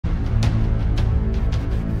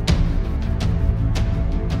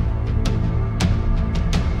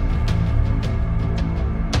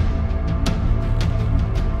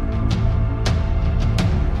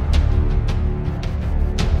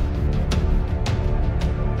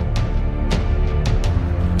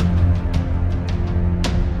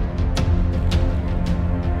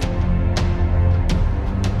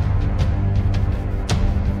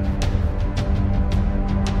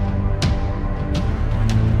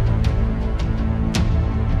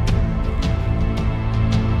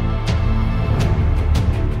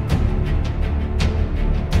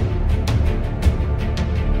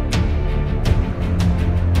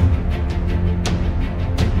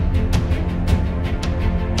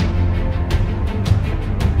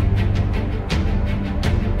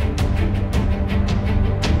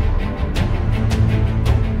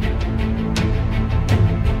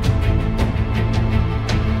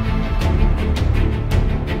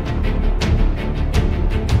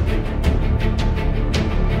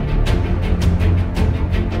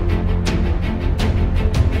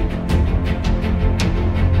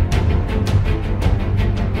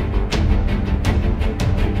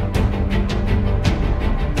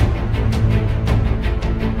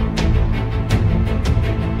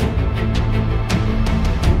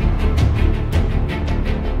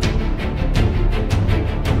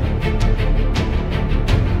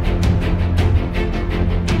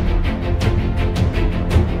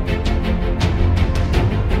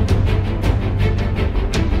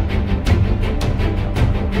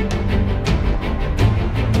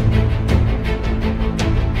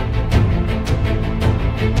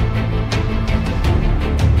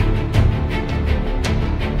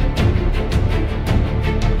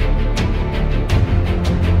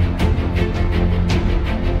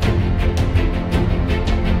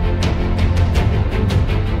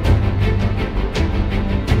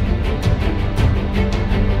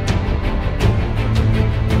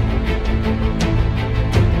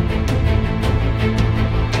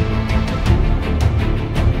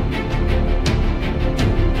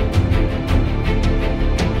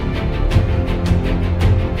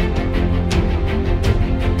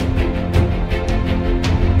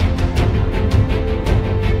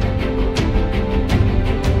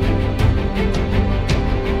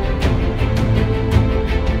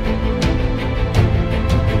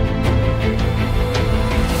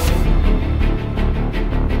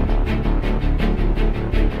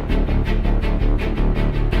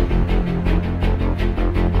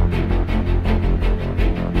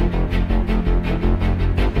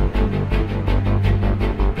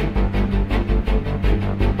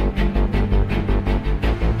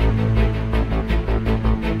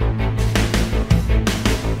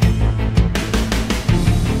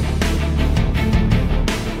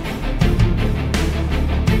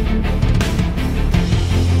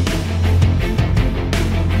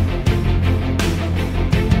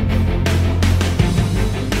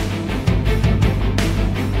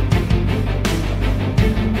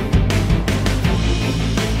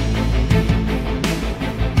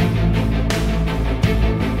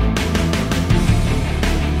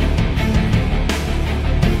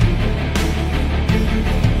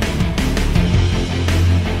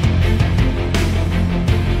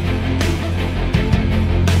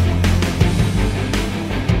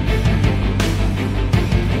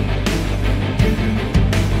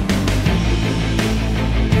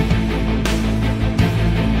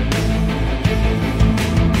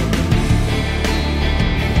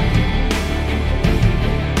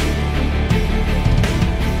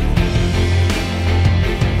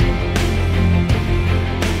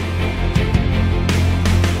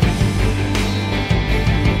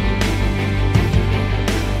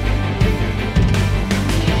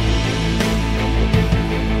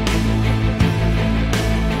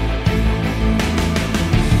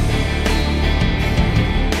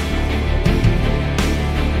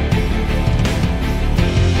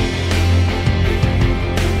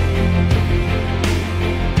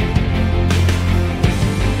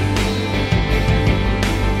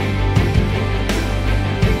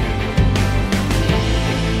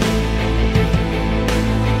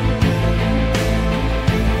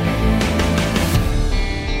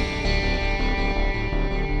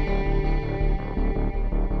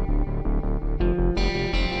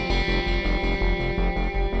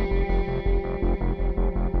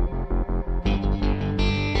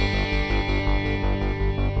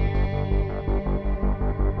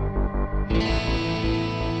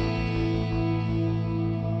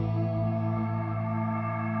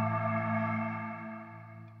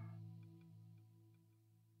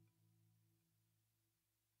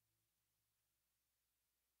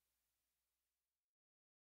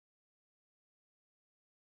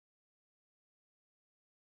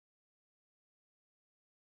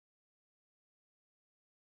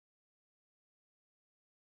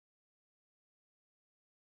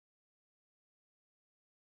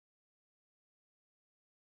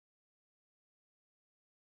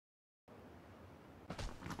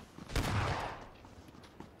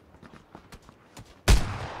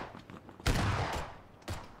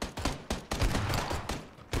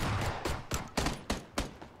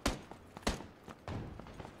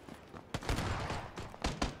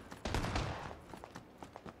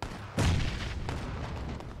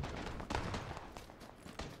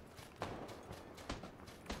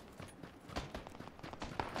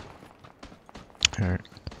Alright.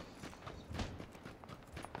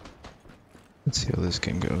 Let's see how this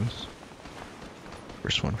game goes.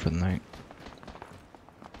 First one for the night.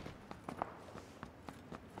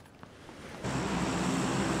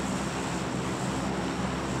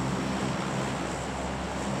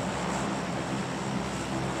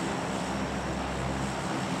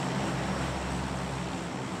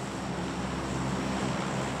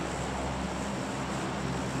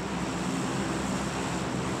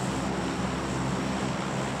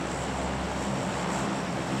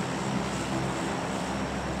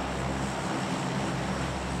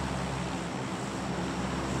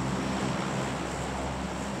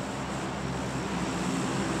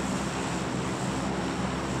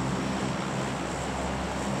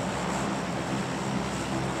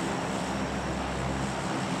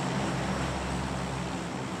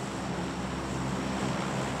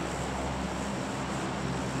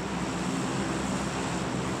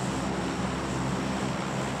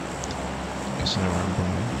 Guess I know where I'm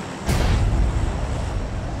going.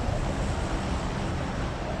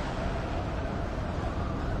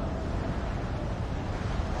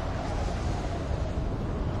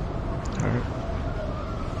 Alright.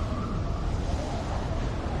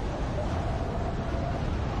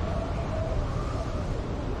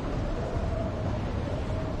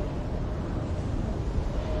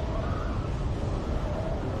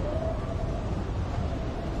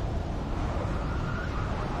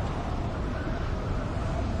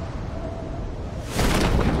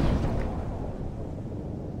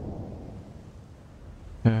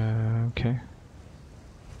 Okay.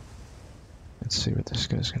 Let's see where this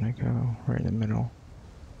guy's gonna go. Right in the middle.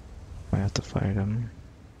 Might have to fight him.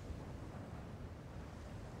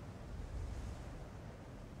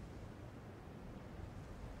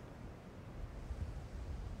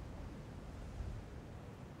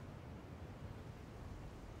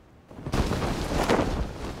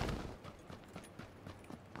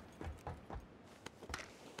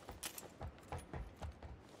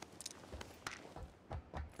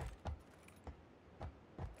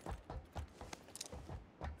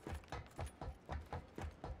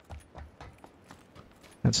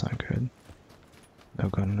 That's not good. No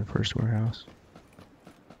gun in the first warehouse.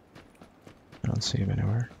 I don't see him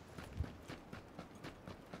anywhere.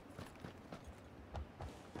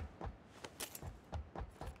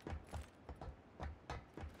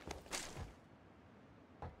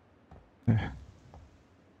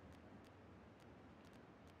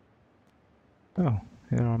 Oh,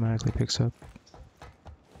 it automatically picks up.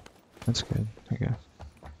 That's good, I guess.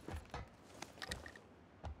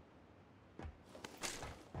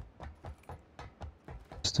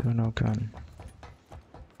 Still no gun.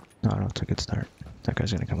 No, it's a good start. That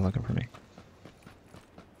guy's gonna come looking for me.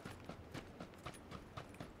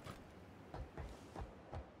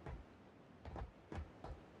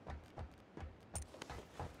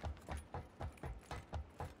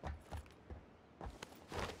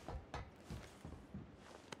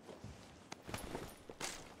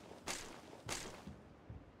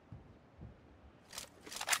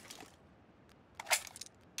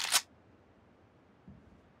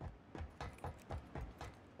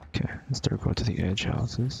 Okay, let's start going to the edge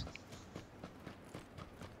houses.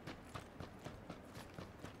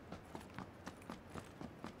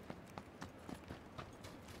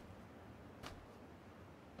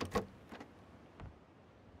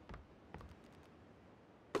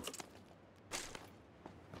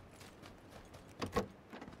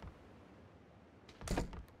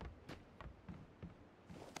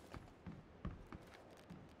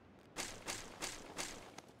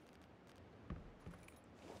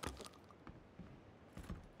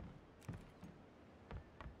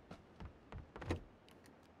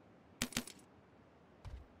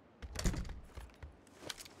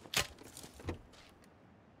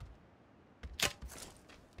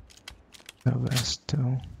 No vest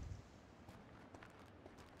still.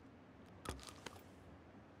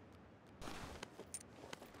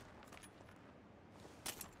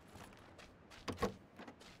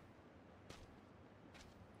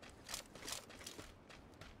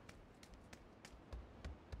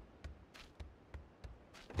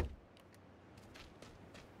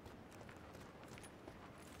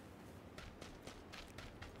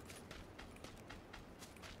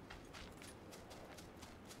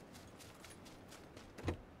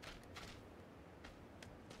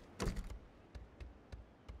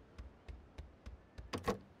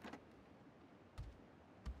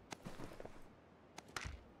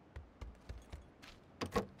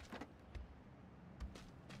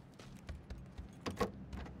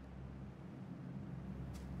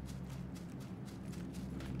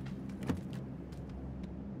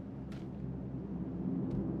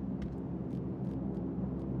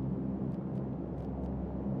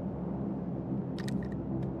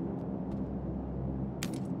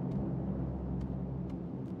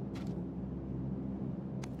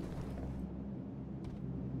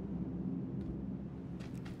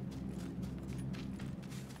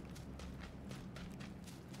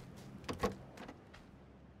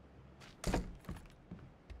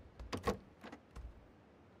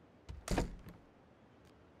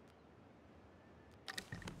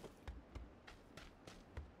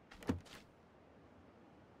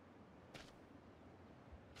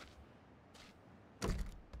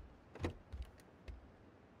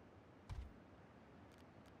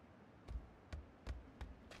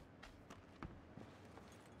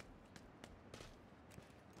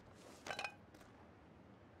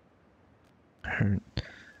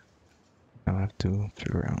 have to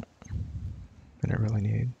figure out that I really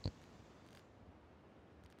need.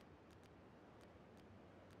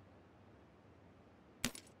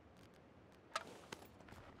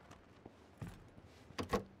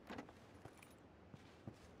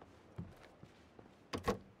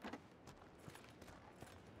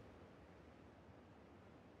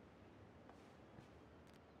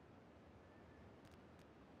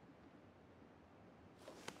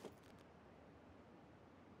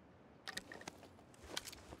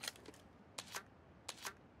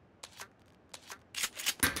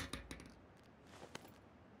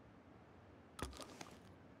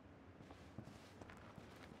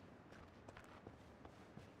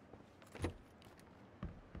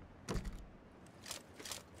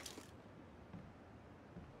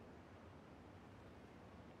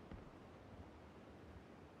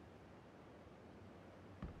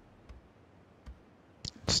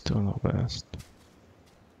 Still no best.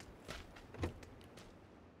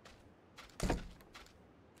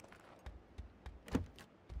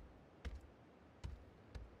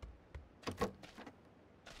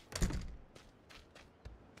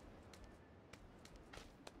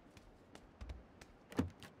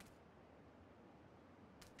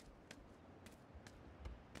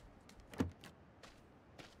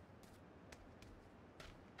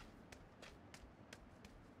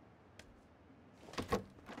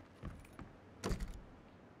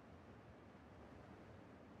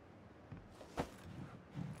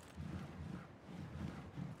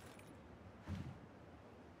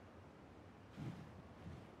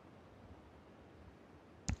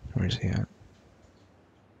 Where's he at?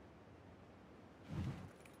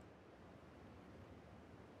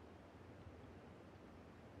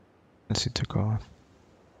 Unless he took off.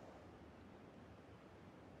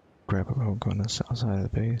 Grab a boat, go on the south side of the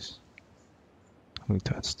base. Loot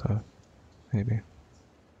that stuff. Maybe.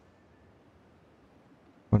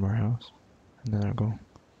 One more house. And then I'll go.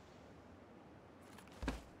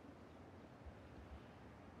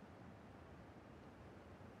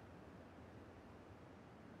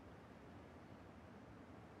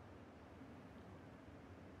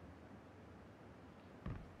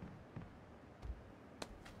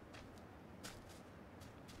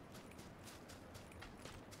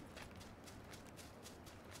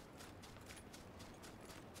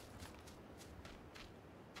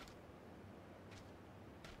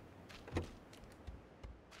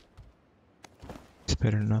 It's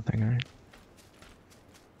better than nothing, right?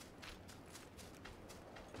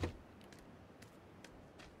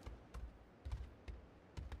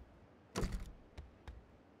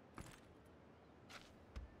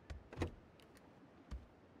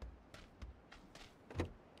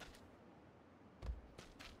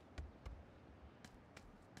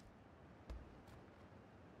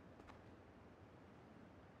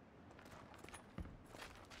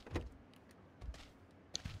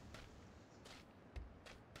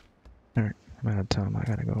 Alright, I'm out of time. I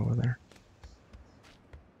gotta go over there.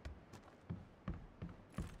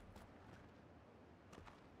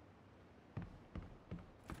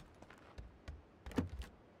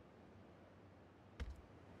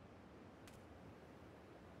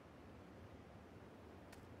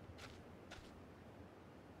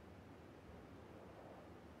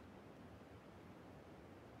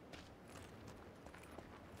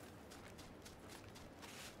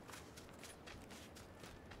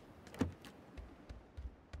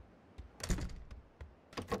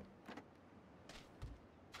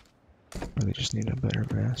 Really just need a better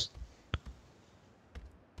vest.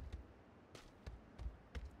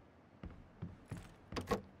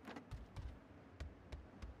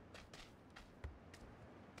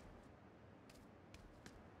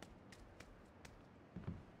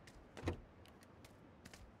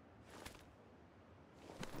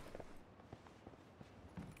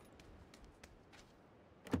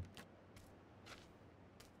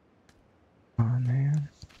 Oh man.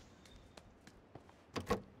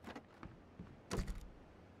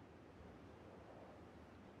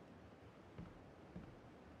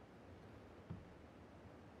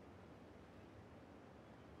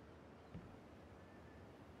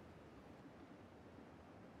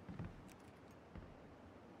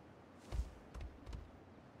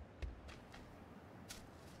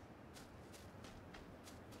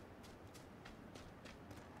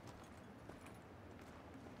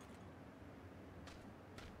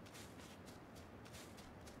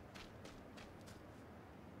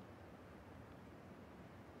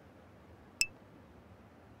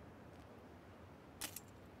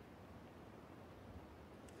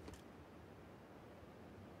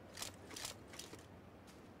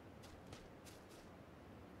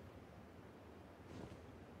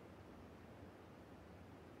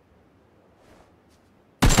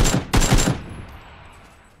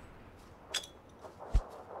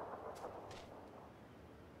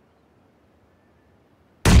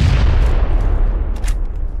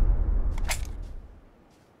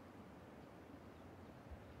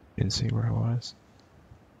 Didn't see where I was.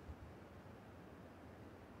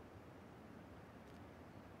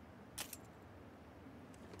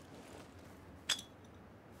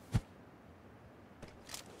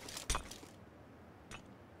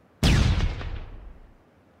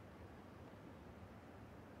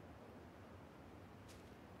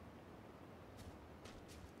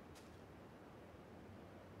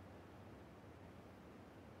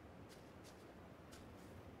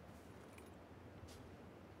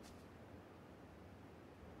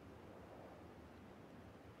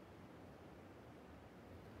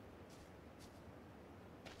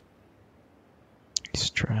 He's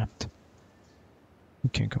trapped. He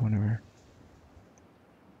can't go anywhere.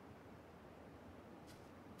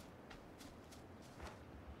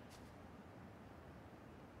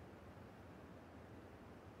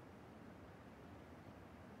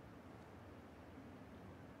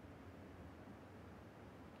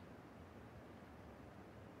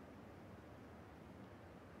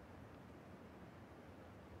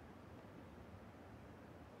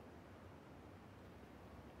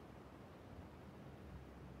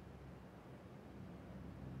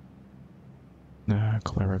 Nah,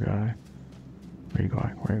 clever guy. Where are you going?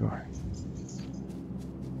 Where are you going?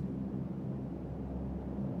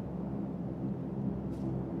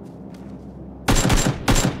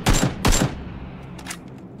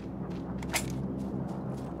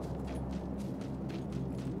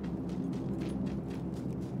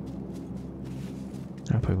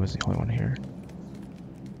 I probably was the only one here.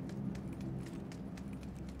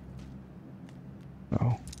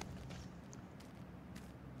 Oh.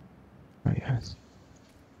 Oh, yes.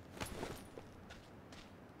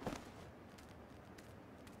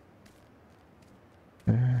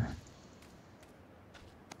 Yeah.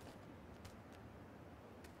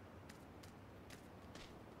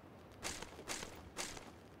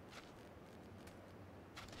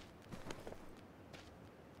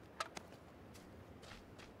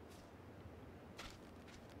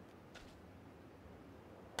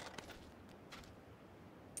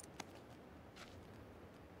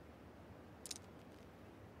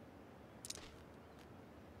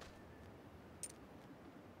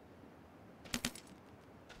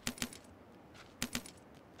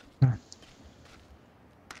 Huh.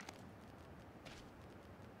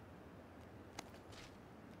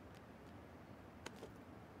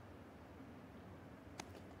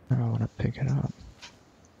 I want to pick it up.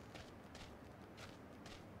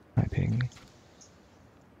 My ping.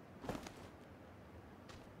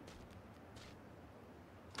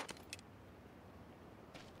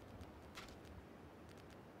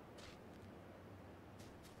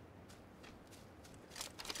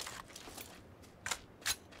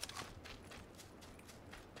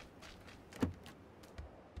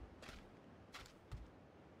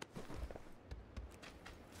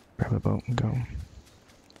 Grab a boat and go.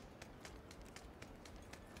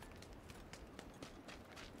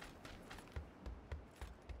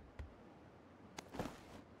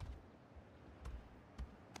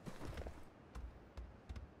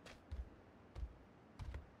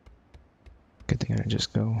 Good thing I didn't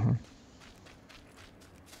just go, huh?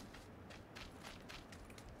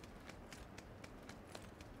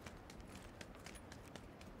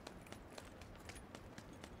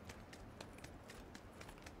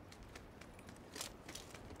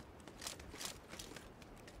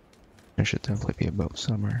 There should definitely be a boat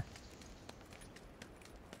somewhere.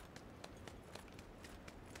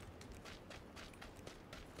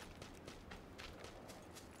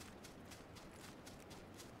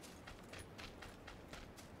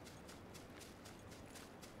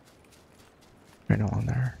 Right along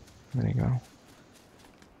there. There you go.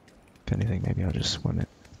 If anything, maybe I'll just swim it.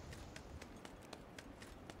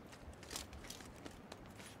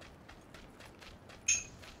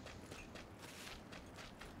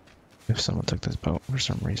 If someone took this boat for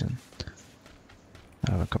some reason,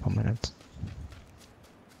 I have a couple minutes.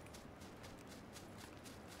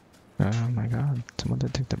 Oh my god, someone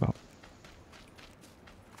did take the boat.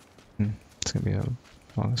 It's gonna be a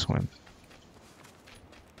long swim.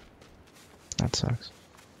 That sucks.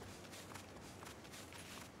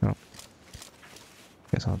 Oh.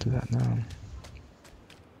 Guess I'll do that now.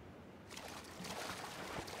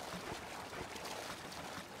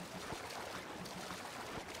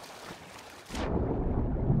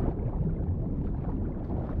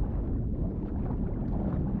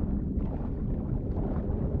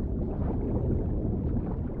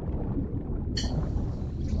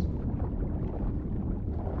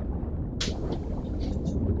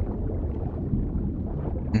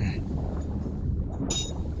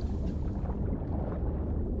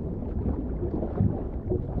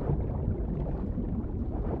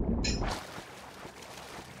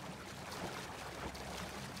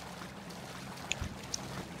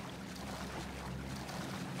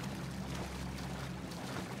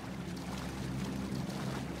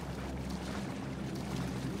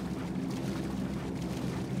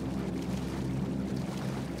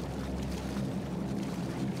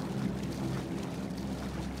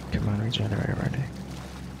 Alright, mine regenerated already.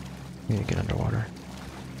 Need to get underwater.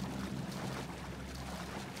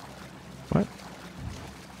 What?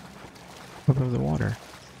 Above the water.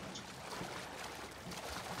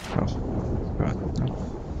 Oh, God, no.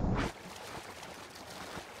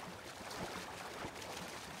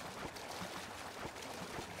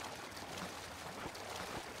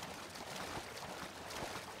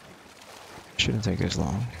 Shouldn't take as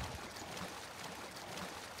long.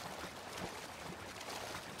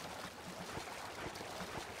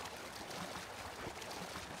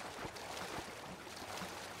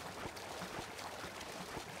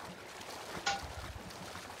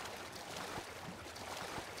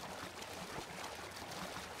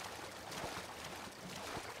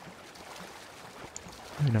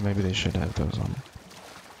 You know, maybe they should have those on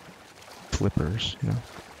flippers, you know.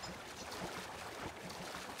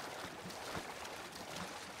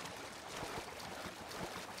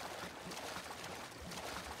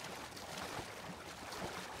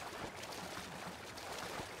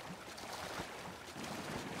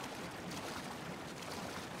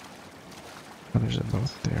 Oh, there's a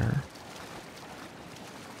boat there.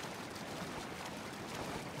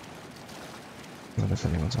 I wonder if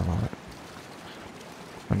anyone's on it.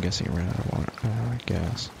 I'm guessing he ran out of water,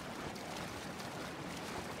 gas.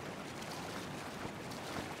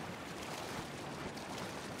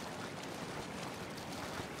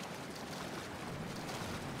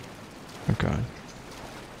 Oh God.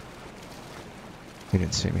 He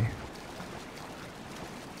didn't see me.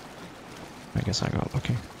 I guess I got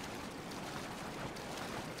lucky.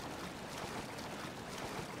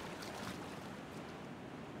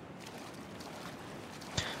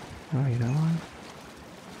 Oh, you know what?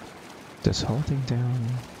 This whole thing down.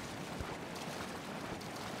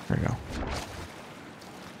 There we go.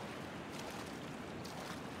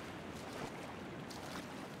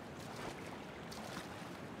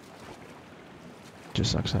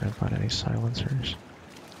 Just sucks I didn't find any silencers.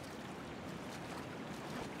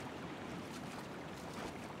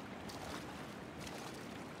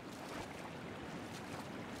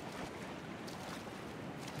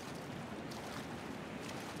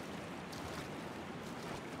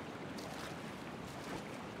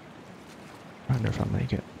 I wonder if I'll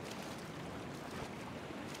make it.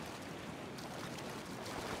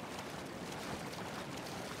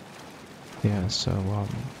 Yeah, so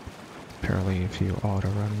apparently if you auto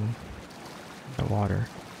run the water,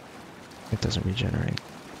 it doesn't regenerate.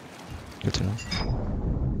 Good to know.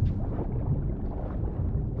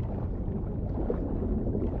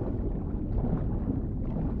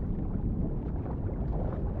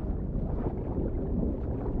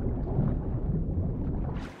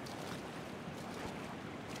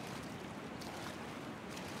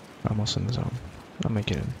 Almost in the zone. I'll make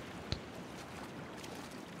it in.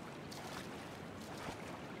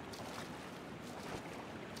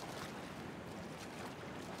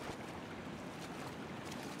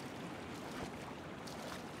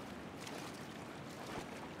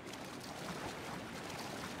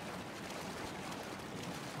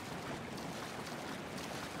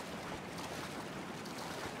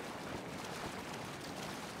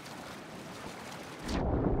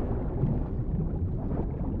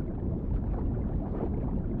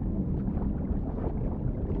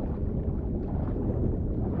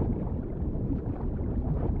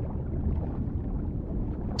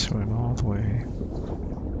 Swim all the way.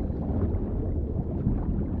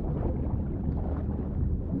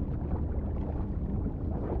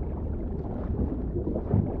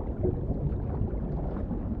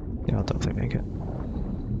 Yeah, I'll definitely make it.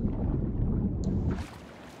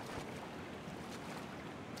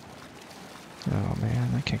 Oh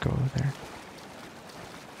man, I can't go over there.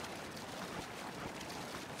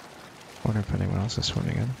 Wonder if anyone else is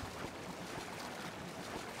swimming in.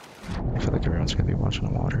 I feel like everyone's gonna be watching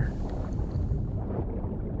the water.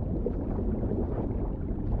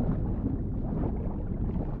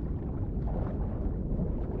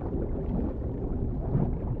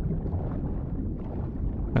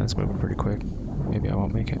 That's moving pretty quick. Maybe I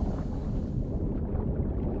won't make it.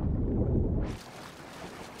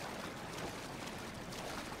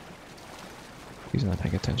 He's not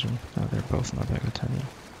paying attention. Oh, they're both not paying attention.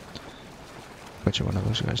 Bet you one of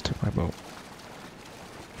those guys took my boat.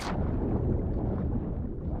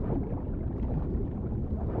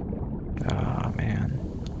 Ah, man.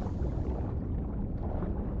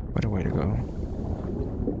 What a way to go.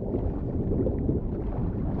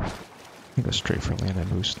 Go straight for land and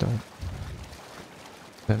boost up.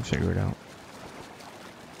 Then figure it out.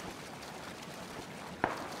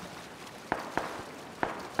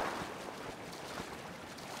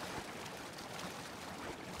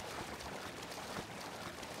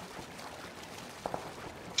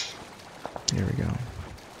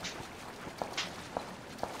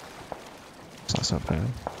 That's not bad.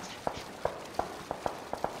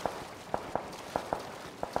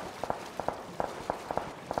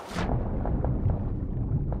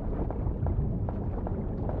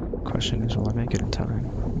 Question is, will I make it in time?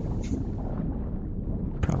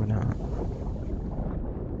 Probably not.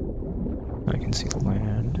 I can see the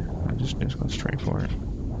land. I just go straight for it.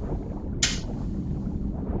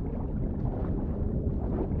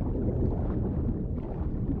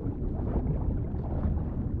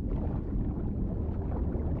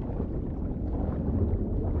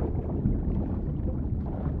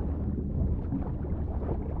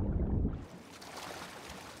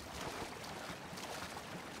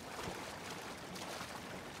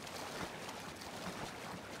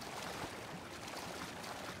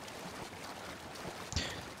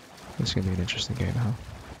 This is gonna be an interesting game, huh?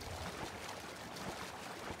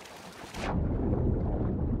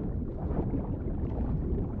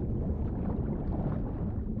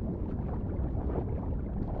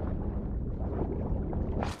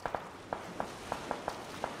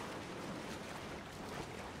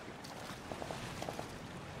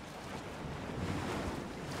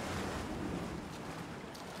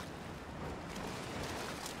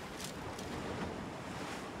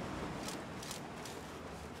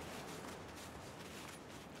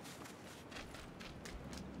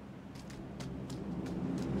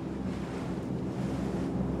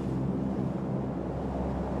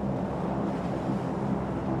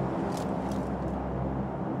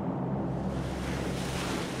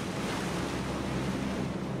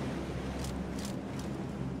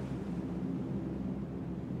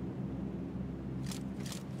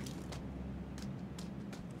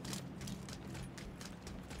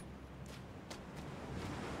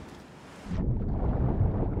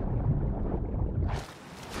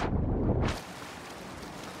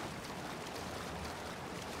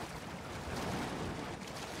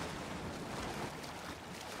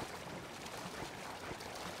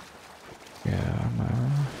 Yeah, I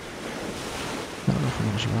don't know if I'm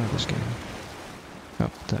gonna survive this game.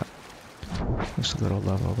 Oh, that. There's a little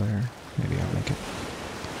level there. Maybe I'll make it.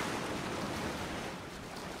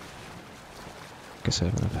 Guess I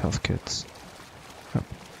have enough health kits. Oh,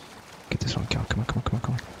 get this one, Cal. Come on, come on, come on,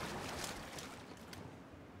 come on.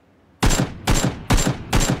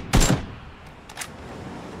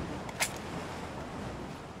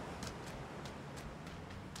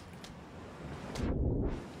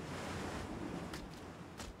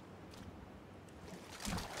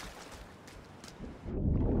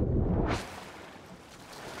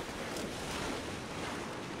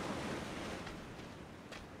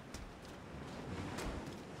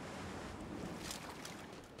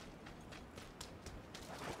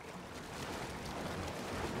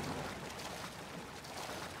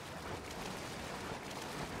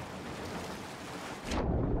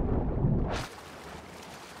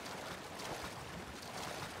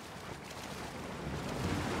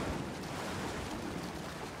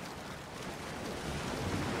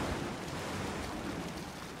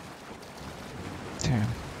 Damn.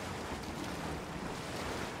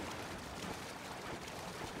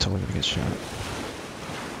 Totally gonna get shot.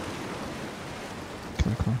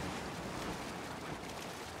 Come on, come on.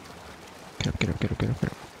 Get up, get up, get up, get up,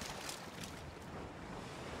 get up.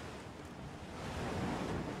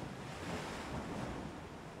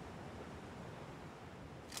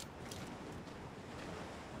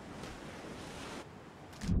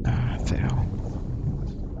 Ah, fail.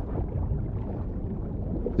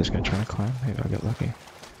 This guy trying to climb? Maybe I'll get lucky.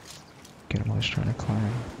 Get him while he's trying to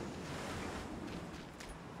climb.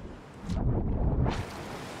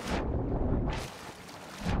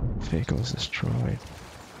 Vehicle is destroyed.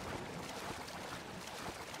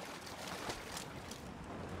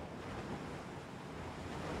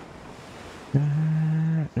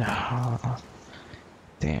 No.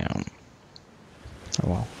 Damn. Oh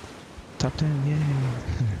well. Top 10, yay!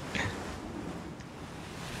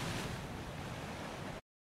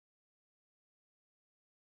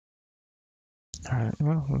 Alright,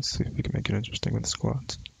 well, let's see if we can make it interesting with the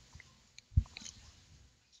squads.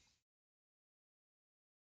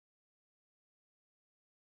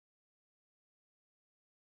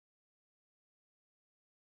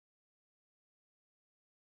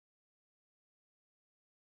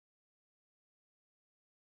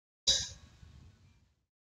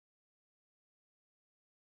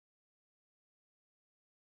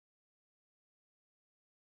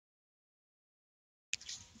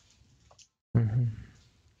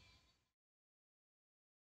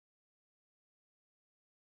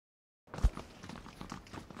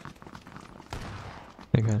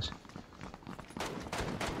 Hey guys.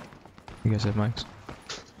 You guys have mics?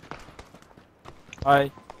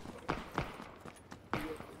 Hi.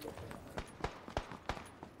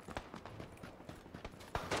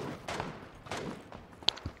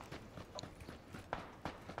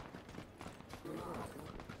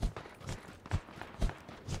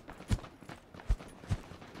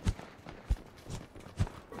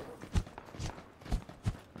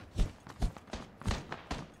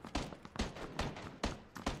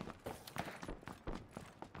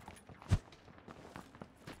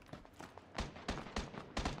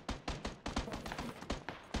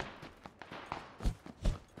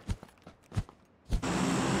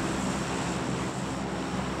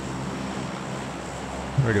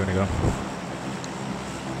 Where do you want to go?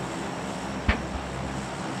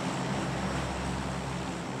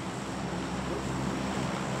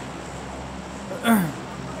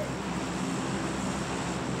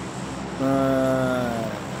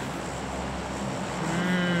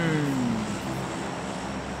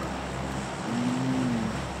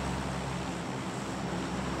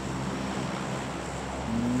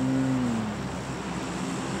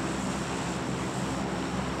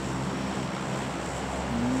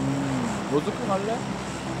 로드크 갈래?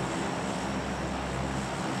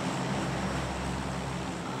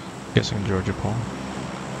 Guessing Georgia Paul.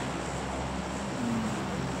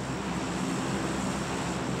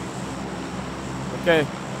 오케이.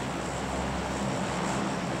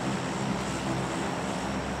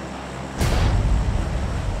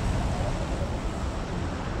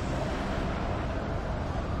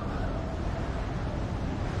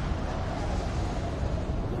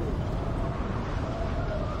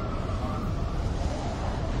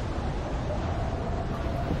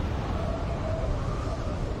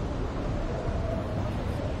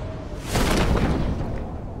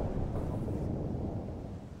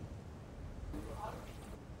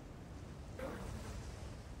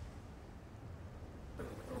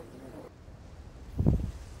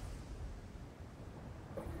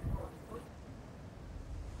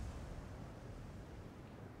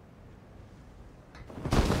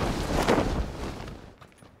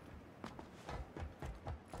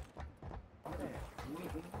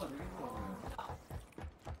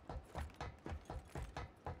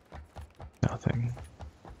 Nothing.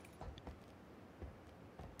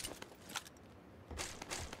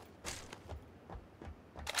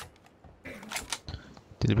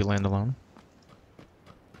 Did we land alone?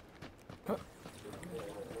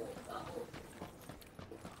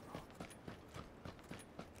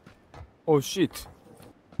 Oh shit.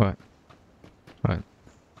 What? What?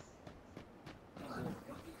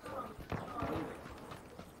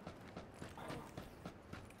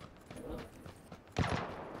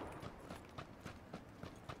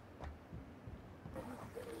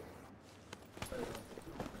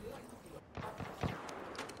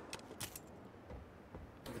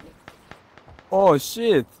 Oh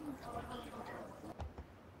shit.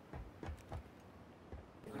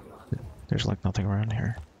 There's like nothing around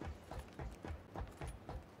here.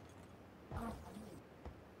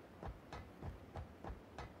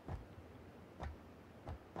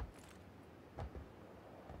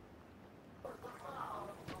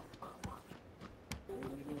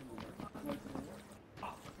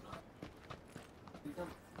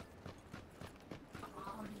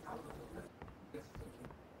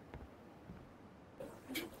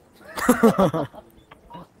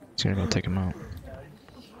 He's gonna go take him out.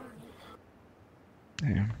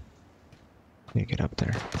 Damn. You get up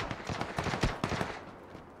there.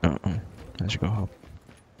 Uh-oh. I should go help.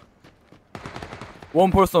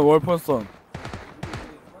 One person. Oh,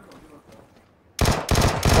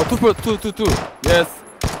 two. Yes.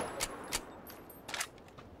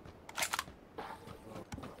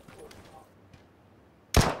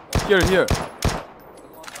 Here.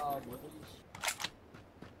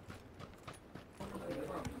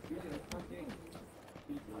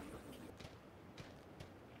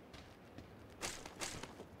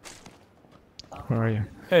 Where are you?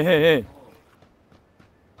 Hey.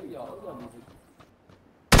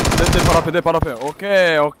 내 발 앞에.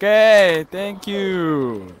 오케이. Thank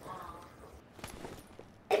you.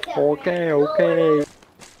 오케이.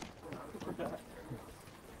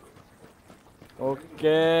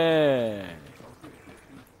 오케이.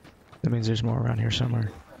 That means there's more around here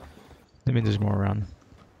somewhere. That means there's more around.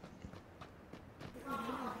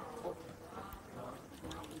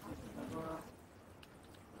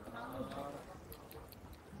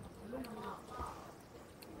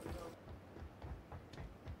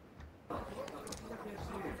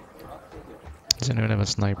 Does anyone have a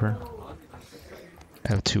sniper? I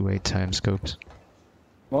have 2 8-time scopes.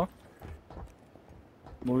 뭐?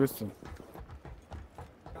 모르겠어.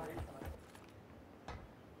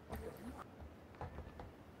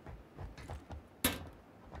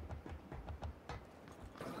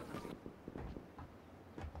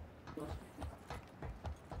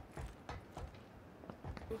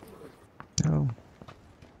 No.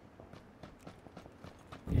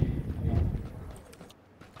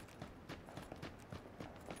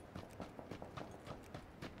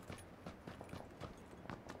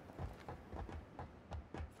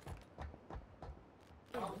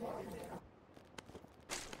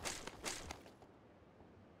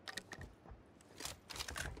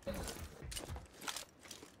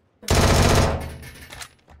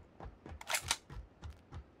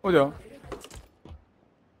 어디야?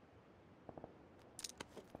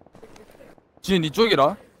 지금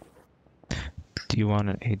이쪽이라. Do you want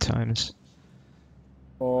it 8 times?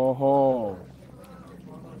 어허.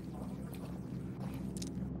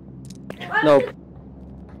 Nope.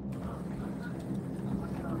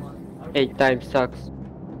 8 times sucks.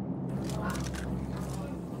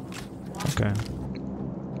 Okay.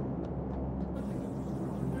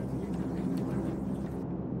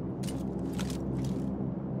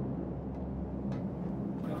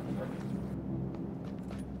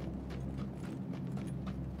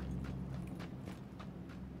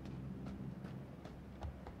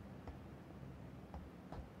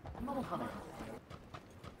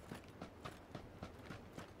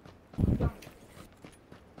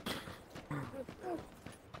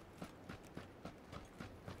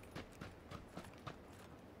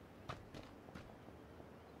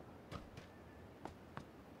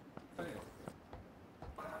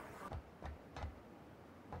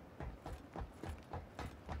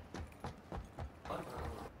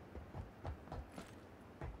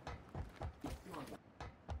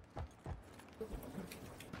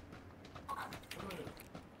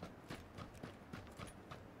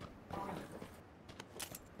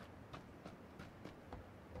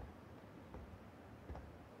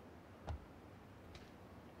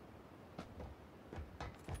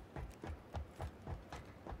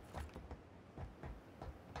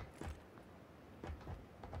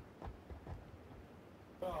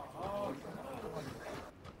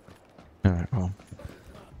 Alright, well,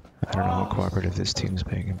 I don't know how cooperative this team's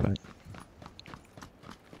being, but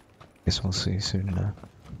guess we'll see soon enough.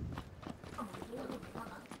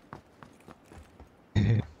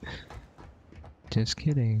 Just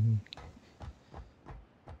kidding.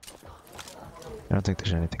 I don't think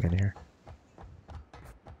there's anything in here.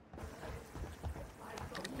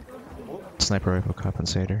 Sniper rifle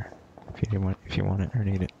compensator, if you want it or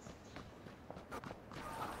need it.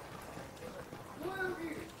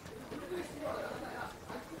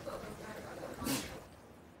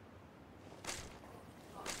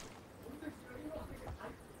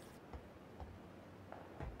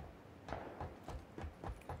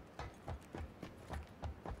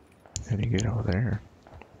 How do you get over there?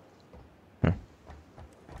 Huh.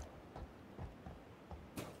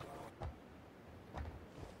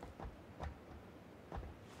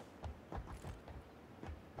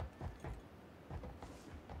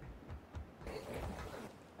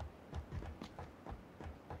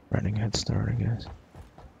 Running head start, I guess.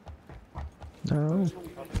 No.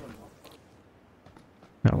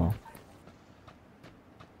 Oh well.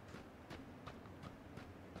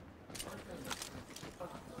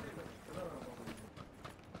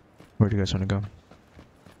 Where do you guys want to go?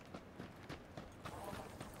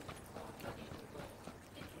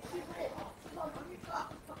 I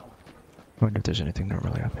wonder if there's anything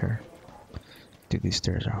normally up here. Dude, these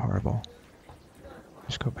stairs are horrible.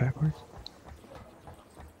 Just go backwards.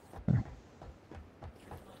 Huh.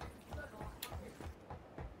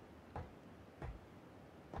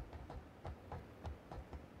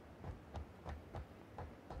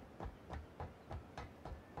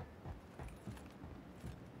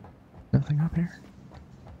 Nothing up here?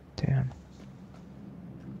 Damn.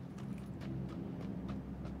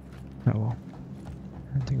 Oh well.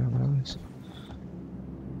 Anything on those?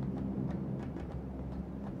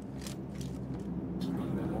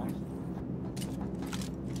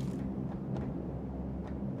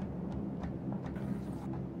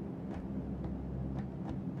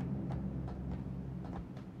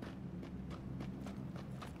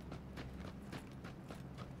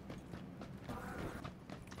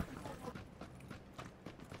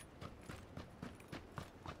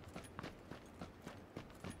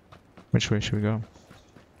 Which way should we go?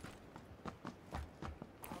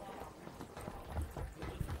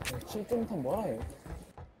 실종탄 뭐라 해?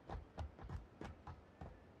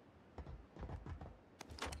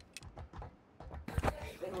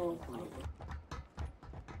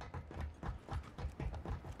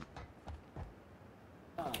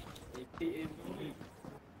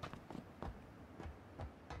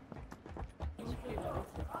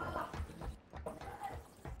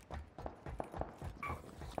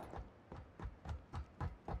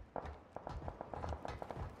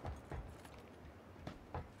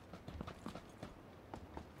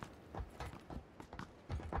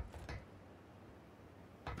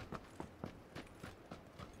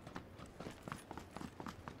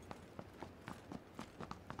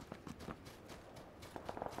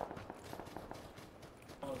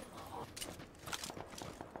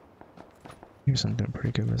 I'm doing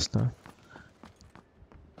pretty good with stuff.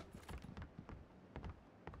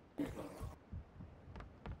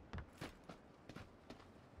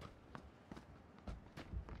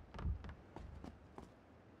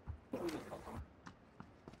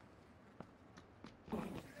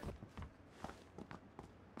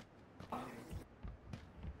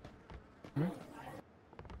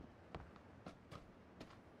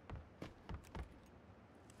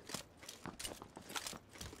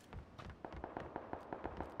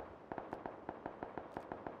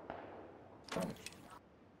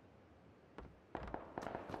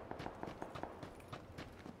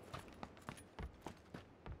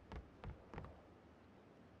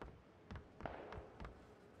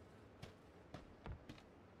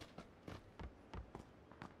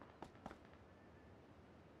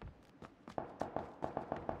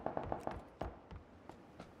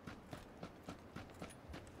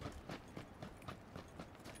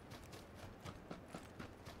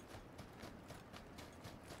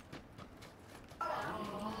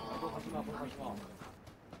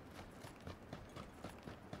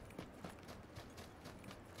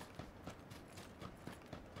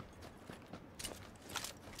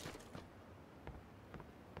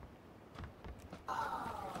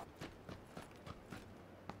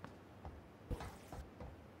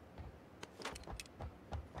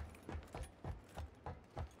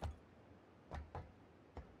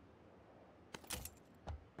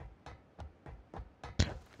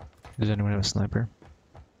 Does anyone have a sniper?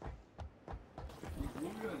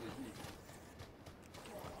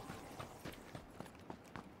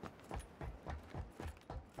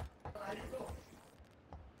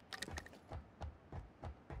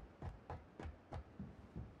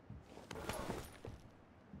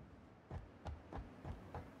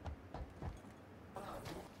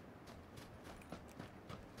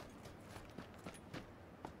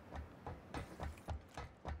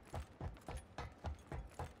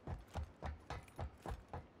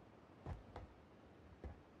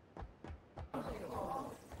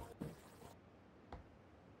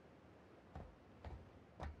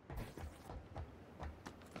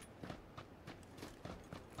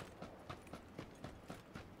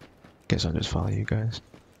 Guess I'll just follow you guys.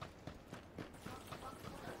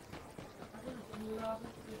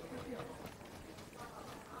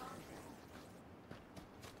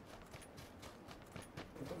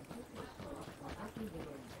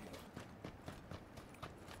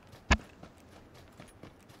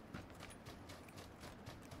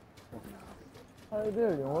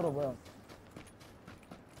 애들 영어로 뭐야?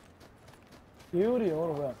 예율이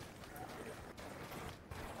영어로 뭐야?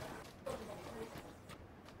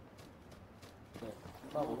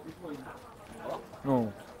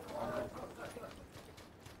 어.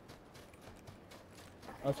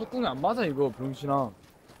 아, 속궁이 안 맞아, 이거, 병신아.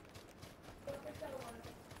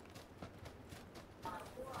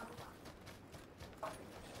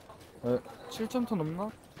 에, 7점터 넘나?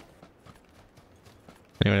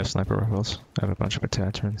 Anyone have sniper rifles? I have a bunch of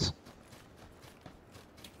attachments.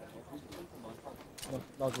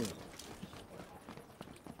 나도.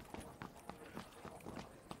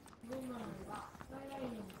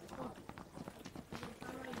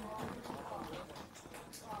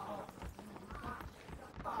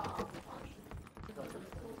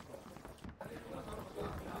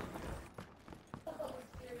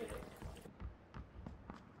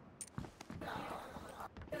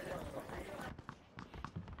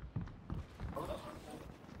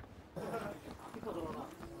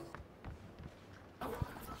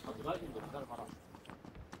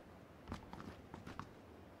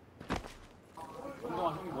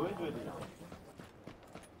 운동화 형이 뭐 해줘야 되냐?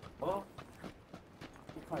 어?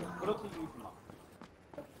 그렇게 주지 마.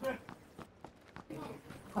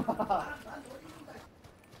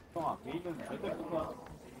 형아, 개인은 절대 그거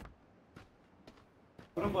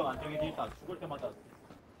그런 건 안 정해져 있다. 죽을 때마다.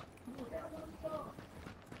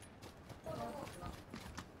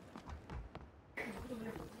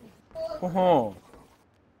 호호.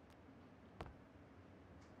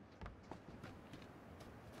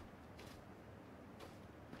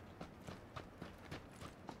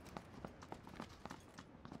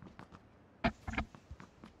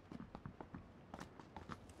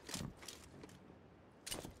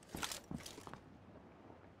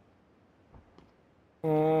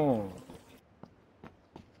 오.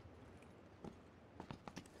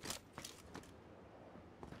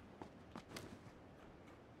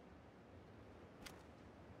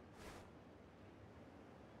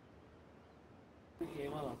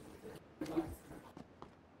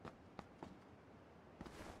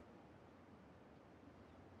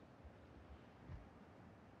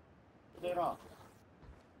 내라.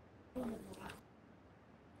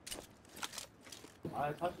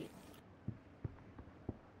 아, 다시.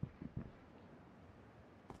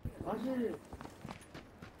 다시.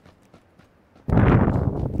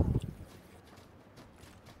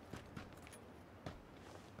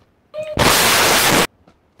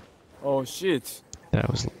 Oh shit. That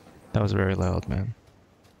was very loud, man.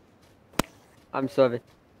 I'm sorry.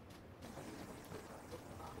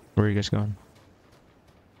 Where are you guys going?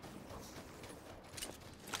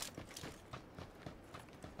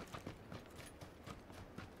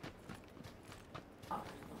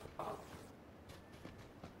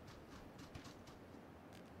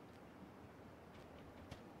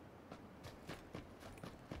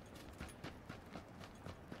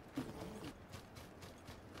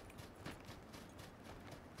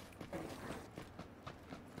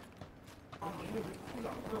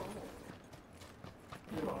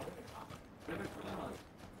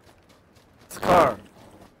 Scar.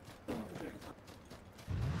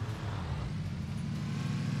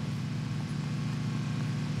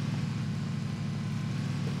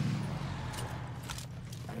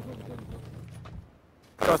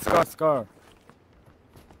 Scar.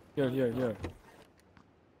 Here.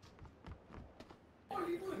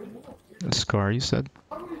 Scar, you said?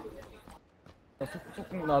 야,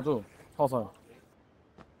 소품 놔줘. 화살.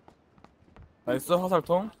 나이스,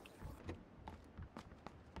 화살통.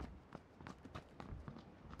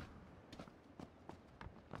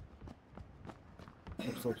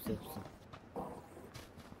 없어.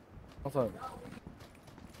 화살.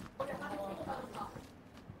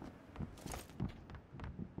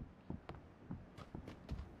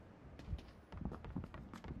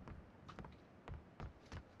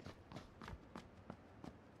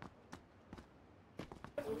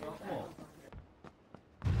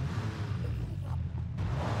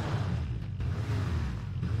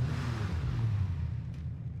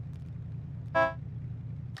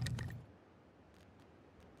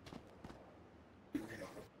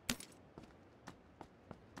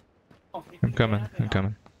 I'm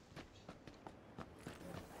coming.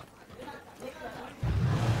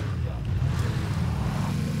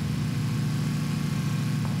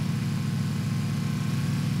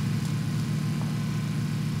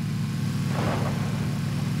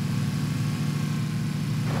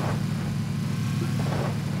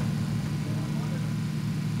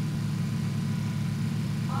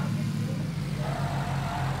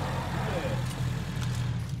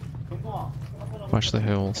 Watch the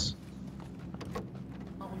hills.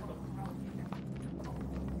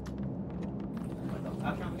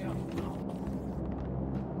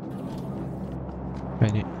 I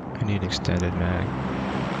need extended mag.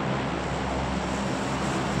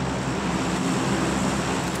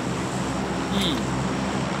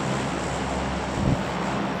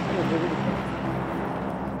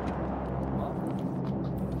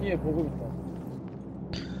 위에 보급 있다.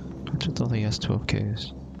 Which only has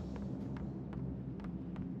 12Ks.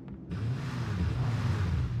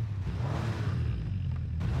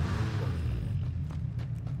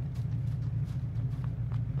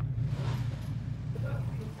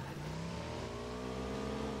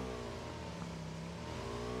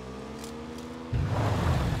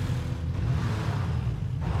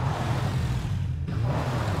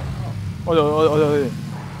 어디.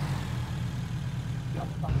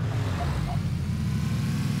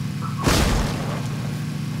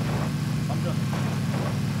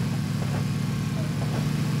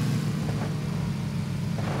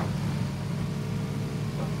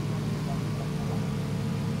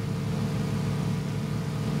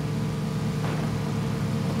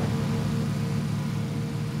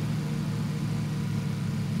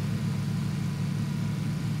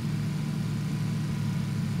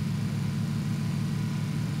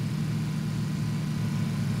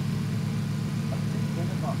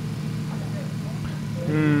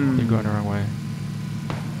 You're going the wrong way.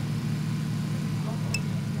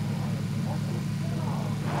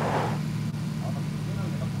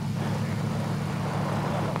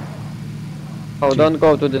 Oh, don't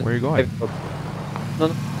go to the... Where are you going? No.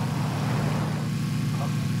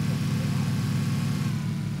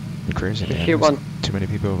 You're crazy, man. Here There's one. too many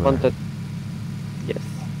people over there. Wanted. Yes.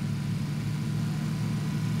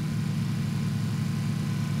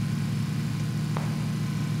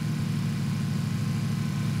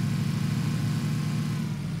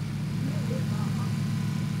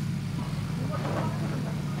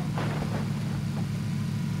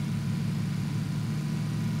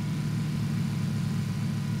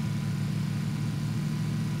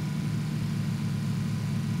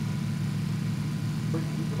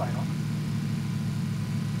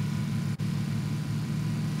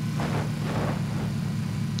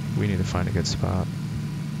 We need to find a good spot.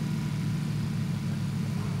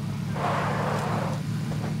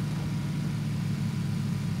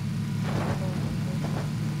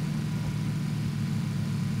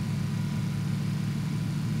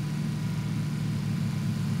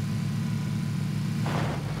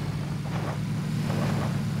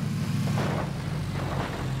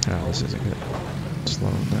 this isn't good. Slow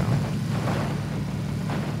down.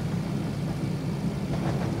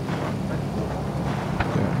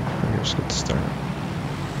 Yeah, here's a good start.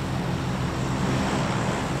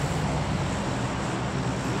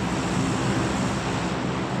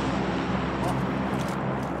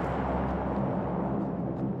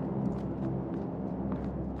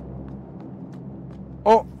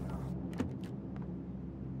 어?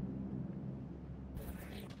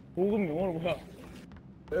 보급 영어로 뭐야?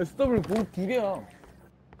 SW 보급 2개야.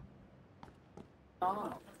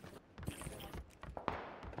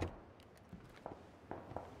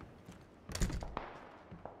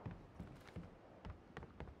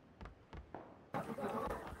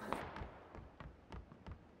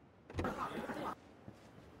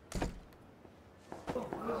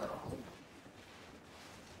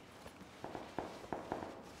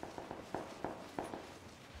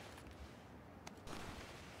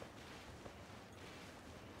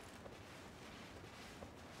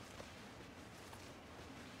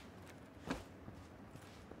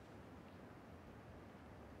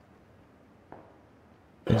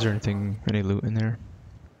 Is there any loot in there?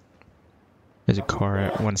 There's a car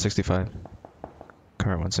at 165.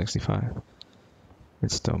 Car at 165.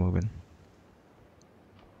 It's still moving.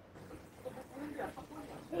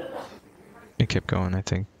 It kept going, I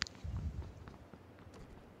think.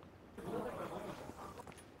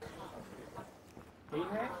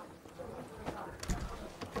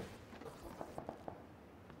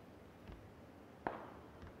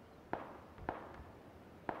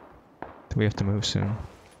 We have to move soon.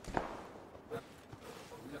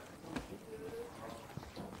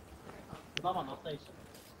 나만 없다 이씨.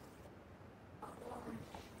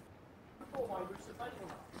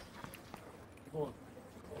 이거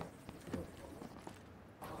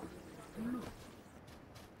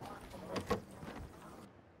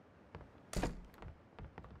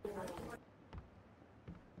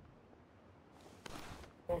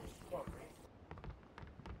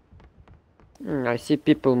I see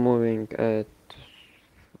people moving at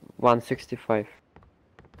 165.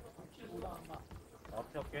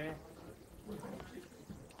 오케이.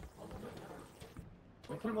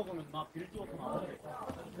 술 먹으면 막 빌 찍어서 나오는데.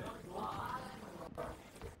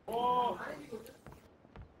 오.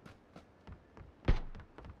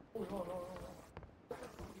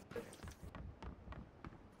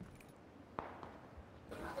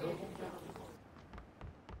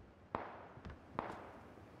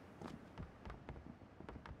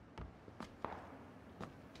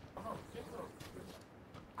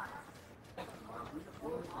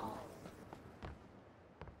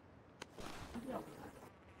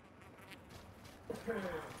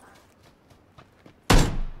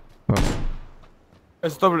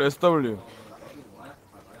 SW SW.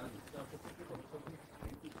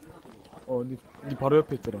 네 바로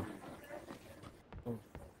옆에 있더라.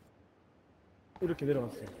 이렇게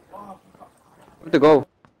내려갔어. Where to go?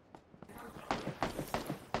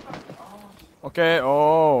 오케이.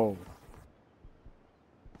 오.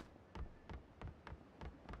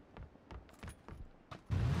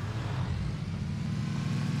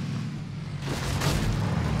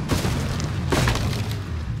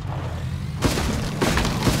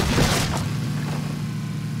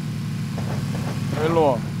 일로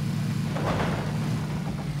와.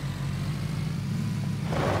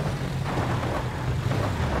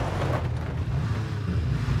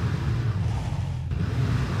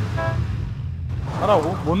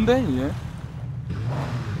 하라고? 뭔데 이게?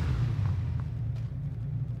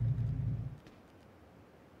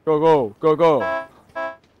 고고 고고.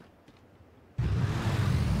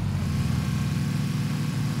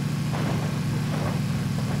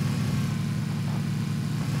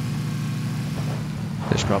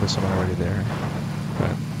 There's probably someone already there.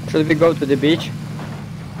 But Should we go to the beach?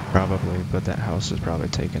 probably, but that house is probably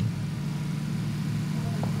taken.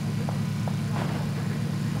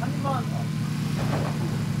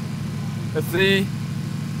 SE.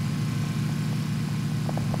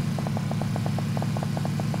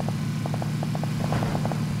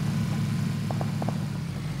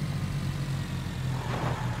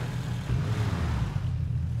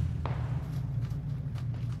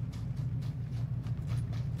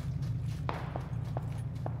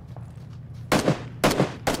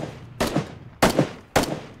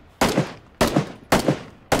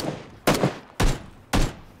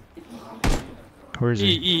 Where is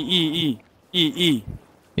he? E.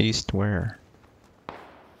 East where?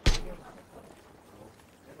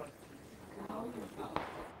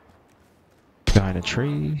 Behind a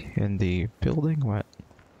tree? In the building? What?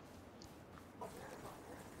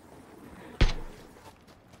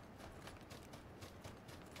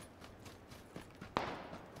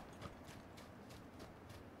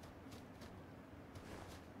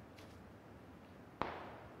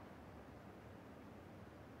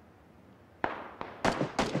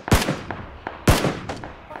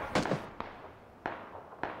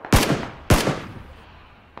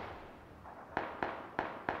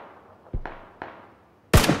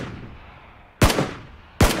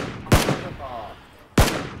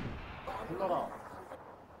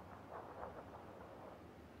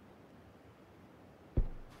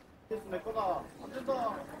 내 거다. 안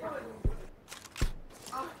된다.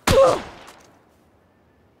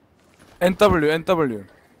 NW.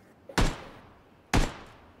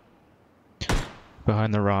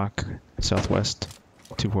 Behind the rock, southwest,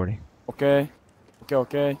 240. 오케이.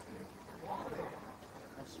 오케이. 아,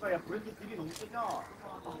 씨발, 야, 브랜드 딜이 너무 세냐?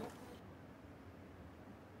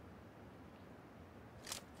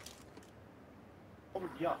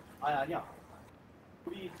 니야. 아니야.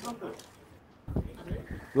 우리 사람들.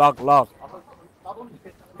 락. 따돌리.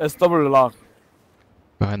 SW 락.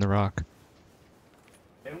 Behind the rock.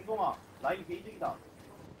 맹동아, 라인 게이득이다.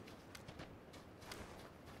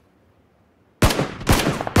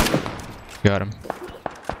 Got him.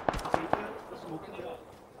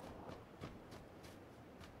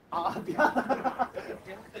 아, 미안하다.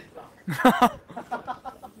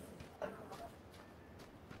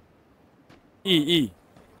 E.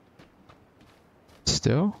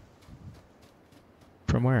 Still?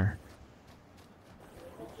 From where?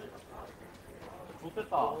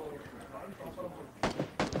 좋됐다.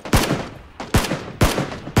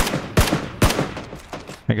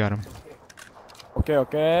 I got him.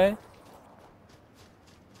 오케이.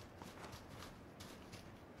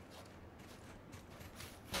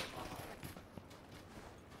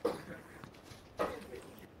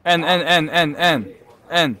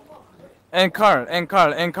 N car.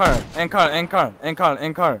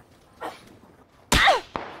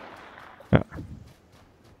 Yeah.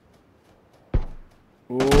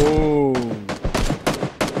 오.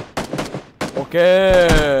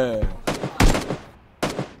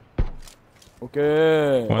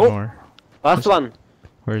 오케이. One 어? more. Last one.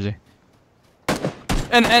 Where is he?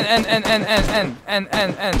 N.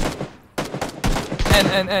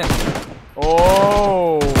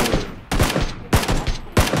 오.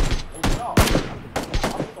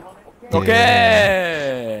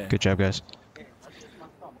 오케이. Good job, guys.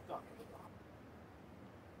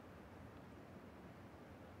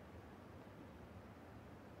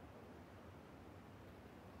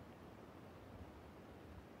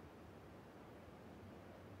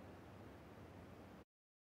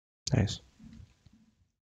 Nice.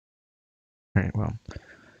 Alright, well,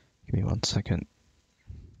 give me 1 second.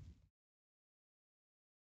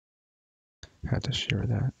 Had to share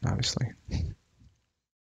that, obviously.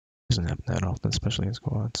 Doesn't happen that often, especially in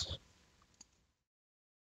squads.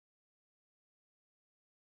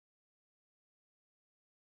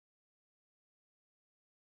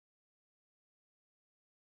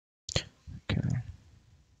 Okay.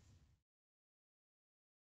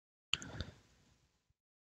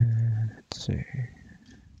 Let's see.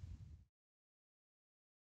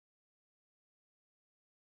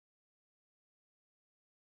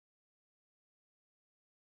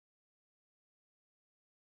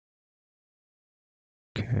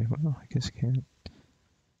 Okay, well, I guess I can't.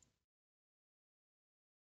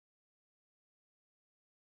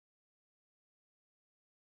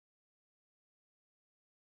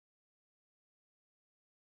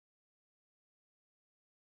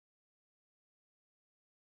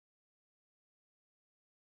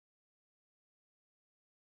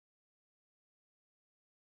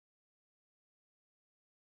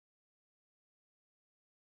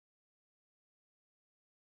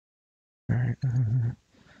 Alright,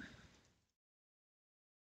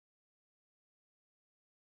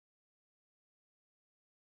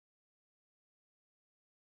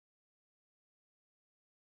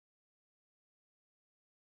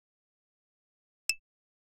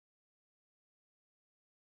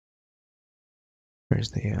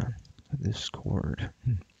 where's the Discord?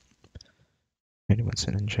 Anyone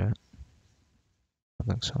sent in chat? I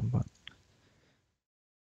think so, but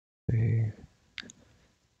the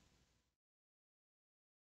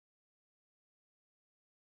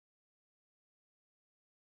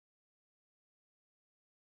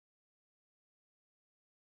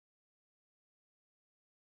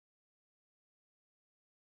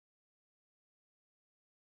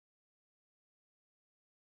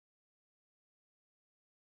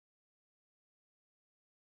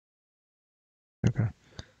okay.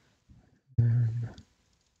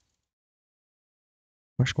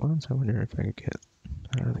 More squads? I wonder if I could get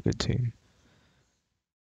another good team.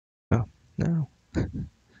 Oh, no.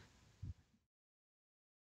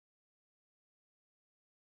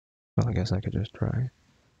 Well, I guess I could just try.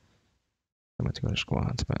 I'm about to go to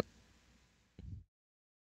squads, but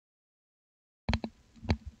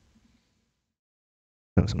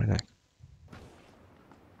that was my neck.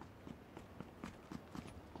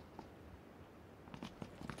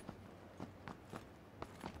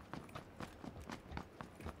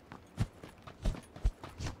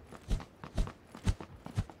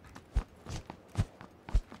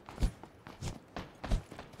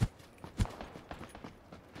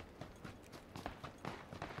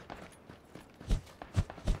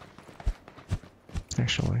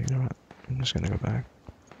 Actually, you know what? I'm just gonna go back.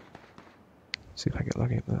 See if I get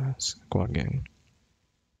lucky at the squad game.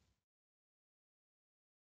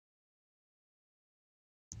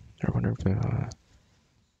 I wonder if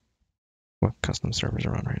what custom servers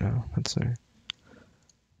are on right now. Let's see.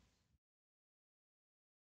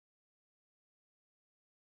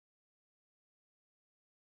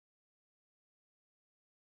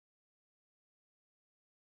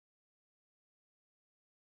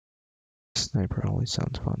 Sniper always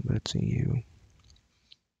sounds fun, but it's EU.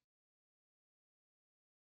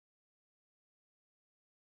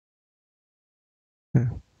 Yeah,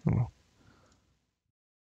 oh well.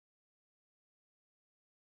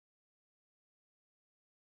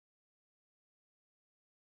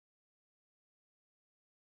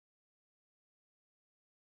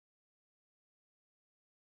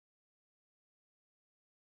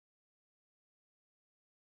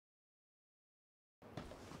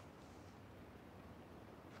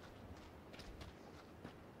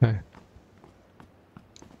 Hey.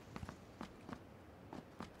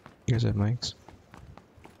 You guys have mics?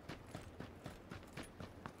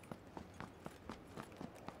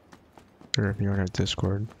 Or if you're on our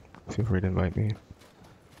Discord, feel free to invite me.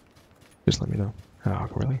 Just let me know. Oh,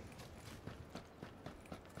 really?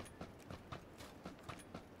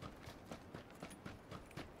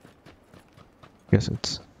 Guess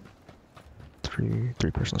it's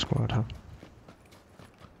three-person squad, huh?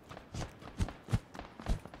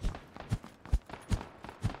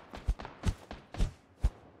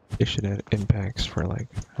 They should add impacts for like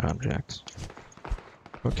objects.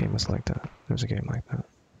 What game is like that? There's a game like that.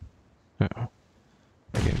 Uh-oh.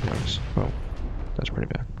 That game plays. Oh, that's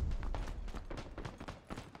pretty bad.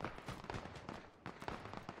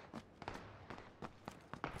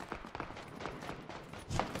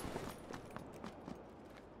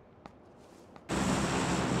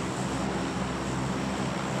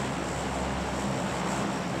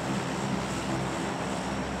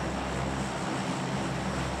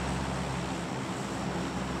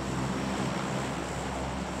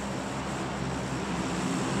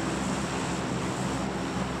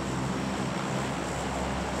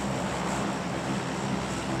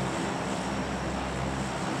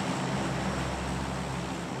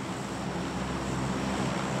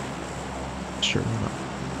 Sure, why not?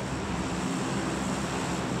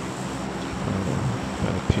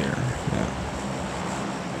 Up here, yeah.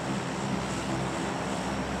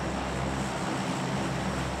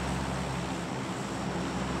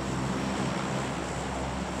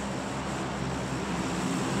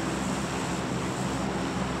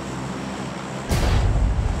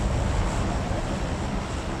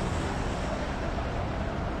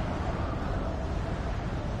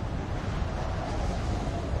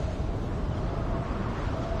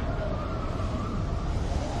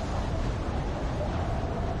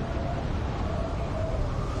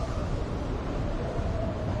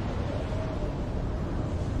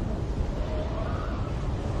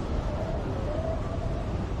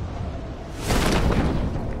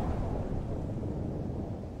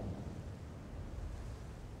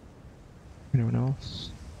 Anyone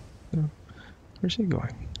else? No. Where's he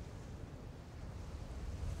going?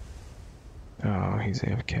 Oh, he's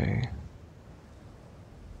AFK.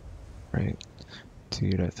 Right.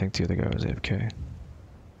 Dude, I think the other guy was AFK.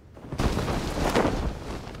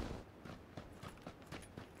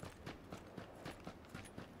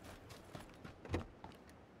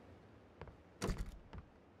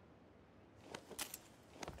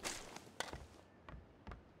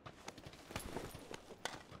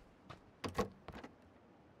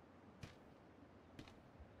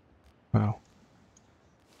 Wow.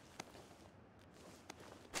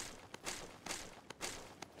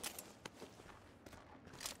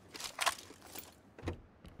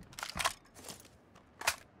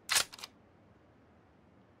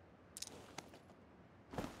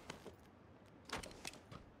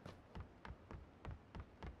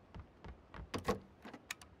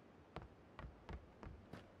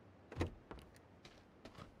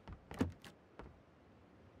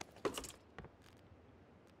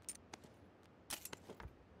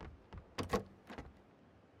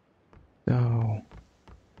 No.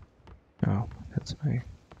 Oh, that's my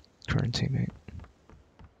current teammate.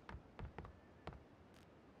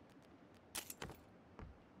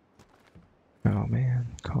 Oh man,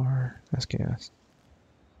 car. That's gas.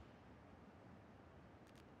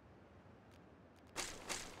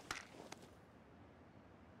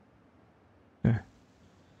 Yeah.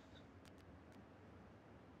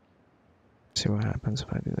 See what happens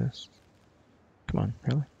if I do this. Come on,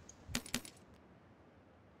 really?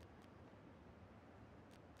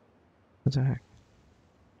 What the heck?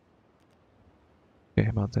 Okay,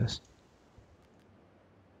 how about this?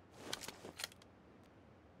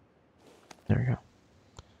 There we go.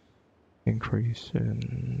 Increase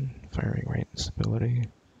in firing rate and stability.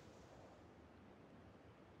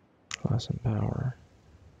 Loss in power.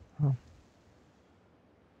 Oh.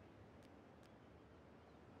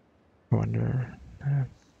 I wonder.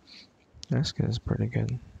 This is pretty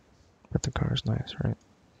good. But the car's nice, right?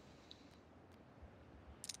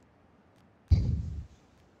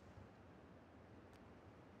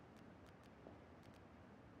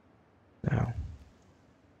 Now.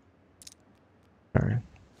 Alright.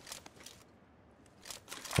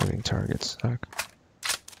 Moving targets suck.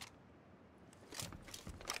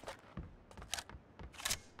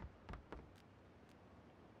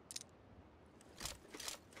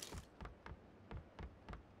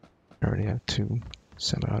 I already have 2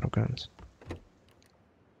 semi-auto guns.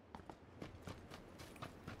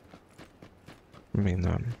 I mean, you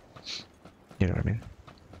know what I mean.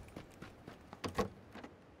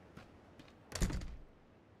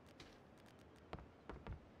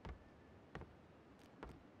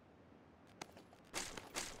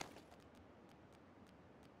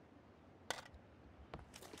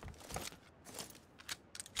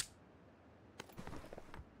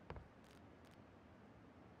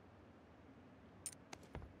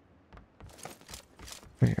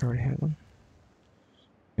 Wait, I already had one?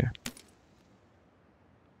 Yeah.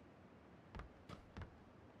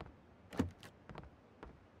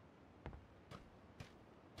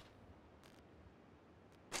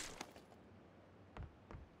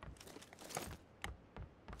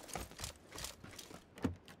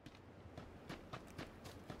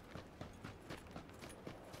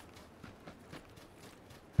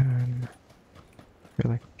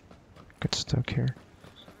 Really? Get stuck here.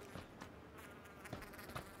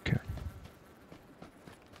 Okay.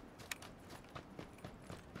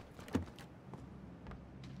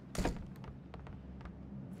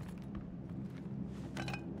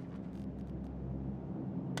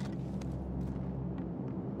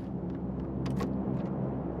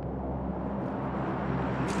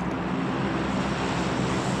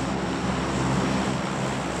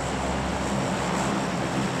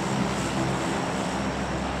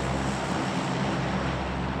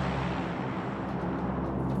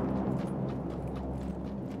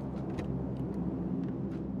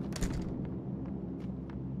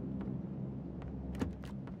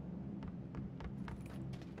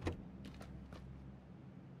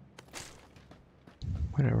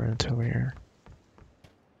 Whatever, until we're here.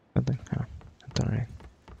 Nothing? Oh, I thought I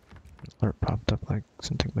alert popped up like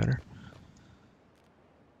something better.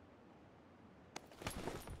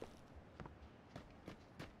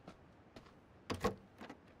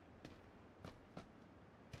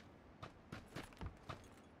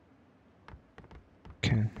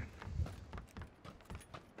 Okay.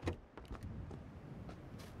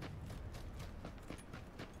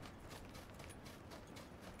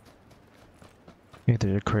 Yeah,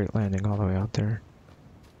 there's a crate landing all the way out there.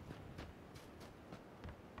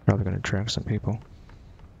 Probably gonna attract some people.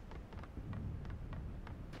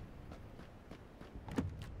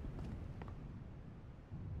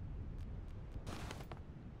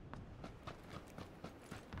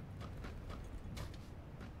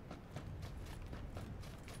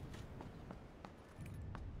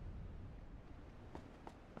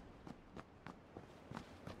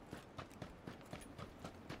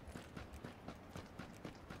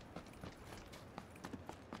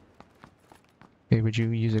 Hey, would you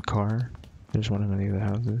use a car? There's one in any of the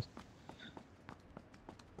houses.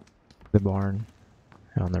 The barn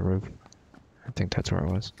on the roof. I think that's where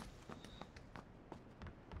it was.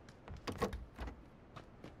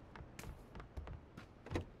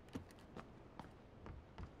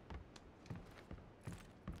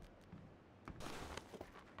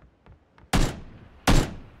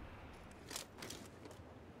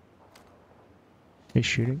 He's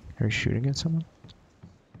shooting? Are you shooting at someone?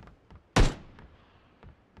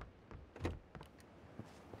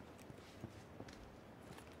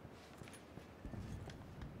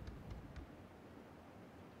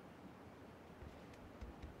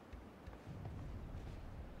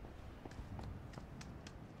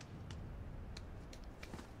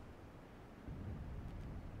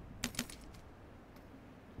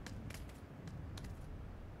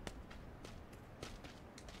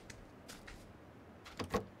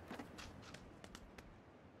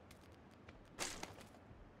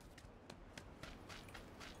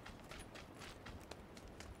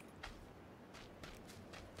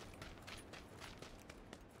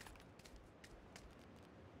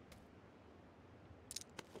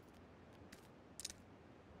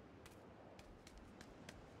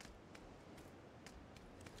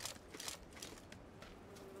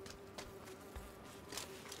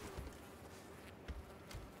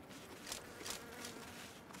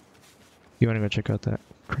 You wanna go check out that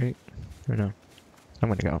crate? Or no? I'm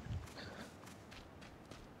gonna go.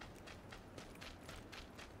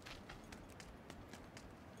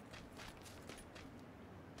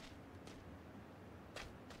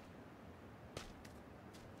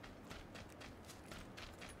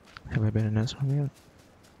 Have I been in this one yet?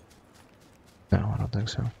 No, I don't think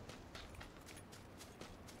so.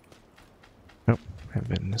 Nope, haven't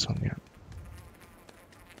been in this one yet.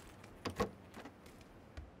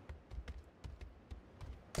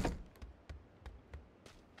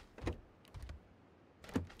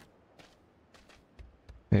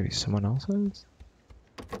 Maybe someone else is?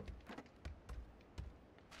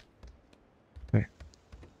 Wait.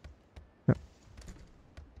 Yep.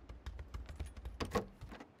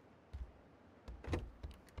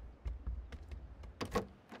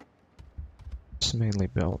 It's mainly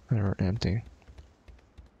built or empty.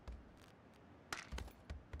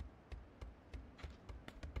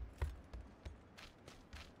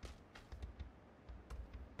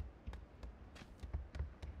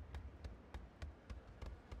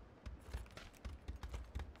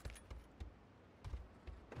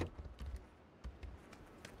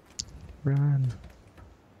 Run.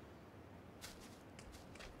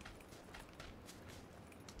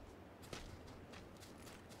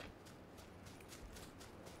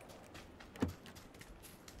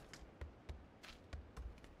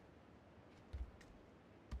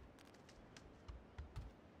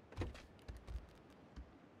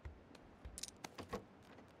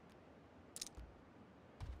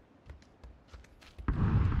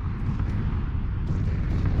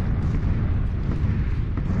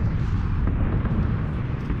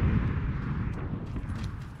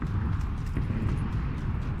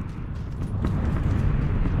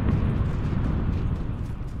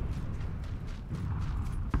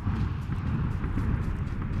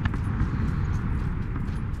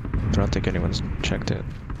 I don't think anyone's checked it.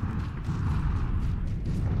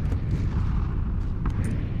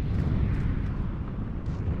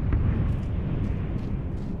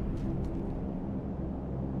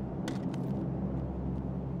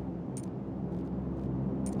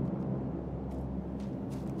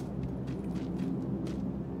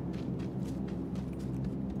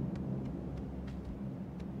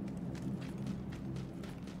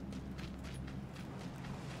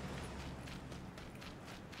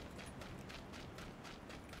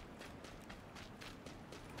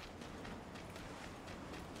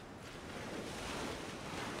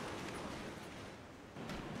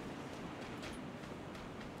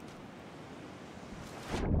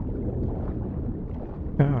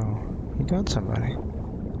 Oh, you got somebody.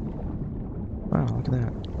 Wow, look at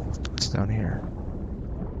that. What's down here?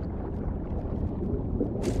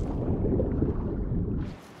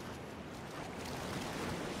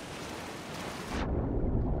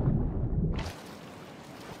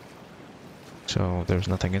 So there's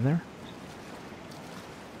nothing in there?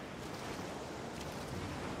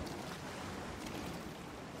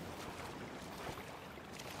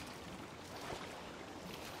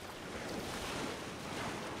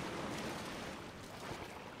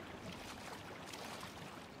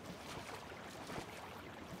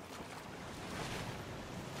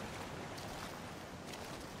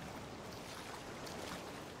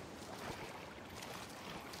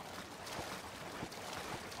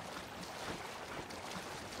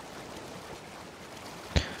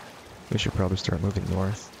 We should probably start moving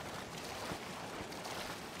north.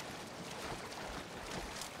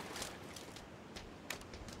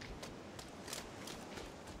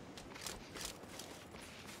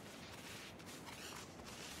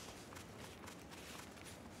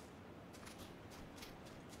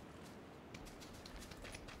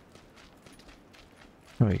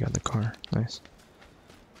 Oh, you got the car. Nice.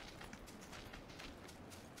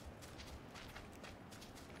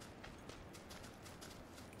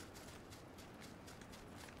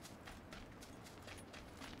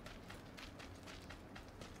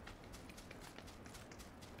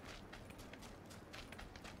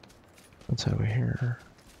 What's over here?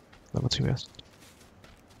 Level 2 S.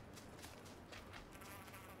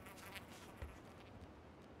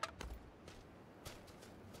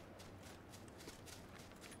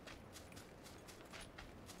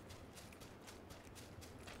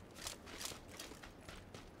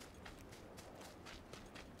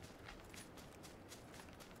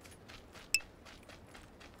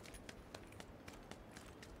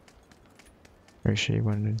 Are you sure you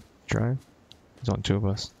wanted to drive? There's only 2 of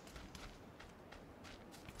us.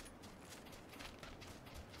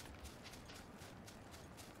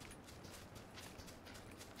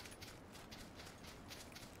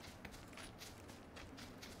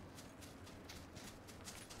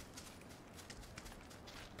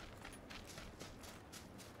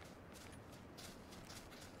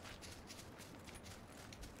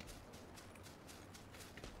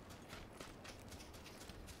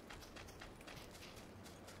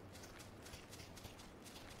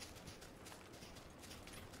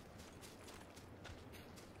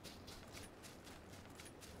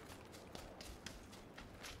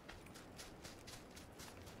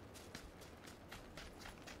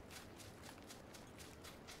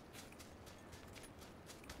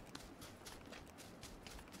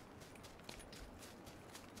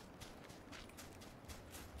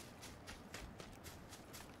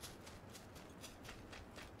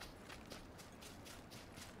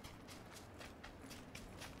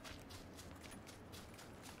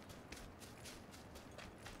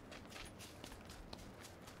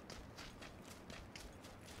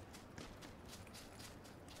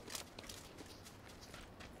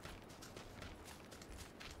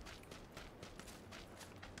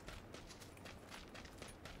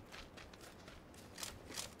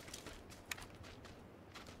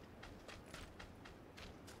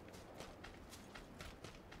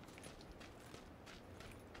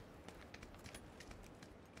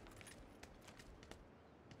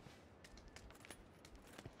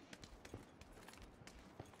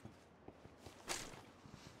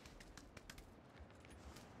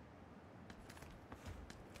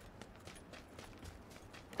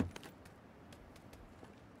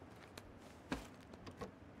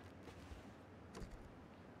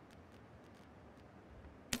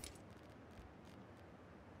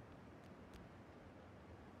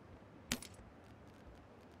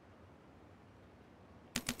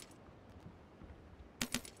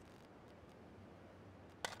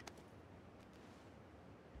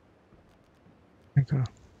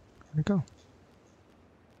 Where'd it go?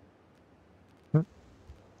 What?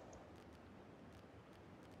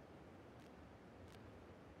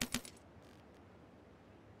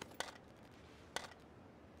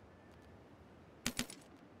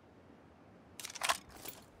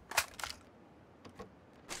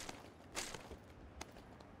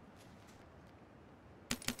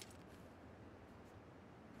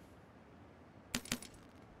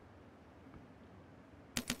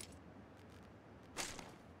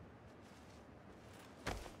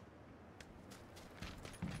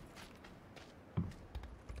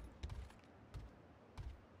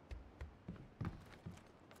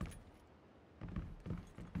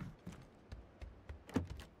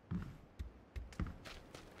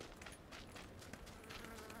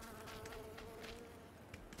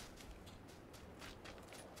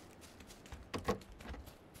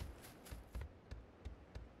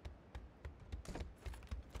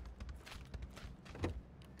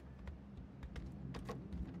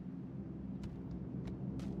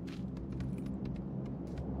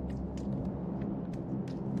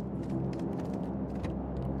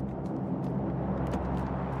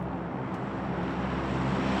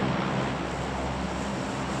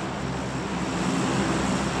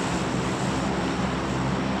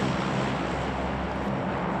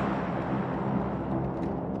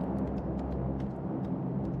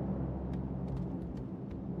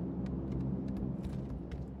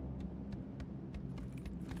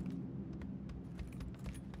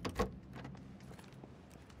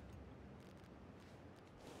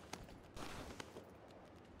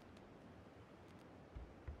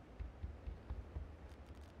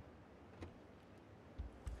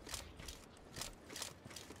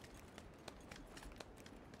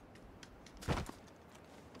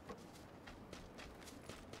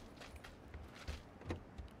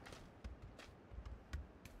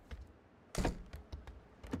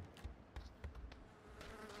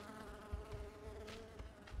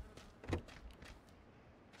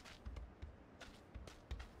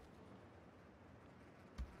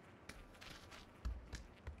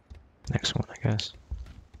 Next one, I guess.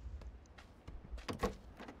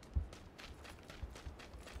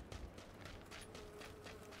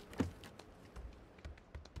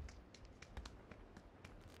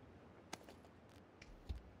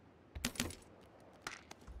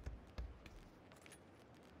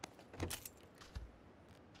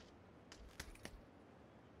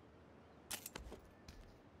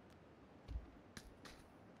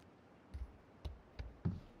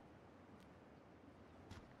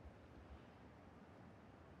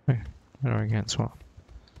 No, I can't swap.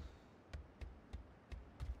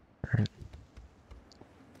 Alright.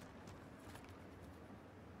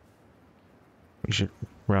 We should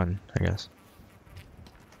run, I guess.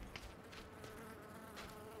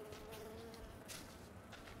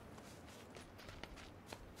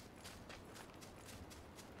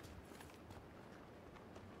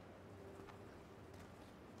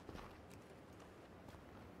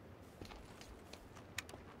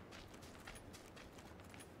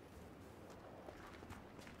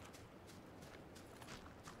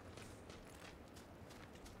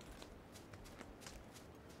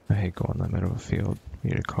 I hate going in the middle of a field.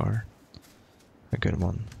 Need a car. A good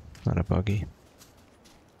one, not a buggy.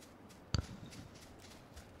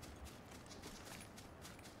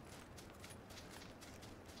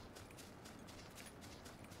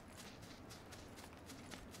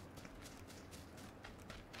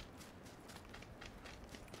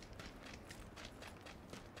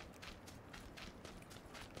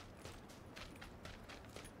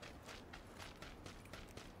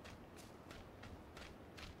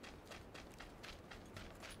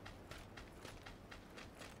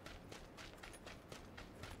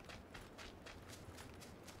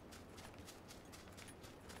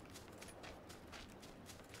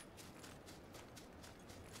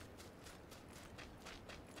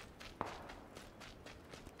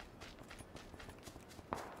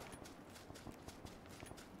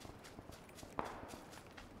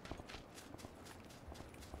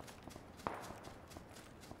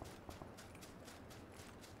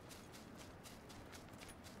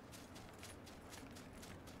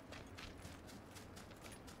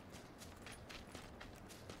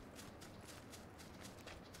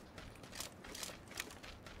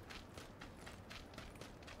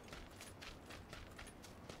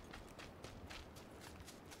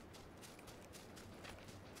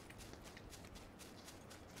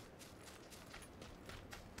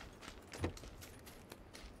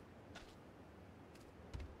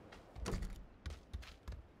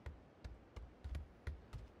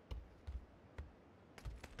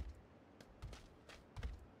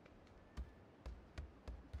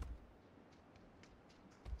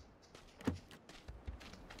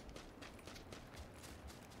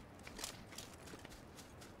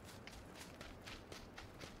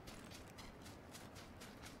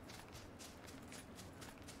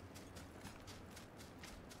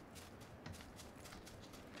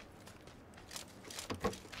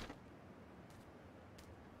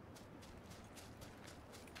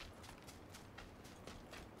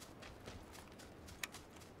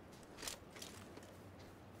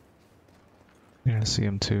 Yeah, I see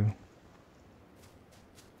him too.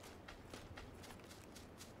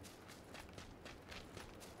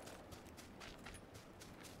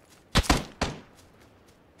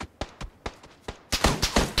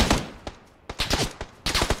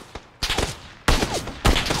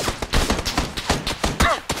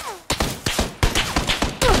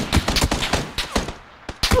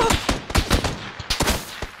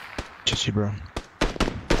 GG, bro.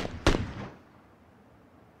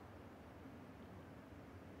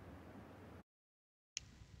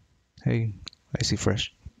 Hey, Icy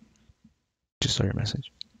Fresh. Just saw your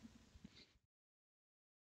message.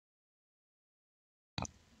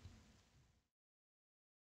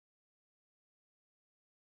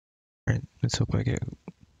 Alright, let's hope I get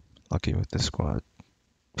lucky with this squad.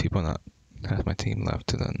 People not half my team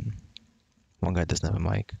left, and then one guy doesn't have a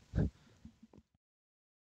mic.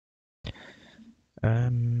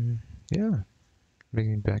 Yeah,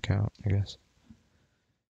 bringing back out, I guess.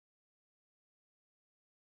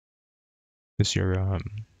 Is your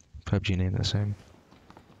PUBG name the same?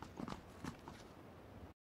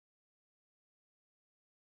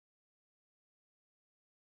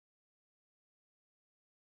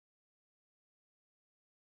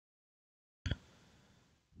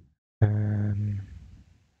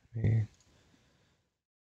 Me.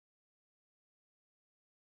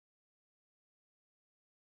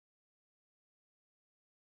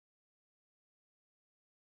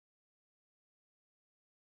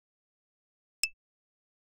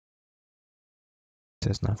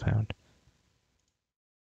 Says not found.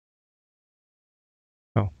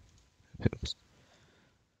 Oh, oops.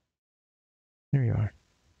 There you are.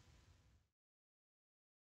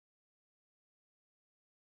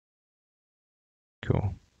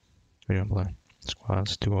 Cool. We don't play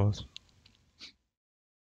squads, duos.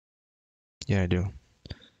 Yeah, I do.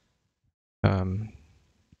 Do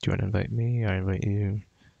you want to invite me? I invite you.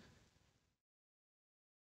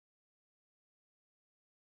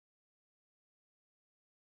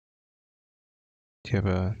 Do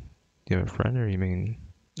you have a friend, or you mean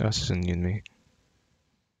us and you and me?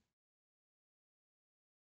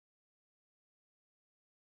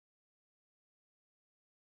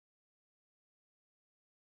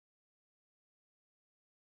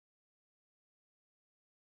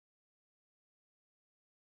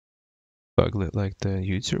 Buglet like the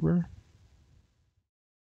YouTuber?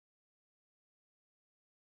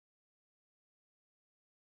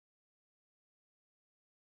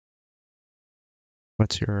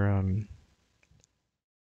 What's your let's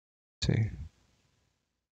see.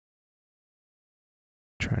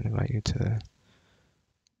 Trying to invite you to the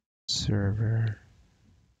server.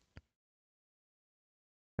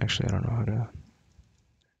 Actually, I don't know how to.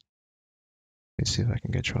 Let's see if I can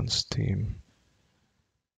get you on Steam.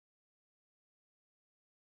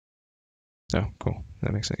 Oh, cool.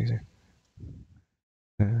 That makes it easy.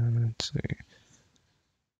 Let's see.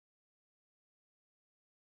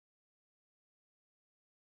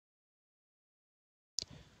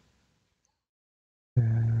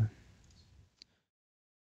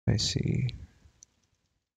 I see.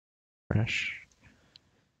 Fresh.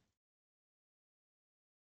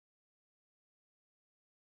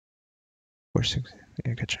 460.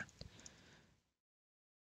 Yeah, gotcha.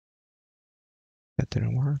 That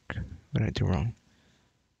didn't work. What did I do wrong?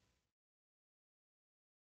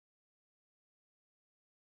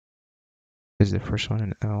 Is the first one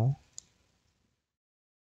an L?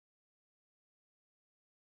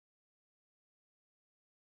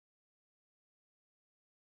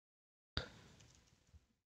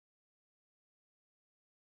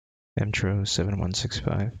 Mtro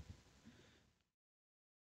 7165.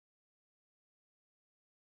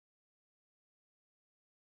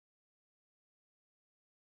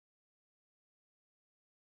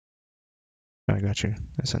 I got you.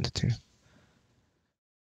 I sent it to you.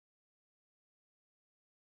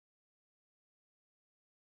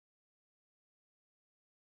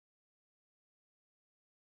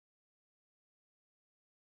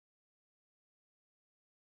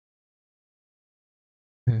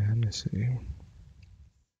 And let's see.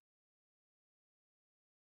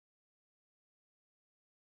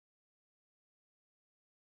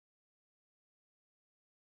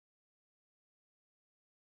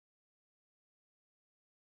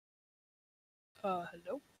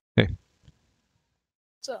 Hello? Hey.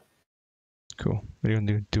 What's up? Cool. What are you gonna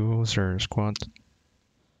do? Duos or squads?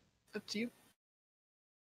 Up to you.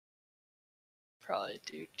 Probably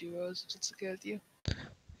do duos if it's okay with you.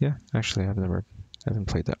 Yeah, actually, I haven't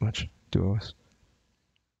played that much duos.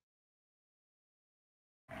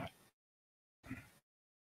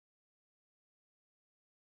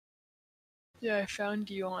 Yeah, I found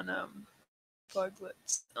you on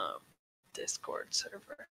Buglet's Discord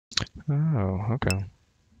server. Oh, okay.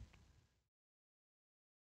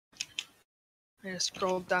 I just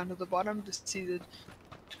scrolled down to the bottom to see the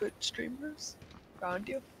Twitch streamers. Found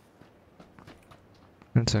you.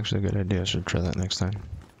 That's actually a good idea. I should try that next time.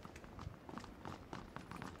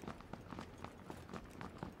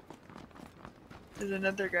 There's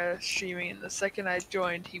another guy streaming, and the second I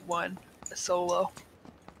joined, he won a solo.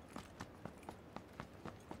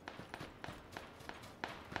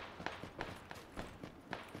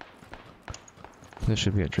 This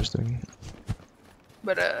should be interesting.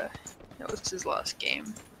 But that was his last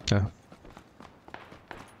game. Yeah.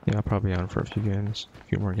 Yeah, I'll probably be on for a few games. A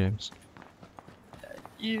few more games.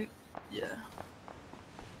 Yeah.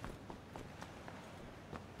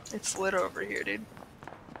 It's lit over here, dude.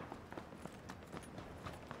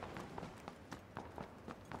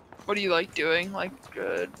 What do you like doing, like,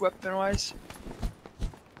 weapon-wise?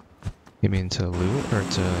 You mean to loot or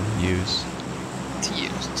to use? To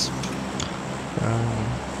use.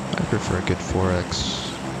 I prefer a good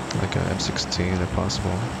 4x, like a M16 if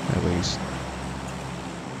possible, at least.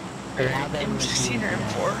 M16 or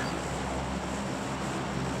M4?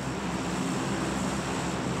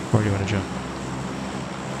 Where do you want to jump?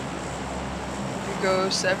 You go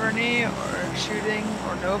Severny or shooting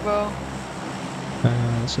or Novo.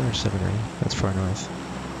 Let's go 70. That's far north.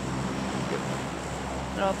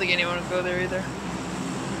 I don't think anyone would go there either.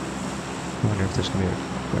 I wonder if there's gonna be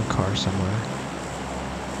a car somewhere.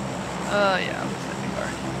 Yeah, looks like a car.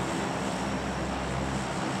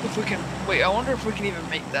 If we can, wait, I wonder if we can even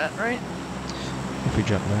make that, right? If we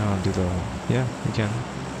jump now and do the, yeah, we can.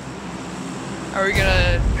 Are we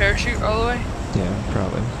gonna parachute all the way? Yeah,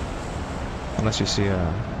 probably. Unless you see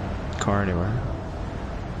a car anywhere.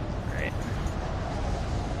 Right.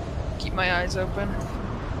 Keep my eyes open.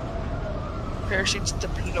 Parachutes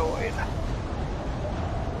deployed.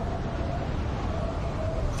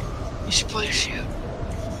 You should play a shoot.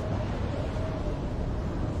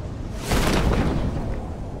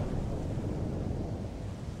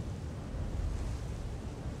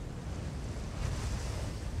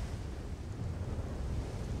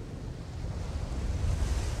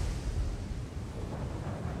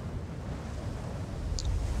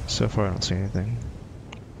 So far, I don't see anything.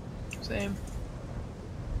 Same.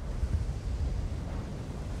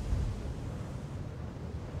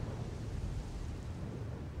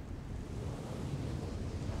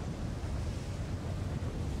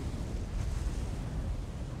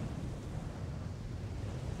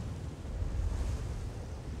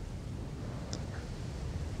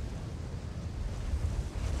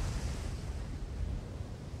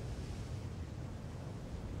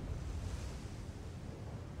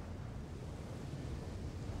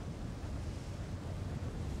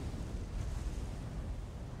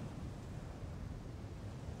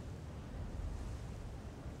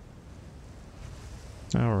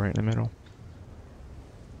 Oh, we're right in the middle.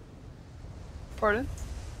 Pardon?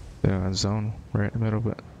 Yeah, zone right in the middle,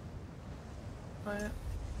 but Oh, yeah.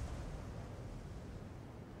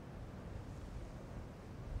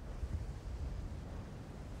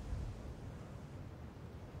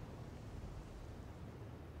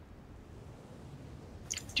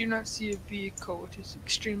 Do not see a vehicle, which is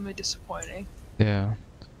extremely disappointing. yeah.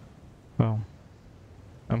 Well,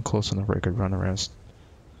 I'm close enough where I could run the rest.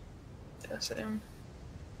 Yeah, same.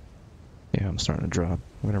 Yeah, I'm starting to drop.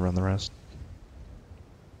 I'm gonna run the rest.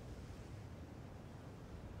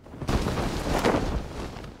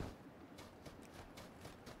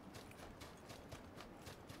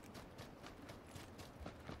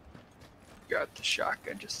 Got the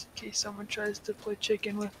shotgun just in case someone tries to play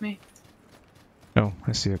chicken with me. Oh,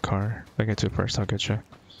 I see a car. If I get to it first, I'll get you.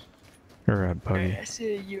 Or a buggy. Alright, I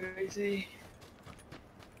see a UAZ.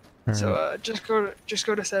 Or, So just go to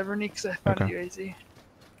Severny because I found Okay. a UAZ.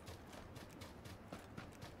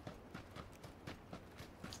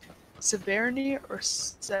 Severny or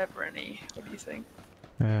Severny? What do you think?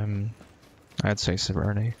 I'd say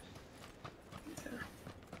Severny.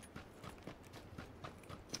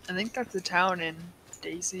 I think that's a town in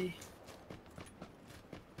Daisy.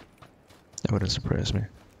 That wouldn't surprise me.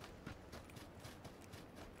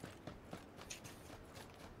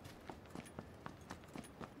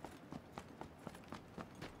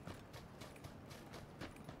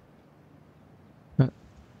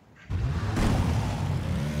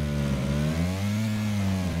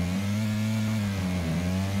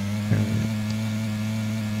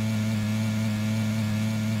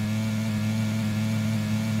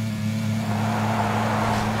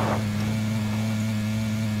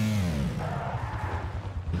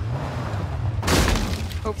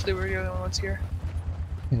 Hopefully we're the only ones here.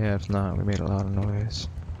 Yeah, if not, we made a lot of noise.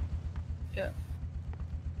 Yeah.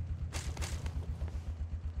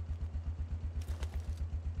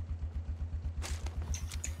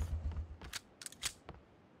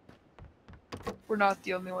 We're not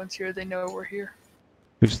the only ones here. They know we're here.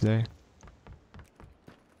 Who's they?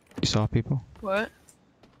 You saw people? What?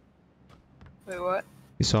 Wait, what?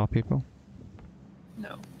 You saw people?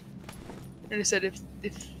 No. And I said if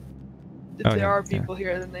Oh, there yeah, are yeah. people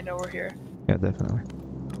here, then they know we're here. Yeah, definitely.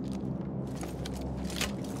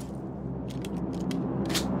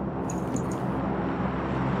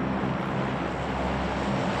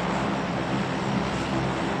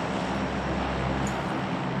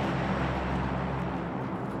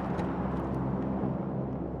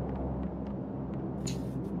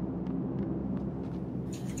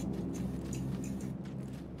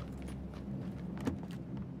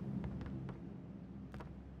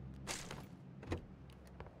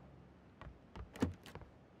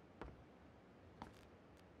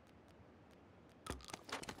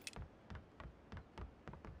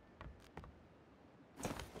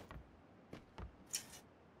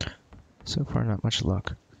 So far, not much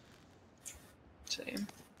luck. Same.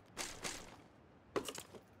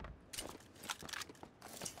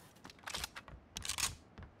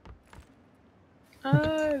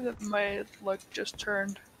 My luck just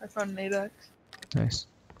turned. I found an 8x. Nice.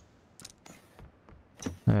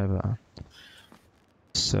 I have a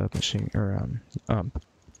submachine or ump.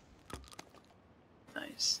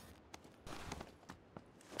 Nice.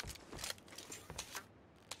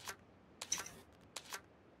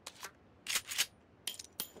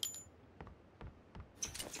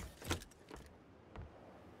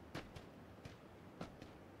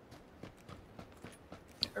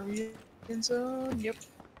 Are we in zone? Yep.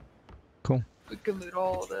 Cool. We can loot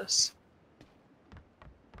all of this.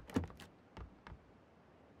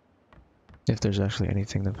 If there's actually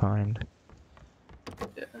anything to find.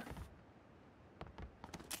 Yeah.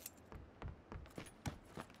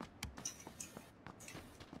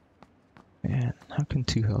 Man, how can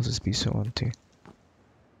two houses be so empty?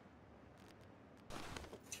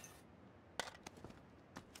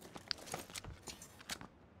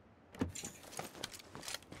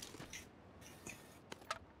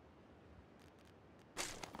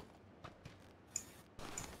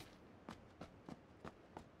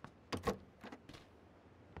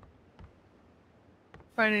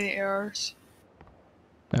 Find any ARs?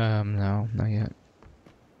 No, not yet.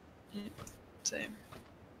 Same.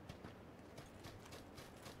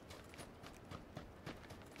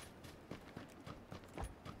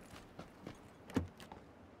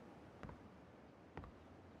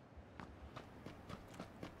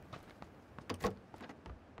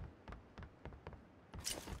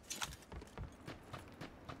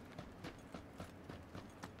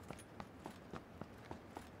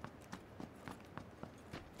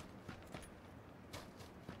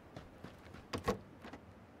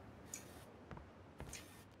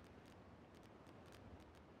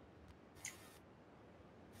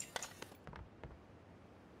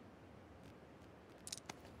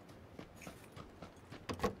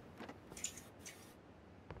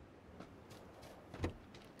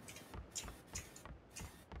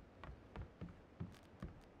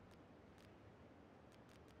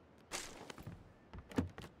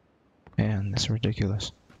 Man, this is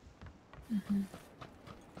ridiculous. Mm-hmm.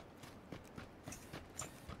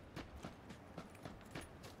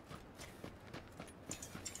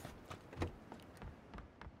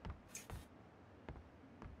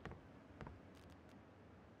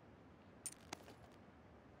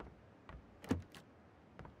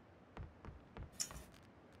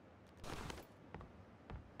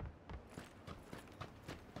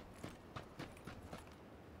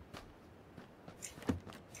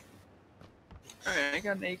 Alright, I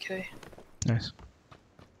got an AK. Nice.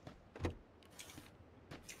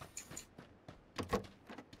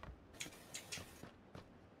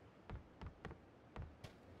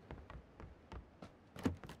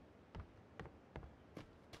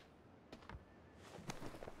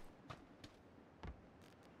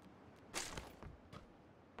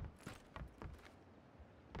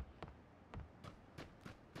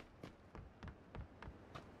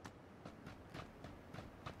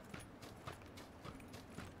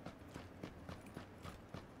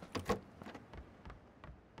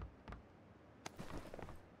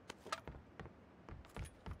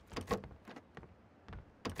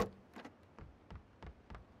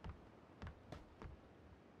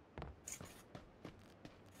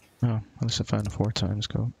 Oh, at least I found a 4x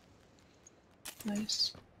scope.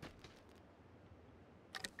 Nice.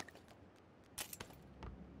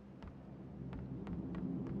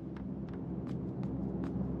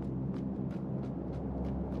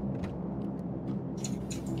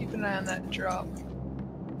 an eye on that drop.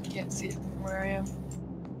 Can't see it from where I am.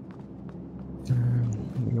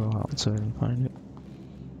 Let me go outside and find it.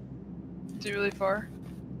 Is it really far?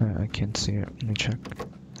 I can't see it. Let me check.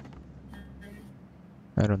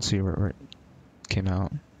 I don't see where it came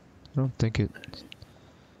out. I don't think it.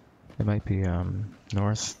 It might be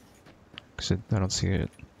north, cause I don't see it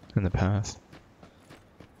in the path.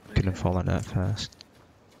 Couldn't fall on that fast.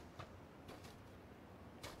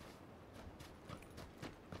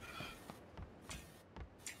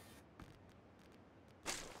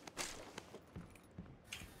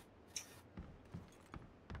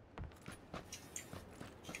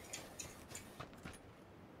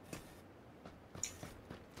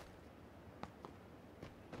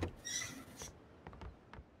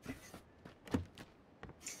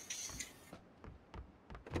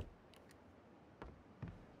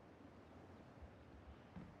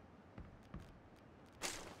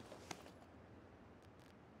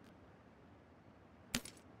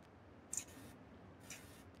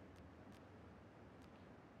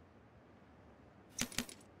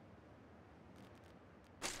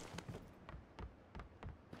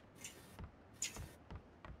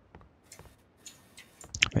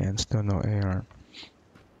 Man, still no AR.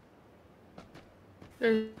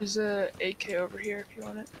 There's a AK over here if you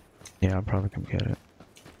want it. Yeah, I'll probably come get it.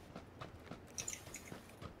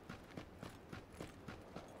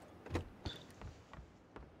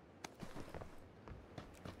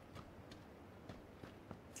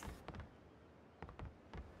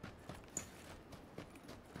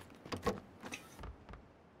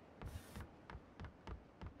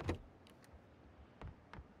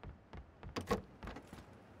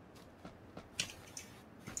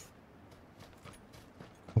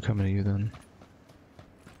 I'm coming to you then.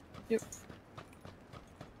 Yep.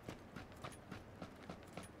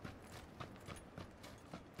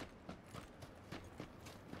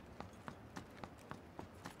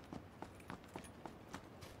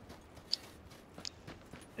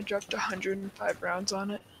 I dropped 105 rounds on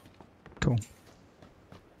it. Cool.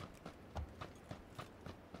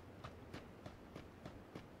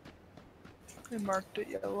 I marked it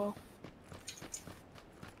yellow.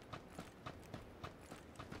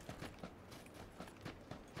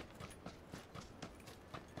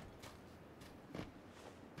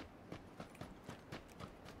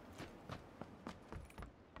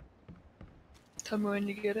 Tell me when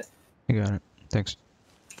you get it. You got it. Thanks.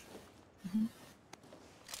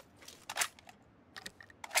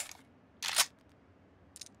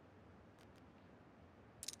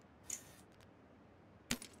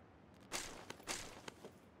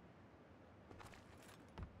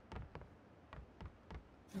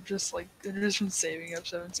 I've just been saving up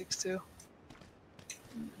 7.62.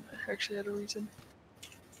 I actually had a reason.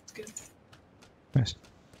 It's good. Nice.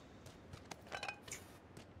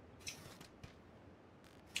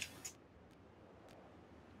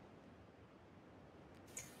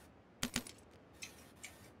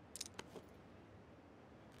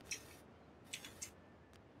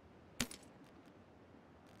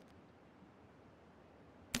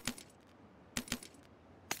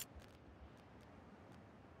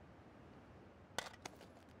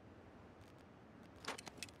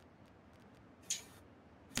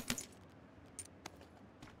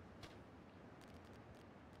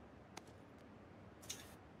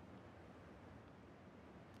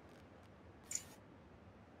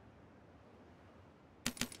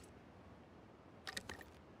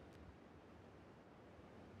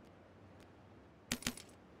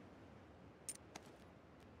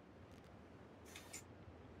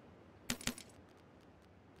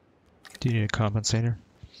 Do you need a compensator?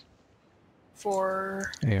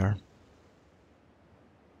 For AR.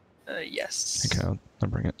 yes. Okay, I'll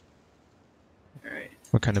bring it. Alright.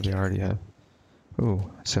 What kind of AR do you have? Ooh,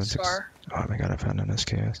 7.6. Scar. Oh my god, I found an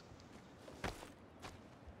SKS.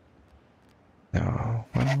 No,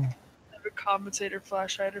 well, I have a compensator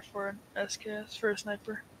flash hider for an SKS for a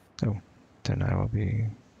sniper. then I will be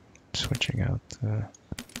switching out the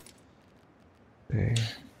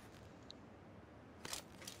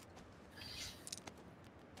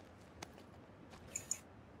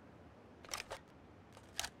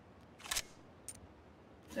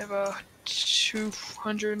I have a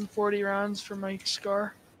 240 rounds for my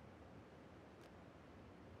Scar.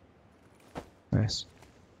 nice.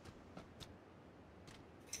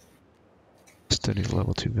 Study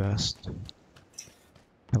level 2 vest.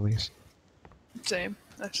 At least. Same.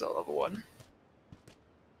 I still level 1.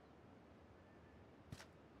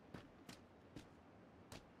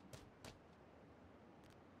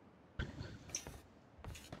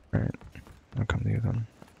 Alright, I'll come to you then.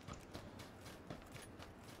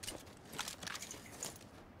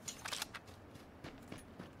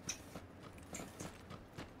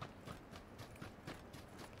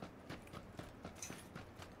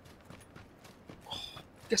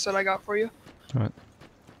 Guess what I got for you? What?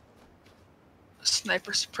 A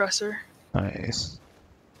sniper suppressor. Nice.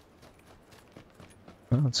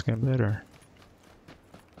 Oh, it's getting better.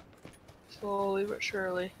 Slowly but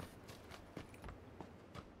surely.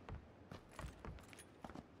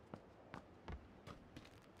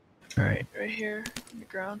 Alright, right here on the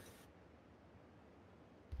ground.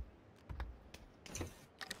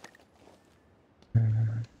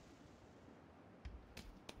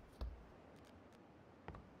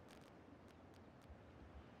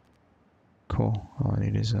 Cool. All I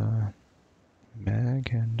need is a mag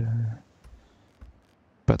and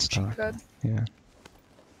butt Cheek stock. pad. Yeah,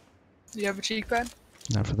 Do you have a cheek pad?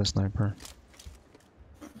 not for the sniper.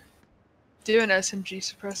 Do you have an SMG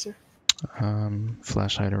suppressor?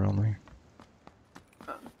 Flash hider only.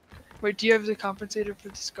 Wait, do you have the compensator for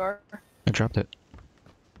the scar? I dropped it.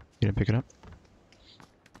 You didn't pick it up?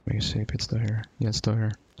 Let me see if it's still here. Yeah, it's still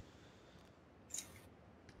here.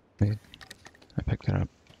 Wait, I picked it up.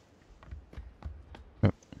 Oh,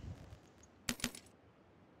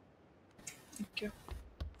 Thank you.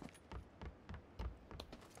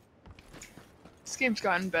 This game's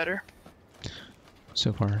gotten better.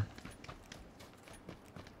 so far.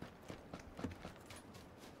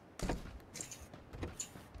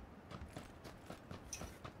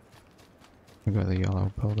 We got the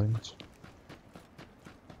yellow buildings.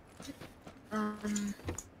 I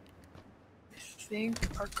think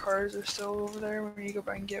our cars are still over there when you go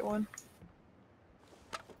back and get one.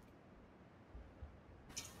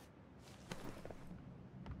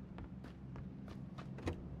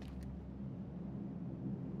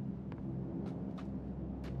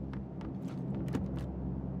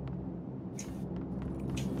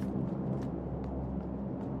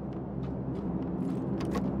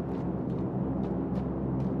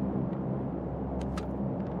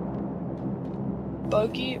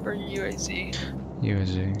 Buggy or UAZ?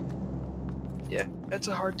 UAZ. Yeah, that's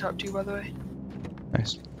a hard top 2 by the way.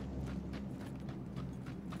 Nice.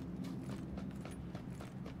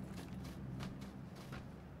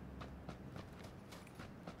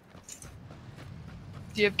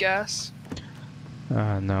 Do you have gas?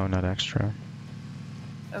 No, not extra.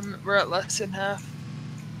 We're at less than half.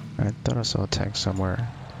 I thought I saw a tank somewhere,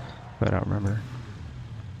 but I don't remember.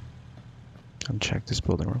 I'll check this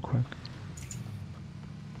building real quick.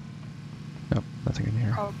 Nope, nothing in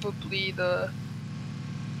here. Probably the.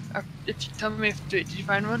 If you tell me if did you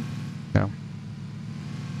find one? No.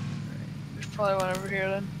 There's probably one over here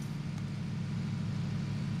then.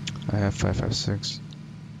 I have 5.56.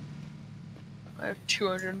 I have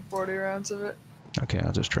 240 rounds of it. Okay,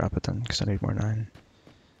 I'll just drop it then, because I need more 9.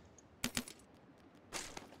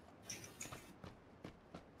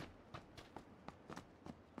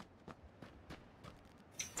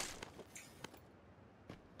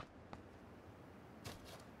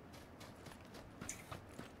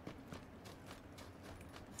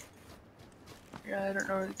 Yeah, I don't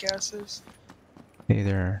know where the gas is. Hey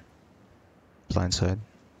there. Blindside.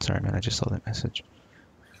 Sorry man, I just saw that message.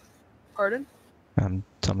 Pardon?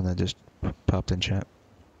 Someone that just popped in chat.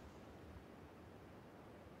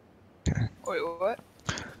 Okay. Wait, what?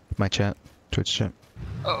 My chat. Twitch chat.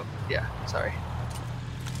 Oh, yeah, sorry.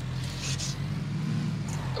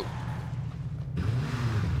 Oh.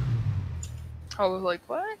 I was like,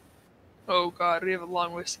 what? Oh god, we have a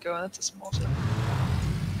long ways to go, and that's a small ship.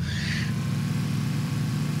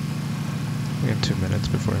 We have 2 minutes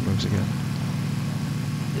before it moves again.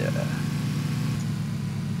 Yeah.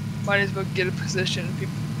 Might as well get a position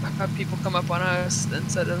and have people come up on us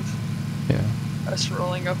instead of Yeah. us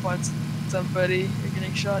rolling up on somebody or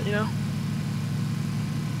getting shot, you know?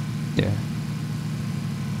 Yeah.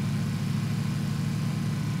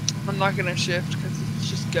 I'm not gonna shift because it's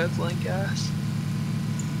just guzzling gas.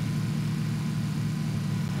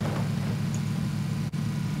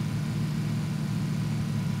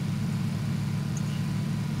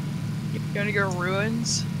 You wanna go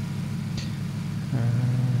ruins?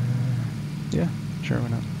 Yeah, sure, why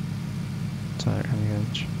not? It's on the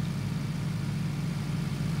edge.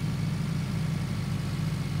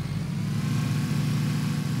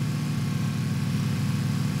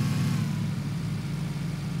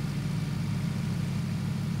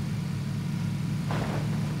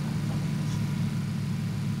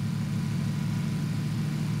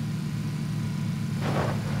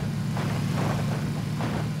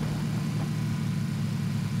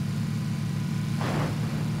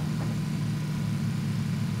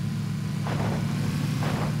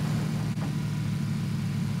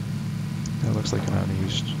 That looks like an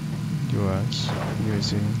unused US,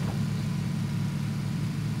 UAZ.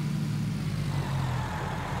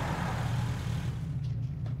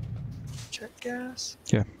 Check. gas?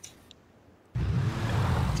 Yeah.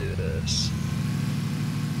 Do this.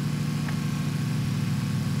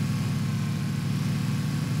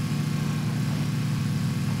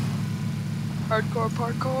 Hardcore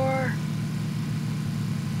parkour.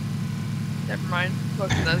 Never mind.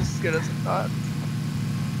 Wasn't as good as I thought.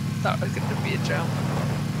 Thought it was gonna be a jump.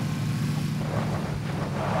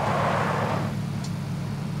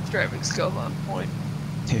 Driving skills on point.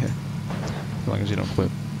 Yeah. As long as you don't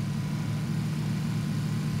flip.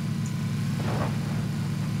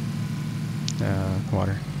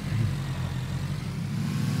 Water.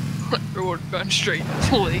 Or would have gone straight into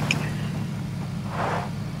the lake.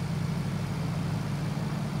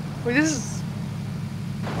 Wait, this is.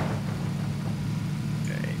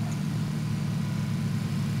 Okay.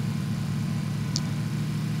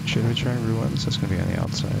 Should we try ruins? That's gonna be on the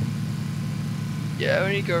outside. Yeah,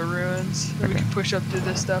 we need to go ruins. Then we Okay. can push up through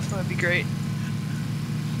this stuff. That'd be great.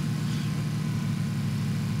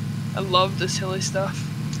 I love this hilly stuff.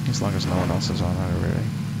 As long as no one else is on it already.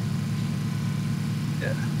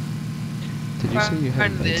 Yeah. Did you say you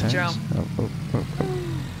had Find the 8 times? jump. Oh.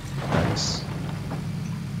 Nice.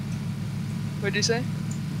 What'd you say?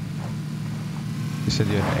 You said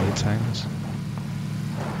you had 8 times?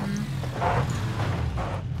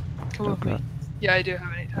 Come with me. Okay. Yeah, I do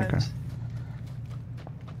have 8 times. Okay.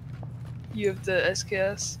 You have the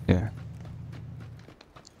SKS. Yeah.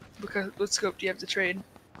 Because what scope do you have to trade?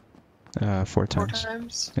 4 4 times.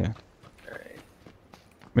 times? Yeah. Alright.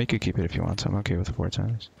 Make you keep it if you want to. I'm okay with 4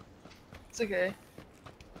 times. It's okay.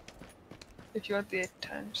 If you want the 8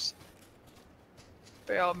 times.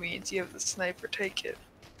 By all means, you have the sniper, take it.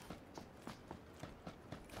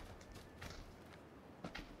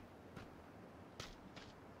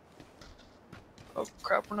 Oh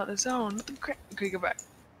crap, we're not in the zone. What the crap? Okay, go back.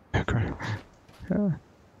 Oh crap. Oh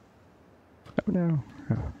no.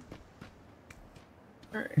 Oh,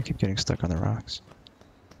 I Alright. keep getting stuck on the rocks.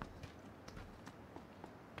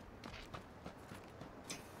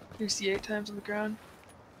 Here's the 8 times on the ground.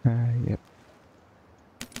 Yep.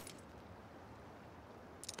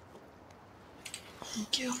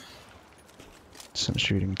 Thank you. Some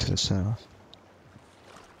shooting to the south.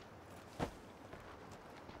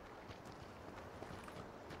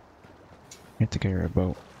 You have to carry a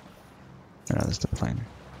boat. Oh, no, that's the plane.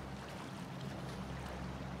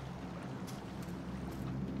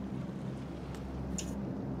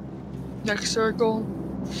 Next circle.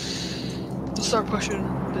 We'll start pushing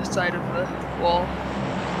this side of the wall.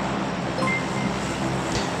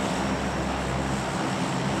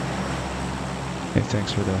 Hey,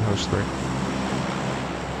 thanks for the host alert.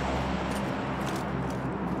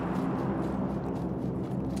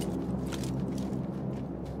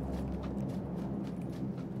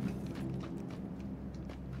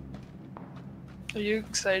 Are you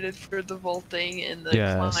excited for the vaulting and the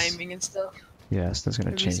Yes. climbing and stuff? Yes, that's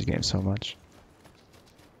gonna Have you change the game so much.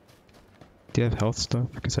 Do you have health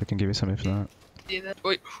stuff? Because I can give you some if not. See that?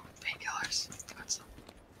 Wait, painkillers. Got some.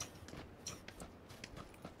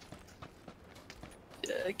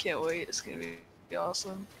 Yeah, I can't wait. It's gonna be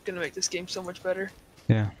awesome. Gonna make this game so much better.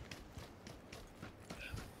 Yeah.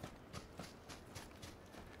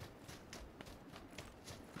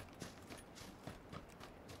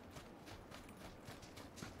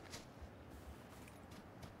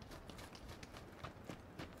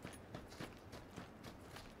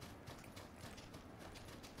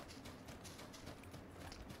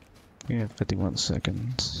 We have 51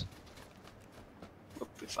 seconds. We'll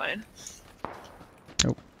be fine.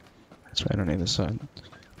 That's right, I don't need this side.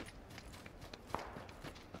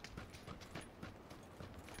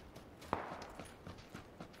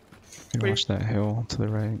 You Wait. watch that hill to the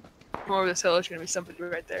right. Come over this hill, there's gonna be somebody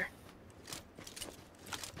right there.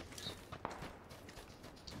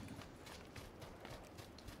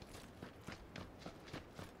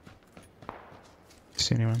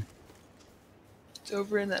 See anyone? It's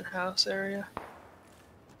over in that house area.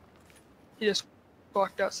 He just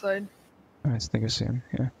walked outside. I think I see him,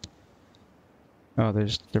 yeah. Oh,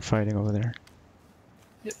 they're fighting over there.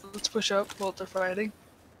 Yep, let's push up while they're fighting.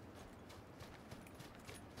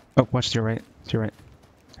 Oh, watch to your right. To your right.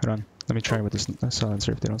 Hold on. Let me try with this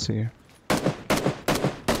silencer if they don't see you.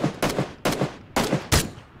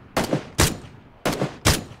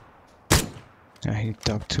 Yeah, he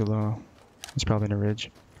ducked too low. He's probably in a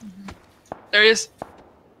ridge. There he is!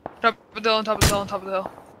 Top of the hill, on top of the hill, on top of the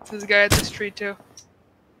hill. There's a guy at this tree too.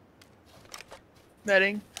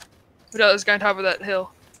 Medding. No, there's a guy on top of that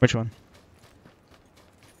hill. Which one?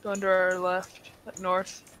 Going to our left,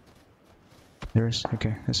 north. There is?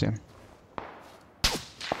 Okay, I see him.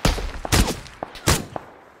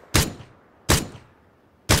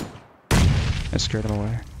 I scared him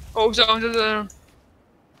away. Oh, so.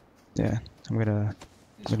 Yeah, I'm gonna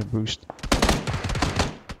boost.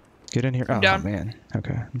 Get in here. I'm Oh down. man.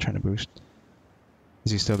 Okay, I'm trying to boost.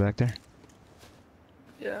 Is he still back there?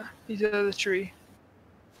 Yeah, he's under the tree.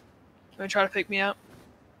 Gonna try to pick me up.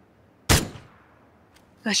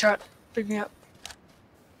 Nice shot. Pick me up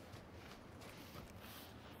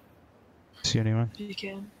See anyone? if you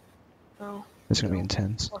can. No. It's gonna be No.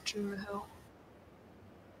 intense. Watch him in the hill.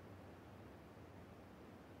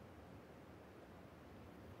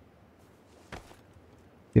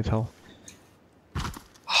 Give health.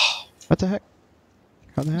 What the heck?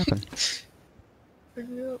 How'd that happen? Pick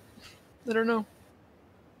me up. I don't know.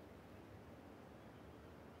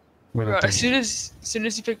 Wait, Bro, up there. as soon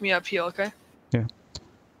as you pick me up, heal, okay? Yeah.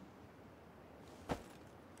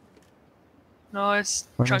 No, it's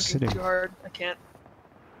Why am I chunking sitting? too hard. I can't.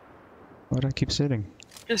 Why do I keep sitting?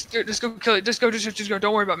 Just go kill it. Just go.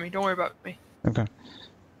 Don't worry about me. Don't worry about me. Okay.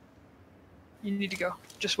 You need to go.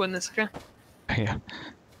 Just win this, okay? Yeah.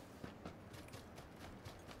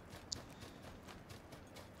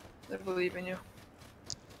 I believe in you.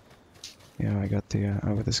 Yeah, I got the,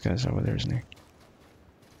 oh, this guy's over there, isn't he?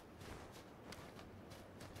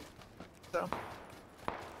 So.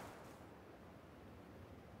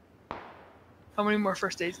 How many more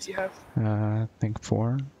first aids do you have? I think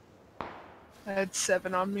 4. I had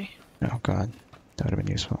 7 on me. Oh god. That would have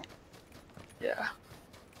been useful. Yeah.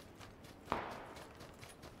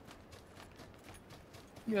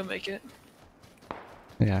 You'll make it.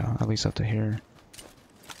 Yeah, at least up to here.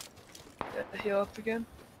 Yeah, heal up again.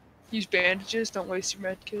 Use bandages. Don't waste your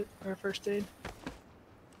med kit or first aid.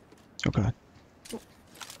 Oh god.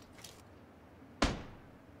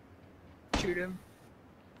 Shoot him.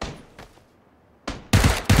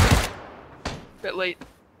 Bit late.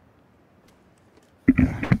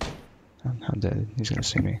 I'm dead. He's gonna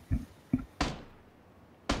see me.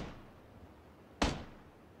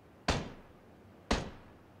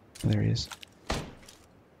 There he is.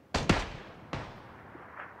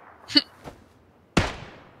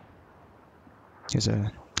 He's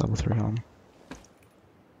a level 3 home.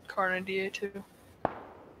 Car 98 too.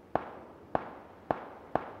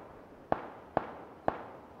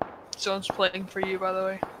 Someone's playing for you, by the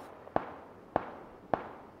way.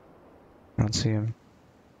 I don't see him.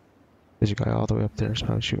 There's a guy all the way up there. Is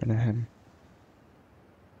probably shooting at him.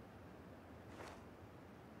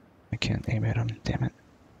 I can't aim at him. Damn it.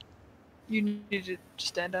 You need to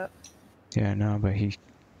stand up. Yeah, I know, but he's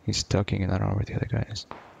ducking and I don't know where the other guy is.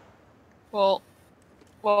 Well,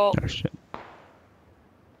 Oh shit.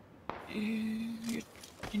 you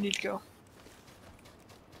need to go.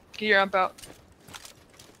 Get your amp out.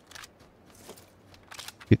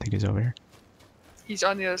 You think he's over here? He's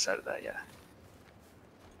on the other side of that, yeah.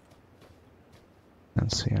 I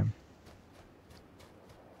don't see him.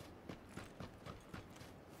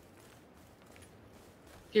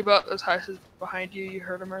 He about those houses behind you. You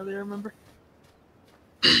heard him earlier, remember?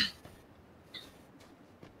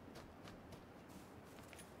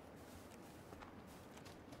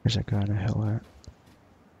 Where's that guy on the hill at?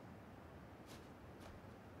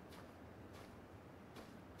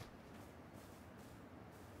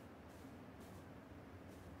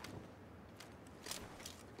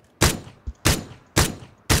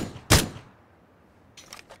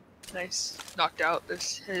 Nice. Knocked out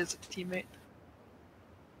his teammate.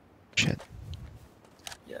 Shit.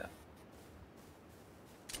 Yeah.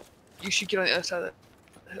 You should get on the other side of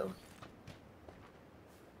the hill.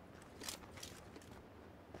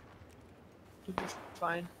 You'll be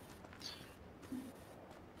fine.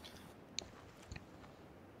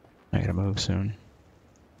 I gotta move soon.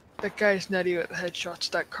 That guy's nutty with the headshots,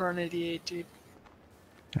 that car 98, dude.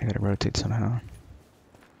 I gotta rotate somehow.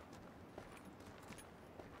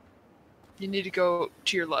 You need to go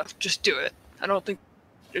to your left. Just do it. I don't think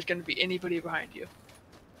there's going to be anybody behind you.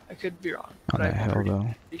 I could be wrong, On but that I'm hill, pretty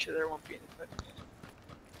though. sure there won't be anybody.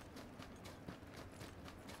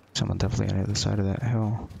 Someone definitely on the other side of that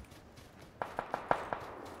hill.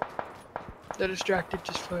 They're distracted,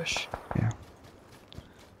 just push. Yeah.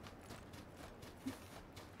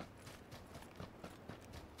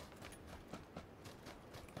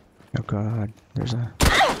 Oh god, there's a...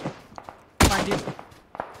 Behind you.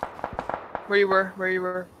 Where you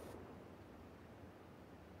were.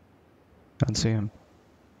 I don't see him.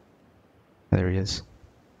 There he is.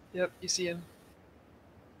 Yep, you see him.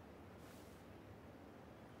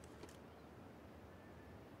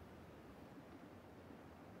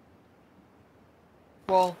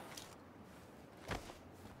 Wall.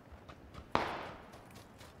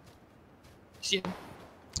 See him?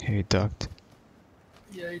 He ducked.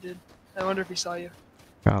 Yeah, he did. I wonder if he saw you.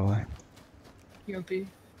 Probably. You gonna be?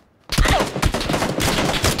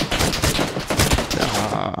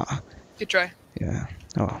 Ah, Good try. yeah.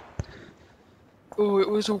 Oh, Oh, it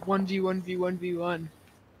was a 1v1v1v1.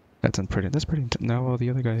 that's pretty. That's pretty. No, well, the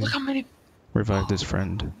other guy Look how many. revived his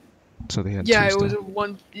friend, so they had Yeah, two it was still. a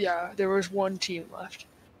one. Yeah, there was one team left.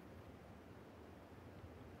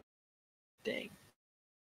 Dang.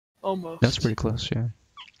 Almost. That's pretty close, yeah.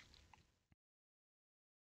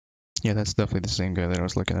 Yeah, that's definitely the same guy that I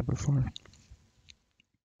was looking at before.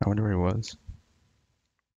 I wonder where he was.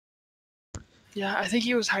 Yeah, I think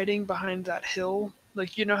he was hiding behind that hill.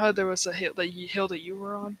 Like, you know how there was a hill, hill that you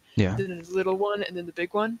were on? Yeah, Then a little one, and then the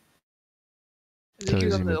big one? I so think he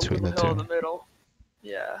was he's on in the between little the hill in two. the middle.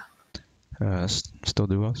 Yeah. Still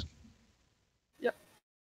duos? Yep.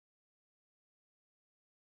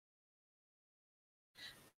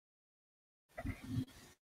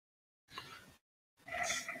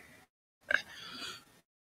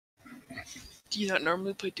 Do you not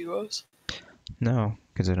normally play duos? No,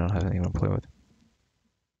 because I don't have anyone to play with.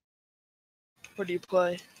 What do you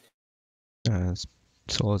play?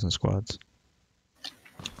 Solos and squads.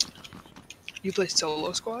 You play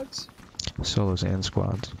solo squads? Solos and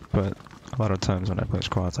squads, but a lot of times when I play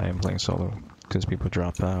squads, I am playing solo because people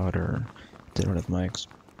drop out or they don't have mics.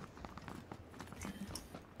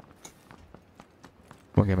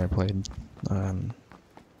 One game I played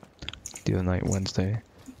the other night, Wednesday,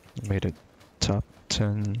 made it top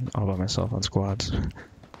 10 all by myself on squads.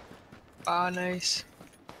 Ah, nice.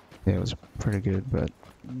 Yeah, it was pretty good, but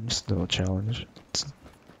still a challenge.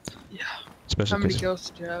 Yeah. Especially How many 'cause- kills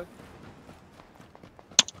did you have?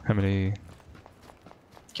 How many?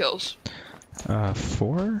 Kills.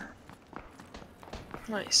 4?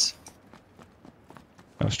 Nice.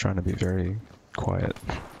 I was trying to be very quiet.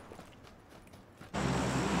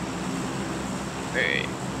 Alright.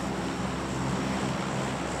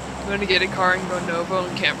 I'm gonna get a car and go Novo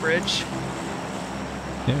and Camp Ridge.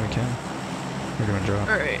 Yeah, we can. We're doing drop.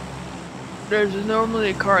 Alright. There's normally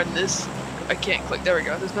a car in this. I can't click. There we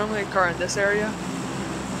go. There's normally a car in this area.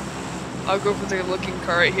 I'll go for the looking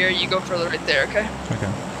car right here. You go for the right there, okay?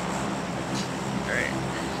 Okay.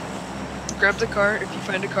 Alright. Grab the car. If you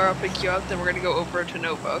find a car, I'll pick you up. Then we're gonna go over to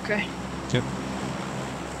Nova, okay? Yep.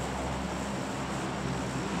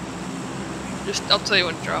 I'll tell you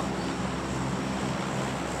when to drop.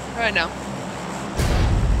 Right now.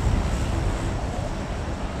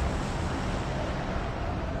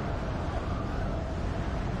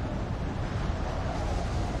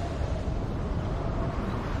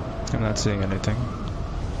 I'm not seeing anything.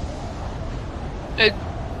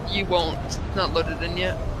 You won't. It's not loaded in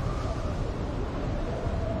yet.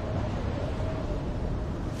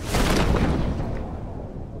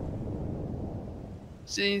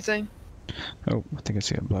 See anything? Oh, I think I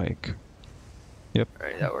see a bike.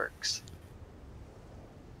 Alright, that works.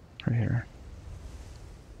 Right here.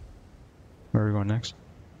 Where are we going next?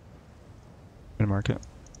 Gonna mark it.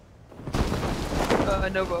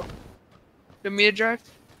 Novo. Do me a drive?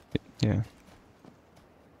 Yeah.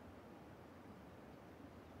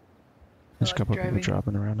 There's a like couple of people driving.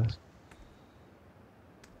 dropping around us.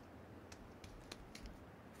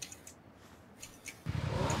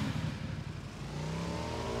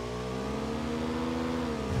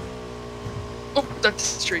 Oh,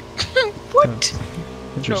 that's the street. What?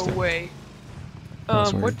 No Interesting. way.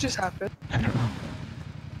 That's What weird. just happened? I don't know.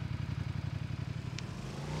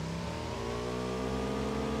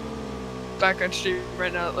 Back on street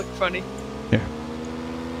right now, it looked funny. Yeah.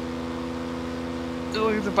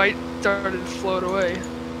 Look at the bike started to float away.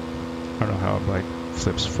 I don't know how a bike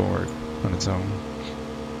flips forward on its own.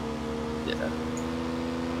 Yeah.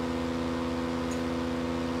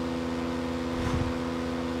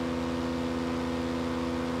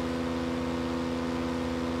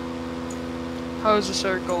 How's the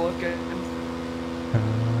circle looking?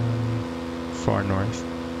 Far north.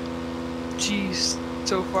 Jeez,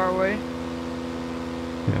 so far away.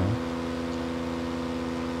 Yeah.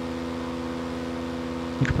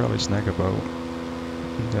 You could probably snag a boat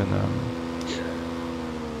and then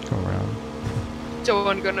go around. Do you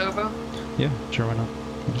want to go Nova? Yeah, sure, why not?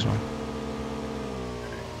 I just want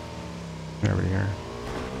over here.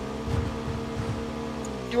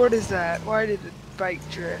 What is that? Why did the bike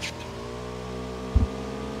drift?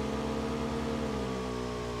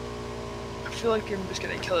 I feel like I'm just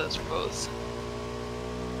gonna kill us both.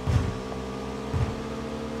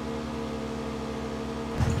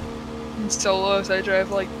 In solos, I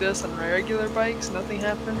drive like this on my regular bikes, nothing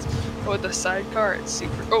happens. But with the sidecar, it's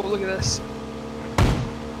super. Oh, look at this.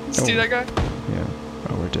 See Oh. that guy? Yeah.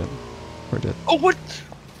 Oh, we're dead. We're dead. Oh, what?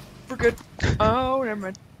 We're good. Oh, never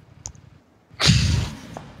mind.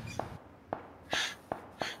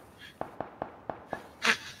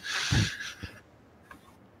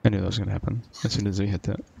 I knew that was gonna happen as soon as he hit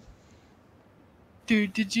that.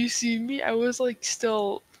 Dude, did you see me? I was like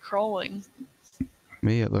still crawling.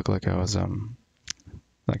 Me, it looked like I was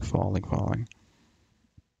like falling.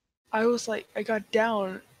 I was like, I got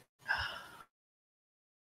down.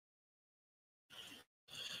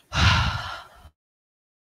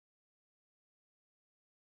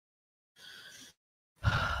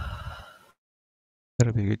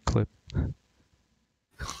 That'll be a good clip.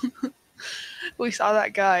 We saw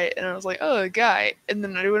that guy, and I was like, oh, a guy. And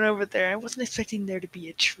then I went over there. I wasn't expecting there to be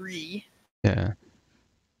a tree. Yeah.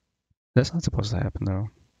 That's not supposed to happen though,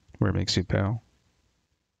 where it makes you pale.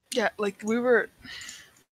 Yeah, like we were.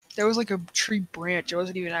 There was like a tree branch. It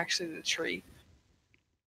wasn't even actually the tree.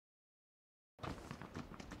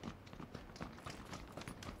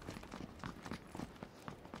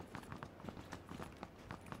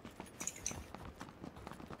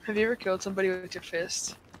 Have you ever killed somebody with your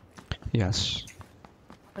fist? Yes.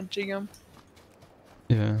 Punching them?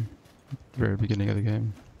 Yeah. Very beginning of the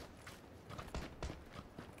game.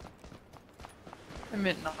 I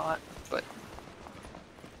meant not, but.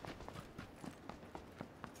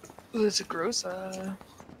 Ooh, there's a Groza.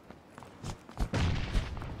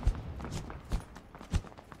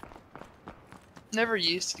 Never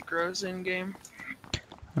used the Groza in game.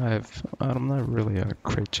 I'm not really a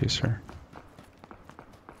crate chaser.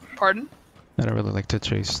 Pardon? I don't really like to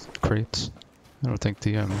chase crates. I don't think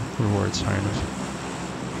the reward's high enough.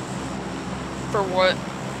 For what?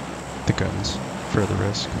 The guns for the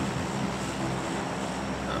risk.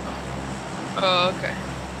 Oh, okay.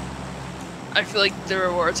 I feel like the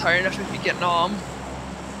reward's high enough if you get Nom.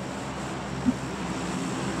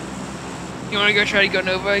 You wanna go try to go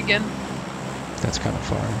Nova again? That's kind of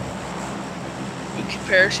far. You can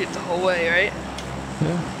parachute the whole way, right?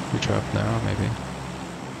 Yeah, we drop now, maybe.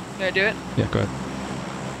 Can I do it? Yeah, go ahead.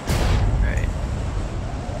 Alright.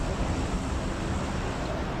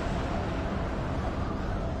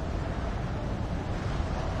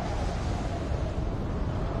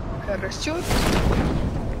 Parachute.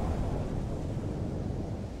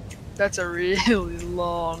 That's a really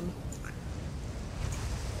long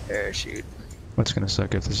parachute. What's gonna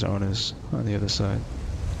suck if the zone is on the other side?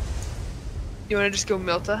 You wanna just go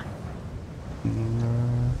Milta?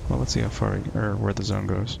 Well, let's see how far or where the zone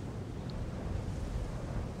goes.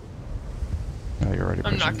 Oh, you're already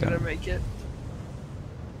I'm pushing not gonna down. make it.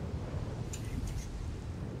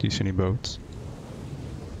 Do you see any boats?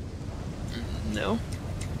 No.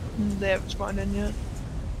 They haven't spawned in yet.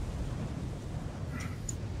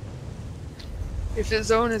 If the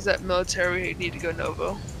zone is at military, we need to go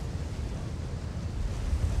Novo.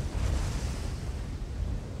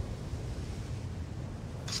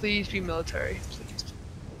 Please be military, please.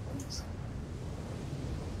 Please.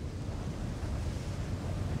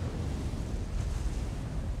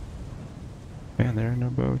 Man, there are no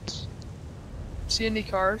boats. See any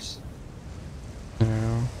cars?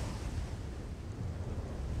 No.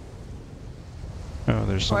 Oh,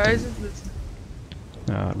 there's something. Why isn't this?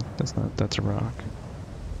 No, that's not. That's a rock.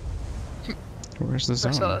 Where's the I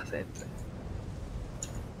saw zone? that same thing.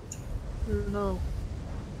 I don't know.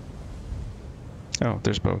 Oh,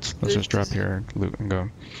 there's boats. Let's just drop here, loot, and go.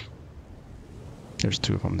 There's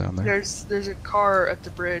two of them down there. There's a car at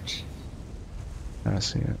the bridge. I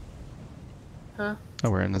see it. Huh?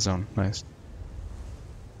 Oh, we're in the zone. Nice.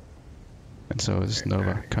 And so is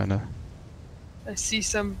Nova, kinda. I see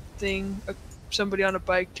something. Somebody on a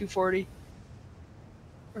bike, 240.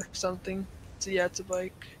 Or something. So yeah, it's a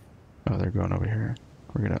bike. Oh, they're going over here.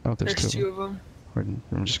 We're gonna. Oh, there's There's two. two of them.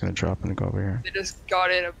 I'm just gonna drop and go over here. They just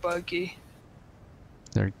got in a buggy.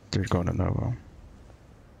 They're going to Novo.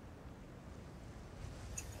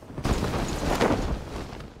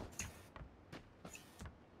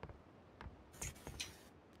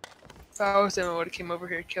 If I was them, I would have came over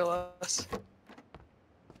here to kill us.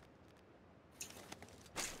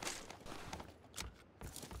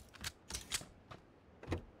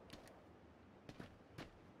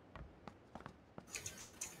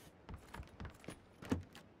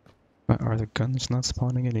 But are the guns not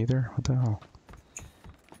spawning in either? What the hell?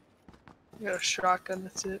 You got a shotgun,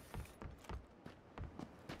 that's it.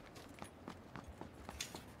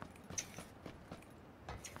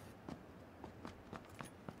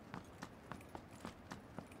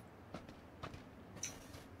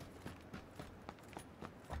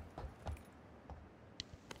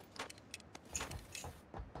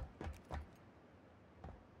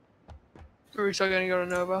 Are we still gonna go to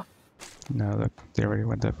Nova? No, they already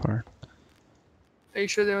went that far. Are you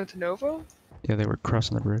sure they went to Nova? Yeah, they were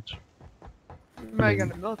crossing the bridge. Might have gone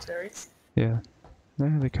to military. Yeah.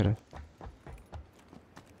 No, they could have.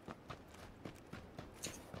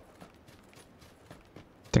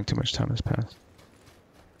 too much time has passed.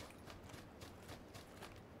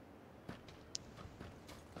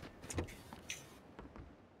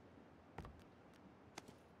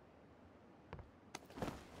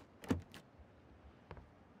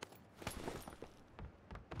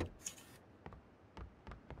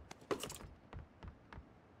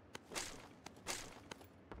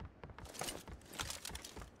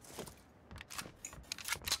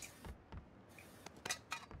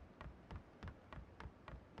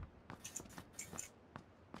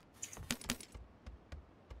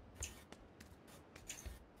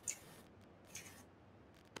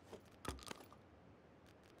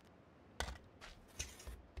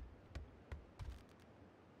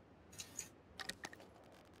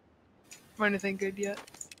 Anything good yet?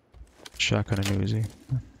 Shotgun and Uzi.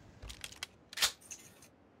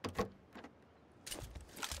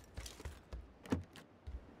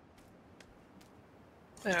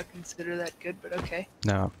 I don't consider that good, but okay.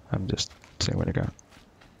 No, I'm just saying what I got.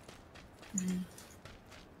 Mhm.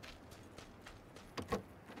 I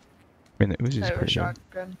mean, the Uzi's I have a pretty good.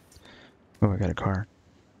 shotgun. Oh, I got a car.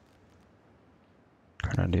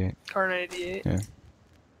 Car 98. Car 98. Yeah.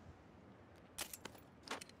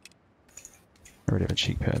 I already have a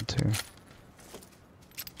cheek pad too.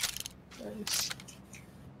 Nice.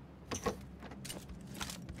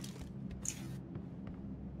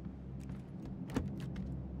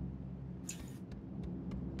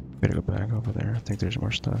 Gotta go back over there. I think there's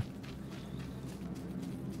more stuff.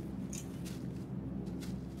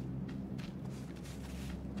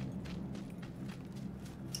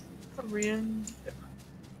 Korean.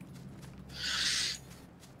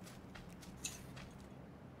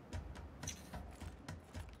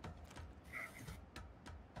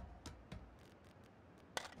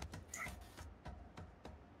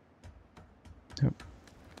 Yep.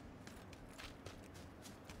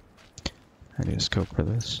 I need a scope for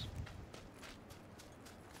this.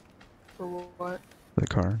 For what? For the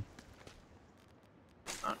car.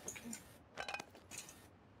 Oh, okay.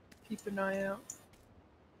 Keep an eye out.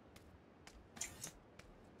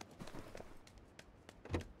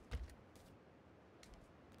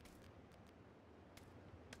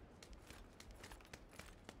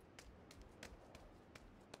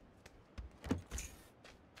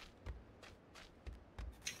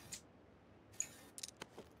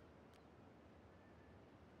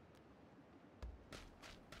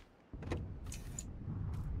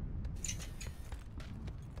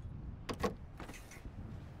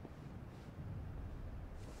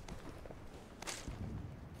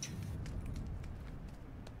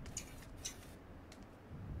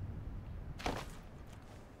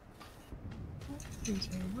 He's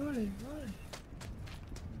running.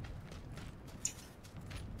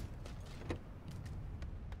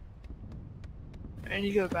 And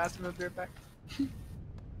you go to the bathroom, I'll be right back.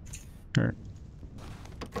 Alright.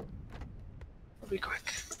 I'll be quick.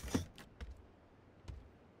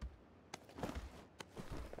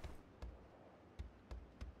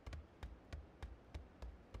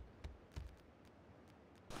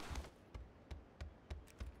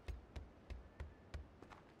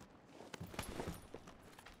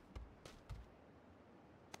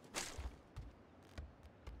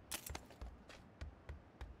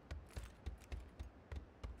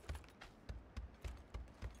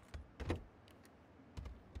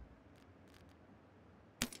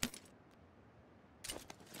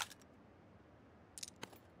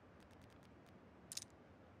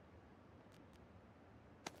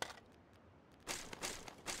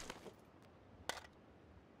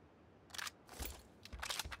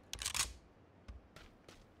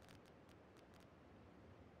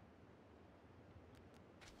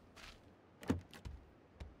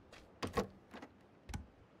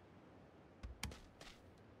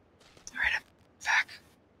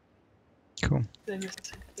 Cool. Did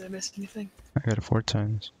I miss anything? I got it 4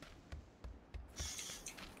 times.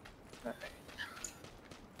 Alright.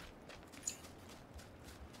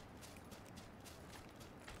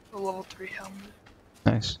 A level 3 helmet.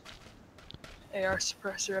 Nice. AR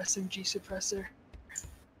suppressor, SMG suppressor.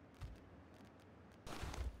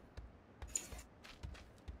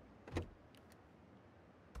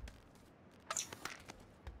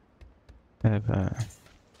 I have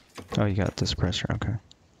oh, you got the suppressor, okay.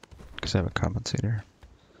 Because I have a compensator.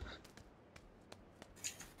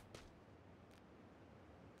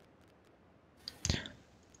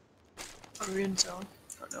 Are we in zone?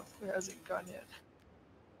 Oh no, it hasn't gone yet.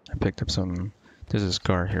 I picked up some. There's a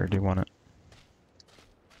scar here. Do you want it?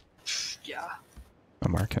 Yeah.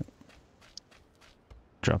 I'll mark it.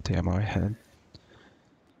 Drop the ammo I had.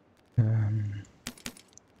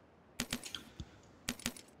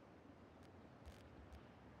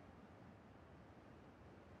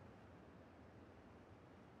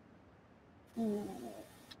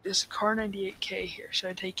 There's a car 98K here. Should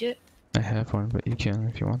I take it? I have one, but you can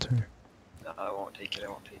if you want to. No, I won't take it. I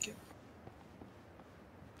won't take it.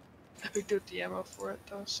 I picked out the ammo for it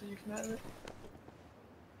though, so you can have it.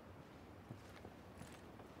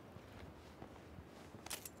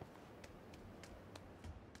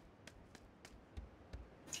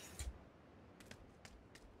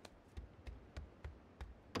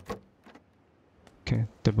 Okay,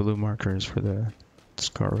 the blue marker is for the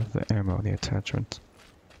scar with the ammo, the attachment.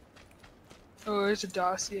 Oh, there's a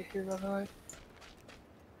dossier here by the way.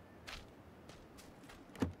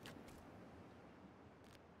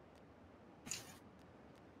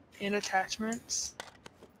 And attachments.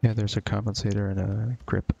 Yeah, there's a compensator and a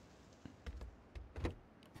grip.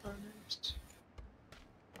 Oh, nice.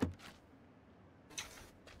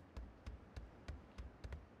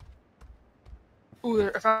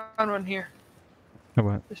 Ooh, I found one here. Oh,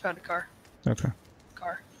 what? Just found a car. Okay.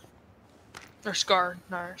 Car. Or scar.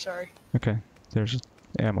 No, sorry. Okay. There's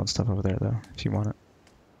ammo and stuff over there, though, if you want it.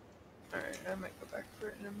 Alright, I might go back for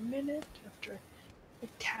it in a minute after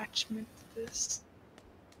attachment this.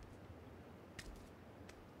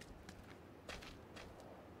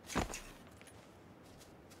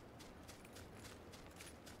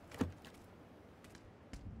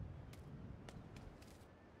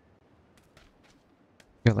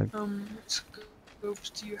 Yeah, like, What scopes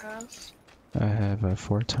do you have? I have a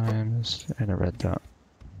 4 times and a red dot.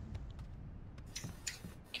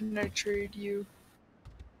 Can I trade you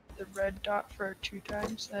the red dot for 2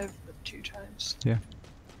 times? I have 2 times. Yeah.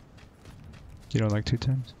 You don't like 2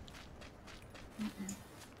 times?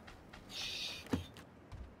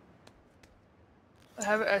 I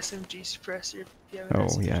have an SMG suppressor. If you have an Oh,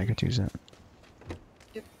 SMG. yeah, I could use that.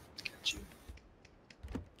 Yep, got you.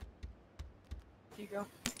 Here you go.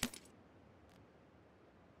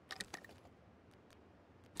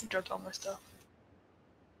 I dropped all my stuff.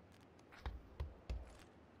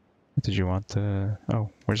 Did you want the... Oh,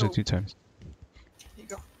 where's Oh. the 2 times? Here you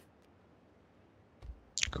go.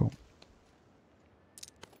 Cool.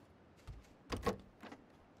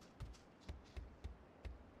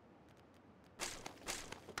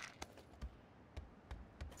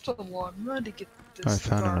 It's a long run to get this. I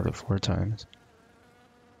found far. another 4 times.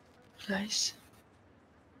 Nice.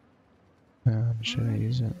 Should I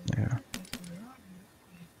use it? Yeah.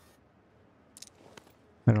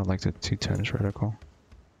 I don't like the 2 times reticle.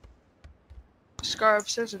 Scar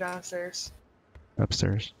upstairs or downstairs?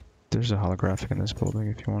 Upstairs. There's a holographic in this building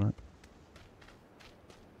if you want it.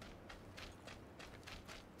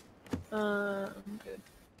 I'm good.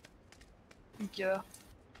 Thank you.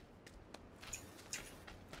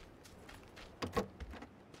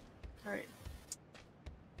 Alright.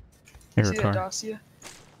 Here, See a that car. dossier?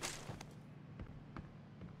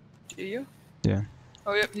 Do you? Yeah.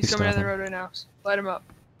 Oh, yep, he's He's coming down the stopping. road right now. Light him up.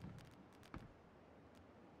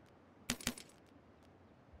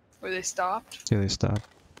 Were they stopped? Yeah, they stopped.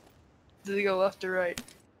 Did they go left or right?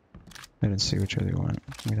 I didn't see which way they went.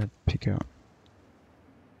 I'm gonna peek out.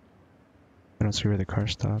 I don't see where the car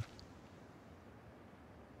stopped.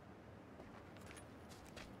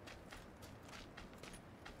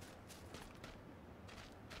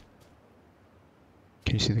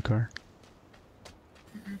 Can you see the car?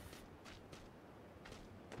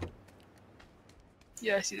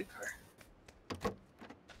 Yeah, I see the car.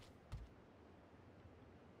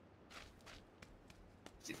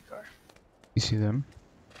 See the car. You see them?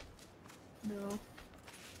 No.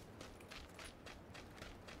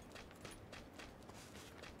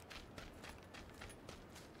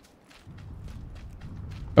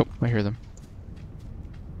 Oh, I hear them.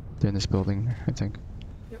 They're in this building, I think.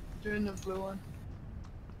 Yep, they're in the blue one.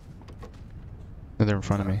 No, they're in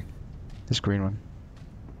front of me. This green one.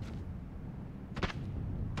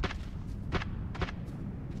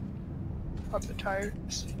 Pop the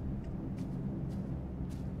tires.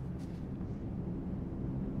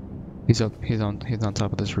 He's on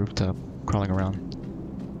top of this rooftop, crawling around.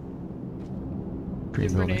 Green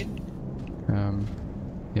Give building. grenade.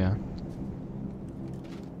 Yeah.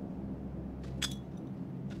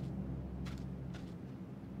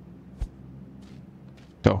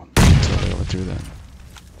 Oh, totally overthrew that.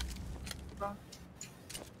 Wrong.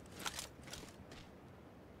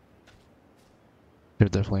 They're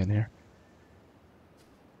definitely in here.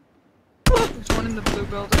 There's one in the blue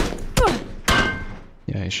building.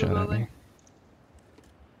 Yeah, he shot at me. building.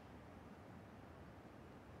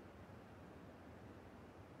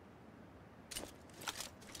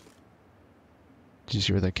 Did you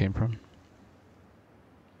see where that came from?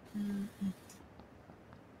 I'm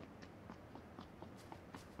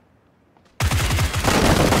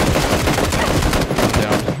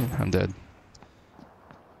down. I'm dead.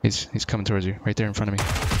 He's coming towards you, right there in front of me.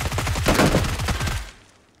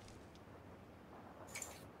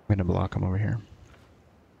 I'm gonna block him over here.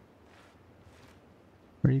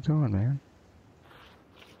 Where are you going, man?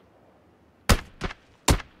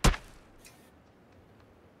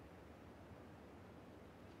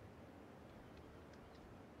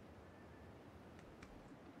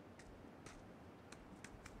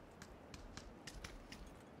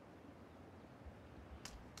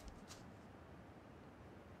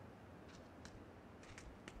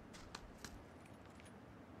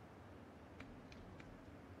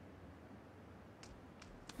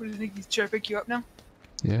 What do you think? He's trying to pick you up now?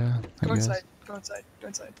 Yeah, I Go guess. inside. Go inside. Go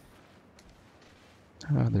inside.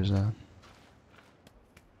 Oh, there's a...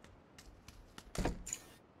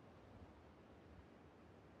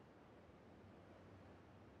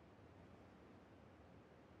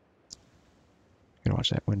 Gonna watch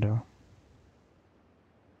that window.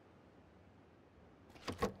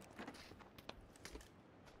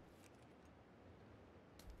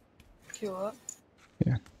 Heal up.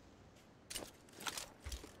 Yeah.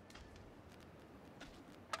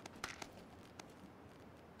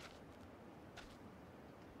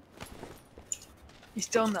 He's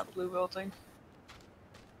still in that blue building.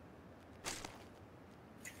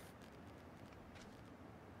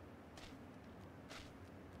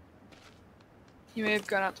 He may have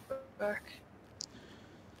gone out the back.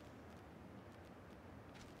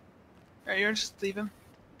 Alright, you want to just leave him?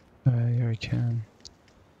 Yeah, we can.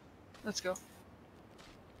 Let's go.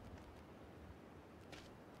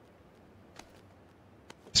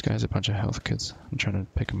 This guy has a bunch of health kits. I'm trying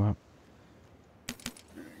to pick him up.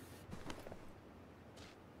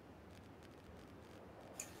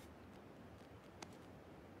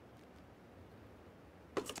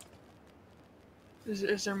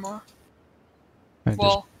 Is there more? I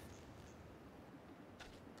Well,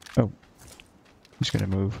 he's gonna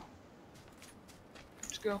move.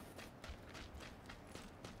 let's go.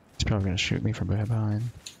 He's probably gonna shoot me from behind.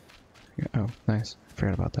 Yeah, oh, nice.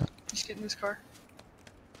 Forgot about that. Just get in this car.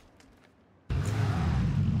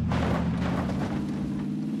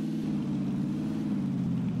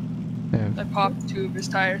 Yeah, I popped 2 of his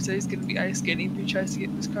tires, so he's gonna be ice skating if he tries to get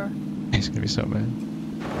in this car. he's gonna be so mad.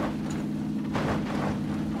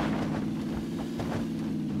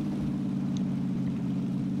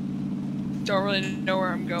 Don't really know where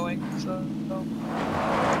I'm going, so.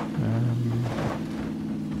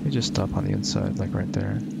 You just stop on the inside, like right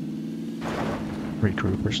there.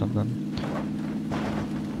 Regroup or something.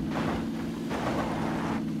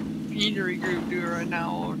 If you need to regroup, do it right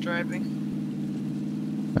now while we're driving.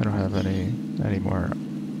 I don't have any more.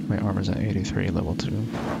 My armor's at 83, level 2.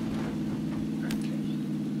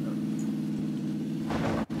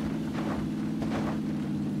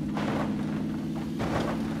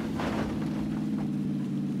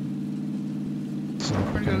 So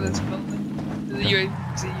We're gonna go to this building. There's a Okay.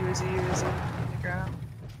 UAZ in the ground.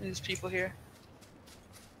 There's people here.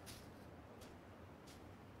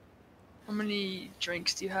 How many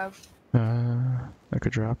drinks do you have? I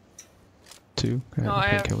could drop 2. I No, have I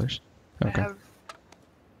have- painkillers. Okay.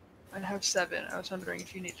 I have 7. I was wondering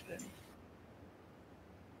if you needed any.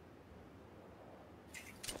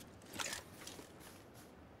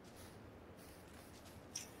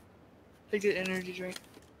 Take the energy drink.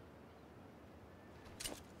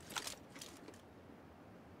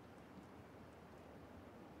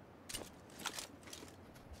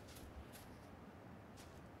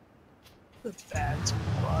 The bad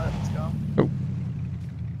spot. Let's go. Oh.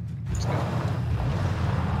 Let's go.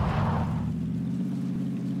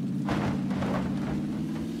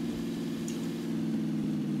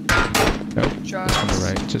 Oh, Shots. on the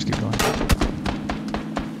right. Just keep going.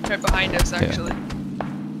 Right behind us, actually.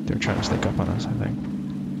 They're trying to sneak up on us, I think.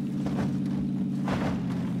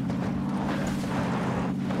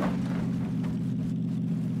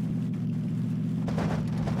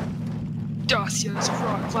 Dacio's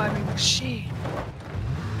rock climbing machine.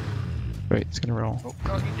 Wait, it's gonna roll. Oh,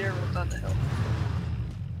 don't you dare roll down the hill.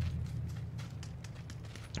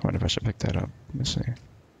 I wonder if I should pick that up. Let me see.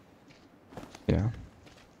 Yeah.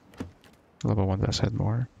 Level 1 does have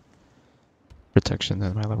more protection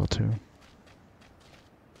than my level 2.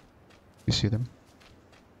 You see them?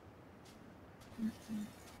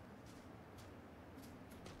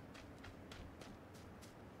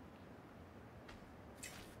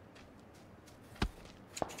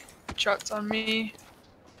 Shots on me.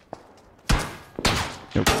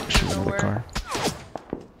 Nope, shoot into the Nowhere. car.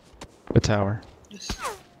 The tower. Just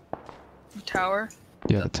the tower.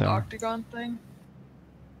 Yeah, That the tower. octagon thing.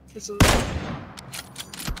 This is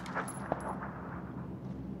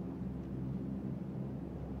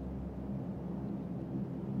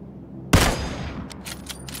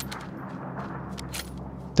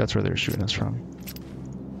That's where they're shooting us from.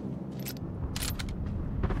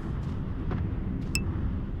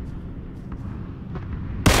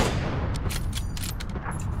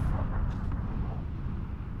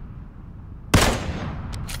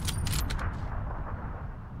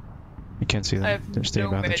 You can't see them. I have They're staying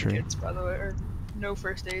no by the med tree. kits, by the way, or no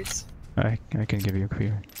first aids. I can give you a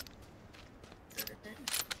few.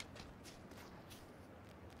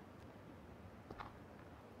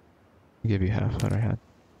 I'll give you half that I had.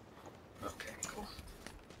 Okay, cool.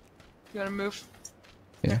 You wanna move?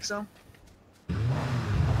 Yeah. Next zone.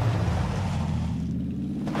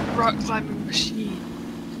 Rock climbing machine.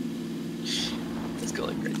 Let's go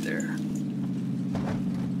like right there.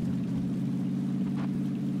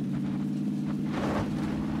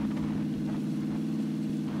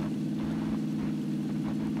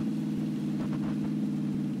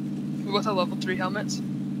 We both have level 3 helmets.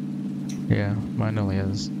 Yeah, mine only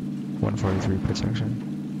has 143 protection,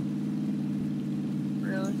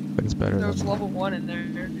 Really? but it's better There was than level 1 in there.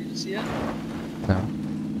 Did you see it? no.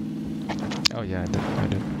 Oh yeah, I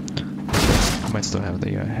did. I might still have the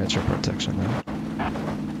headshot protection though,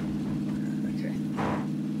 Okay.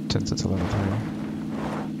 since it's a level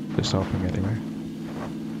 3. Just hoping anyway.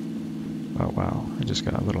 Oh wow, I just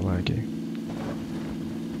got a little laggy.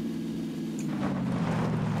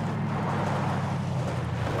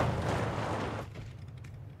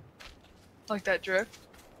 Like that drift.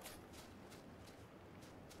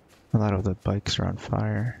 A lot of the bikes are on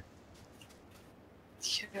fire.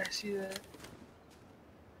 Yeah, I see that.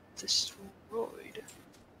 Destroyed.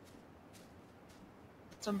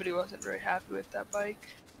 Somebody wasn't very happy with that bike.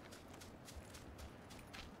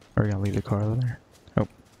 Are we gonna leave the car there? Oh,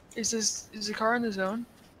 Is the car in the zone?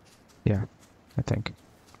 yeah, I think.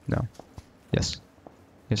 No. Yes.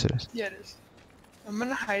 Yes it is. Yeah, it is. I'm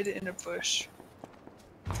gonna hide it in a bush.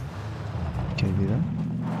 Can you do that?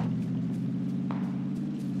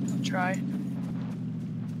 I'll try.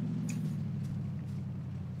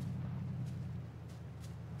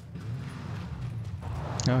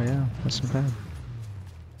 Oh yeah, that's not bad.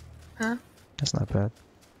 Huh? That's not bad.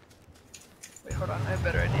 Wait, hold on. I have a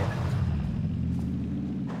better idea.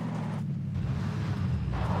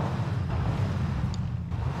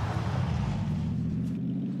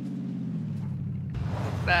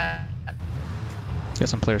 Like that. Got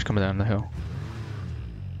some players coming down the hill.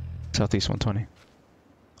 Southeast 120. I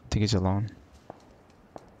think he's alone.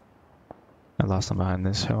 I lost him behind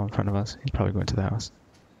this hill in front of us. He's probably going to the house.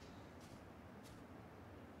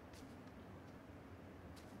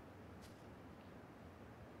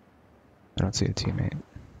 I don't see a teammate.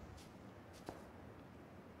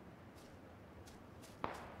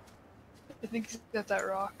 I think he's at that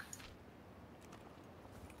rock.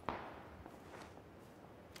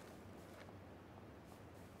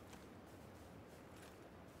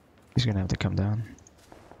 He's gonna have to come down.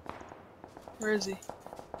 Where is he?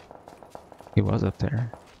 He was up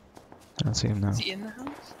there. I don't see him now. Is he in the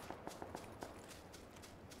house?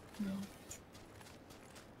 No.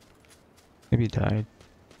 Maybe he died.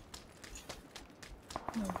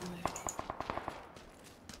 No way.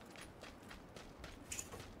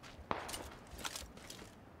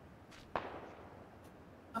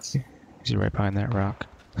 That's- He's right behind that rock.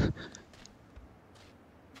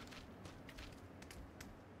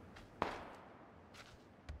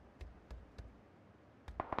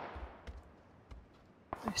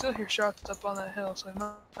 I still hear shots up on that hill, so it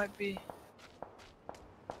might be.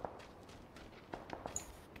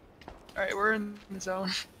 Alright, we're in the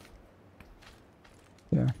zone.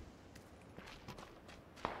 Yeah.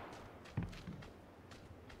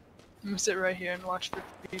 I'm gonna sit right here and watch for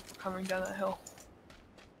people coming down that hill.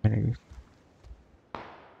 Maybe.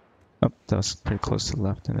 Oh, that was pretty close to the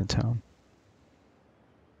left in the town.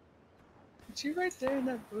 Is he right there in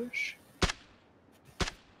that bush?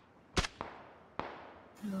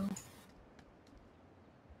 No.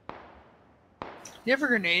 You have a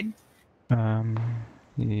grenade?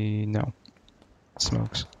 No.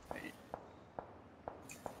 Smokes.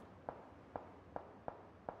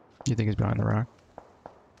 You think he's behind the rock?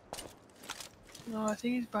 No, I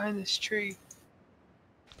think he's behind this tree.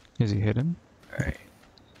 Is he hidden? Alright.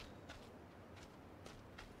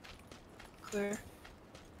 Clear.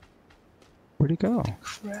 Where'd he go?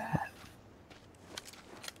 Crap.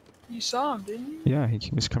 You saw him, didn't you? Yeah, he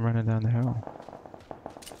was coming running down the hill.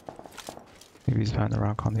 Maybe he's behind the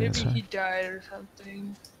rock on the other Maybe side. he died or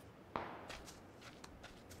something.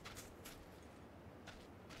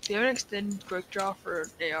 Do you have an extended quick draw for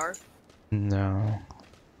an AR? No.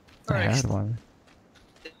 Or I had one.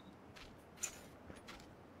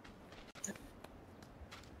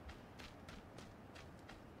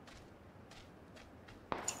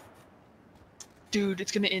 Dude,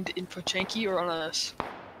 it's gonna end in Pochanki or on us.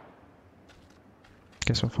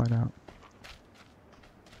 Guess we'll find out.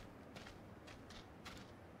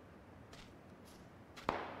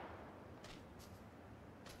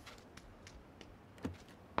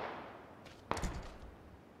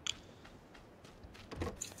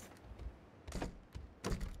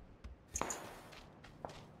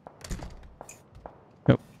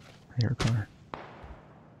 Nope. I hear a car.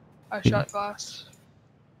 I shot glass.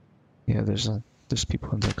 Yeah, there's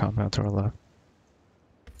people in the compound to our left.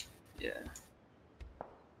 Yeah.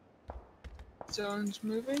 Zone's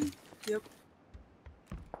moving. Yep.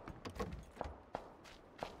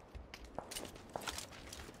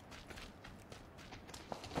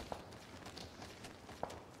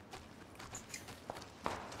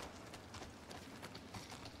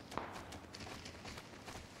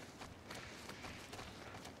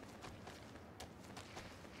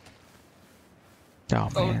 Oh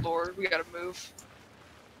Oh man. lord, we gotta move.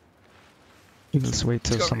 Let's wait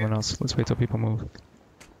till Let's go someone here. else. Let's wait till people move.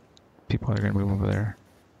 People are gonna move over there.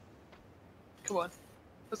 Come on.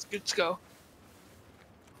 Let's go.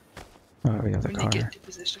 Oh, we have the We need to car. get to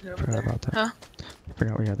position over Forgot there. about that. Huh?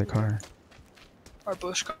 Forgot we had the car. Our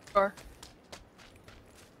bush car.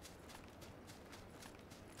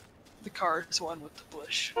 The car is the one with the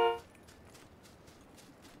bush.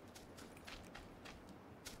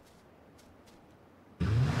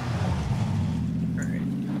 Alright.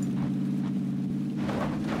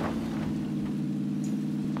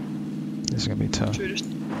 This is gonna be tough. Should we just...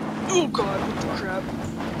 Oh god, what the crap.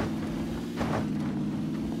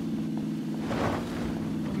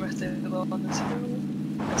 I'm gonna stay low on this hill.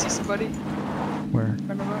 I see somebody Where? in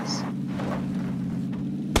front of us.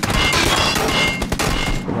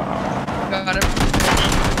 Wow. Got him.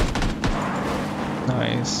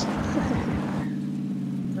 Nice.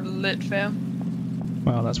 We're lit, fam.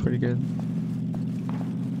 Wow, that's pretty good.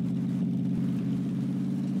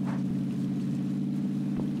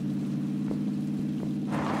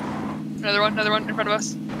 Another one in front of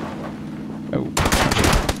us. Oh.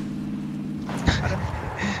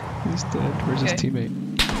 He's dead. Where's his Okay. teammate?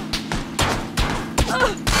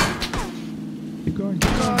 Keep going,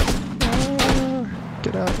 keep going. Ah,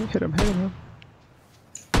 get out. Hit him.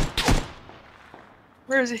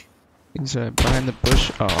 Where is he? He's behind the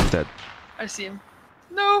bush. Oh, I'm dead. I see him.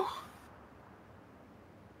 No!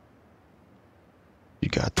 You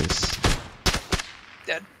got this.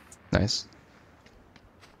 Dead. Nice.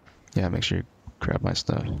 Yeah, make sure you grab my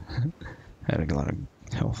stuff. I had a lot of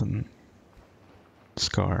health and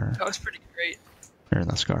scar. That was pretty great. Or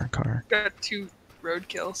not scar, car. Got 2 road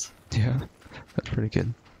kills. Yeah, that's pretty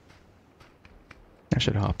good. I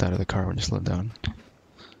should have hopped out of the car when you slowed down.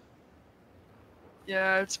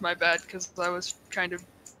 Yeah, it's my bad because I was kind of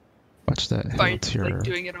Watch that hill fight, to your like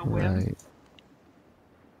doing it on whim. right.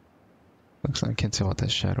 Looks like I can't tell what that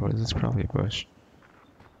shadow is. It's probably a bush.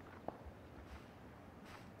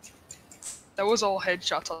 That was all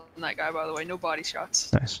headshots on that guy, by the way. No body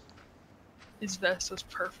shots. Nice. His vest was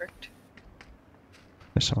perfect.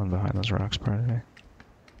 There's someone behind those rocks, probably.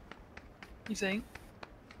 You think?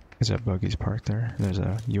 Is that buggy's parked there? There's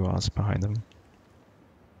a UAZ behind them.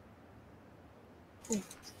 Ooh,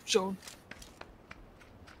 zone.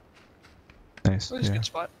 Nice. That was a Yeah. good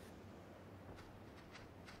spot.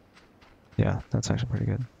 Yeah, that's actually pretty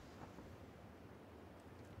good.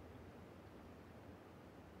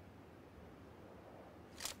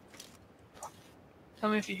 Tell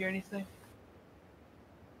me if you hear anything.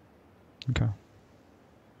 Okay.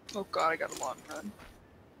 Oh god, I got a long run.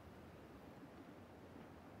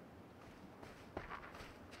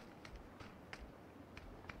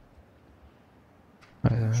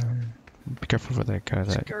 Be careful for that guy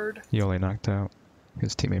that Scared. you only knocked out.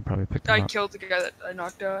 His teammate probably picked him I up. killed the guy that I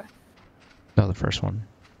knocked out. No, the first one.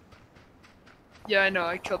 Yeah, I know.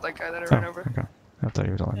 I killed that guy that I Oh, ran over. okay. I thought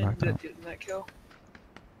he was only And knocked out. did that kill.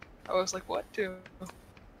 I was like, what, dude?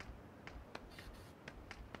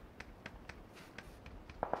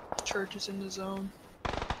 Church is in the zone.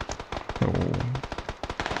 Oh,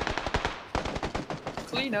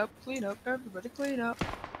 Clean up, everybody clean up.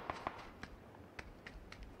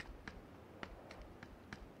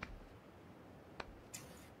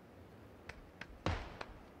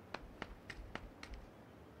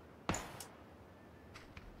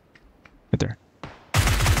 right there.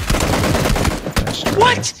 Nice try.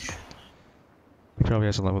 What? He probably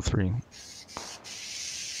has a level 3.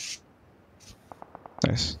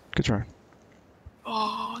 Nice. Good try.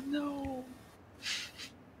 Oh no.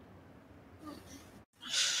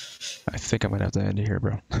 I think I might have to end it here,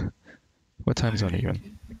 bro. What time zone are you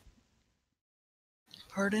in?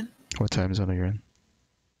 Pardon? What time zone are you in?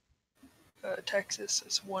 Texas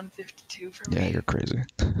is 152 for me. Yeah, you're crazy.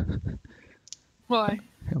 Why?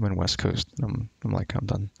 I'm in West Coast. I'm like, I'm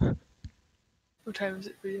done. What time is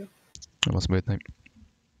it for you? Almost midnight.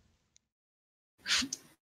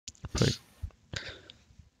 But,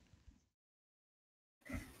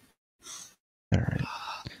 alright.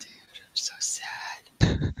 Oh, dude, I'm so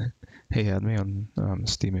sad. Hey, add me on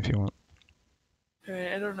Steam if you want.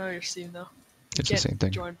 Alright, I don't know your Steam though. You It's the can't same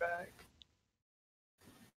thing. join back.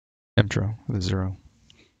 Emtro with 0.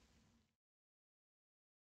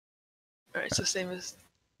 Alright, so same as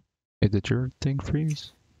Hey, did your thing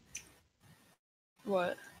freeze?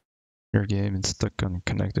 what? Your game is stuck on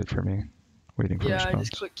connected for me. Waiting for Yeah, I response.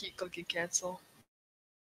 just keep clicking cancel.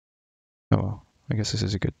 Oh well. I guess this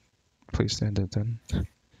is a good place to end it then.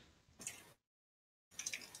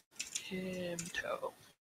 Himto.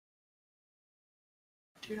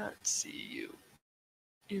 Do not see you.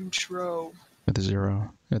 Intro. With a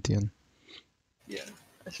 0 at the end. Yeah,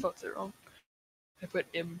 I spelled it wrong. I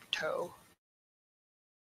put imto.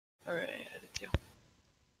 Alright, I added you.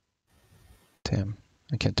 Damn.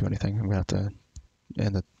 I can't do anything. I'm gonna have to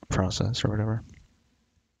end the process or whatever.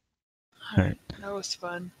 Alright, that was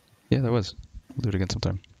fun. Yeah, that was. We'll do it again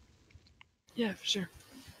sometime. Yeah, for sure.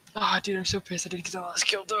 Ah, dude, I'm so pissed I didn't get the last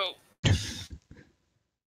kill though.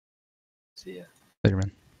 See ya. Later,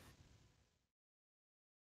 man.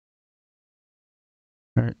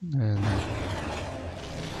 Alright, and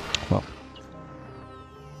well,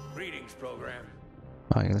 Greetings, program.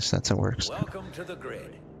 I guess that's how it works. Welcome to the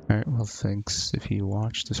grid. Alright, well thanks if you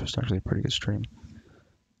watched. This was actually a pretty good stream.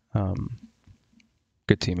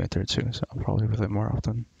 Good teammate there too, so I'll probably play more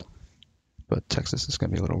often. But Texas is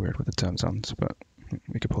gonna be a little weird with the time zones, but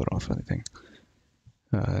we could pull it off, I think.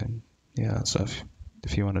 Yeah, so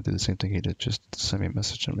if you want to do the same thing he did, just send me a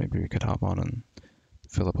message and maybe we could hop on and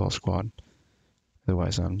fill up all squad.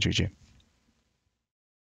 Otherwise, GG.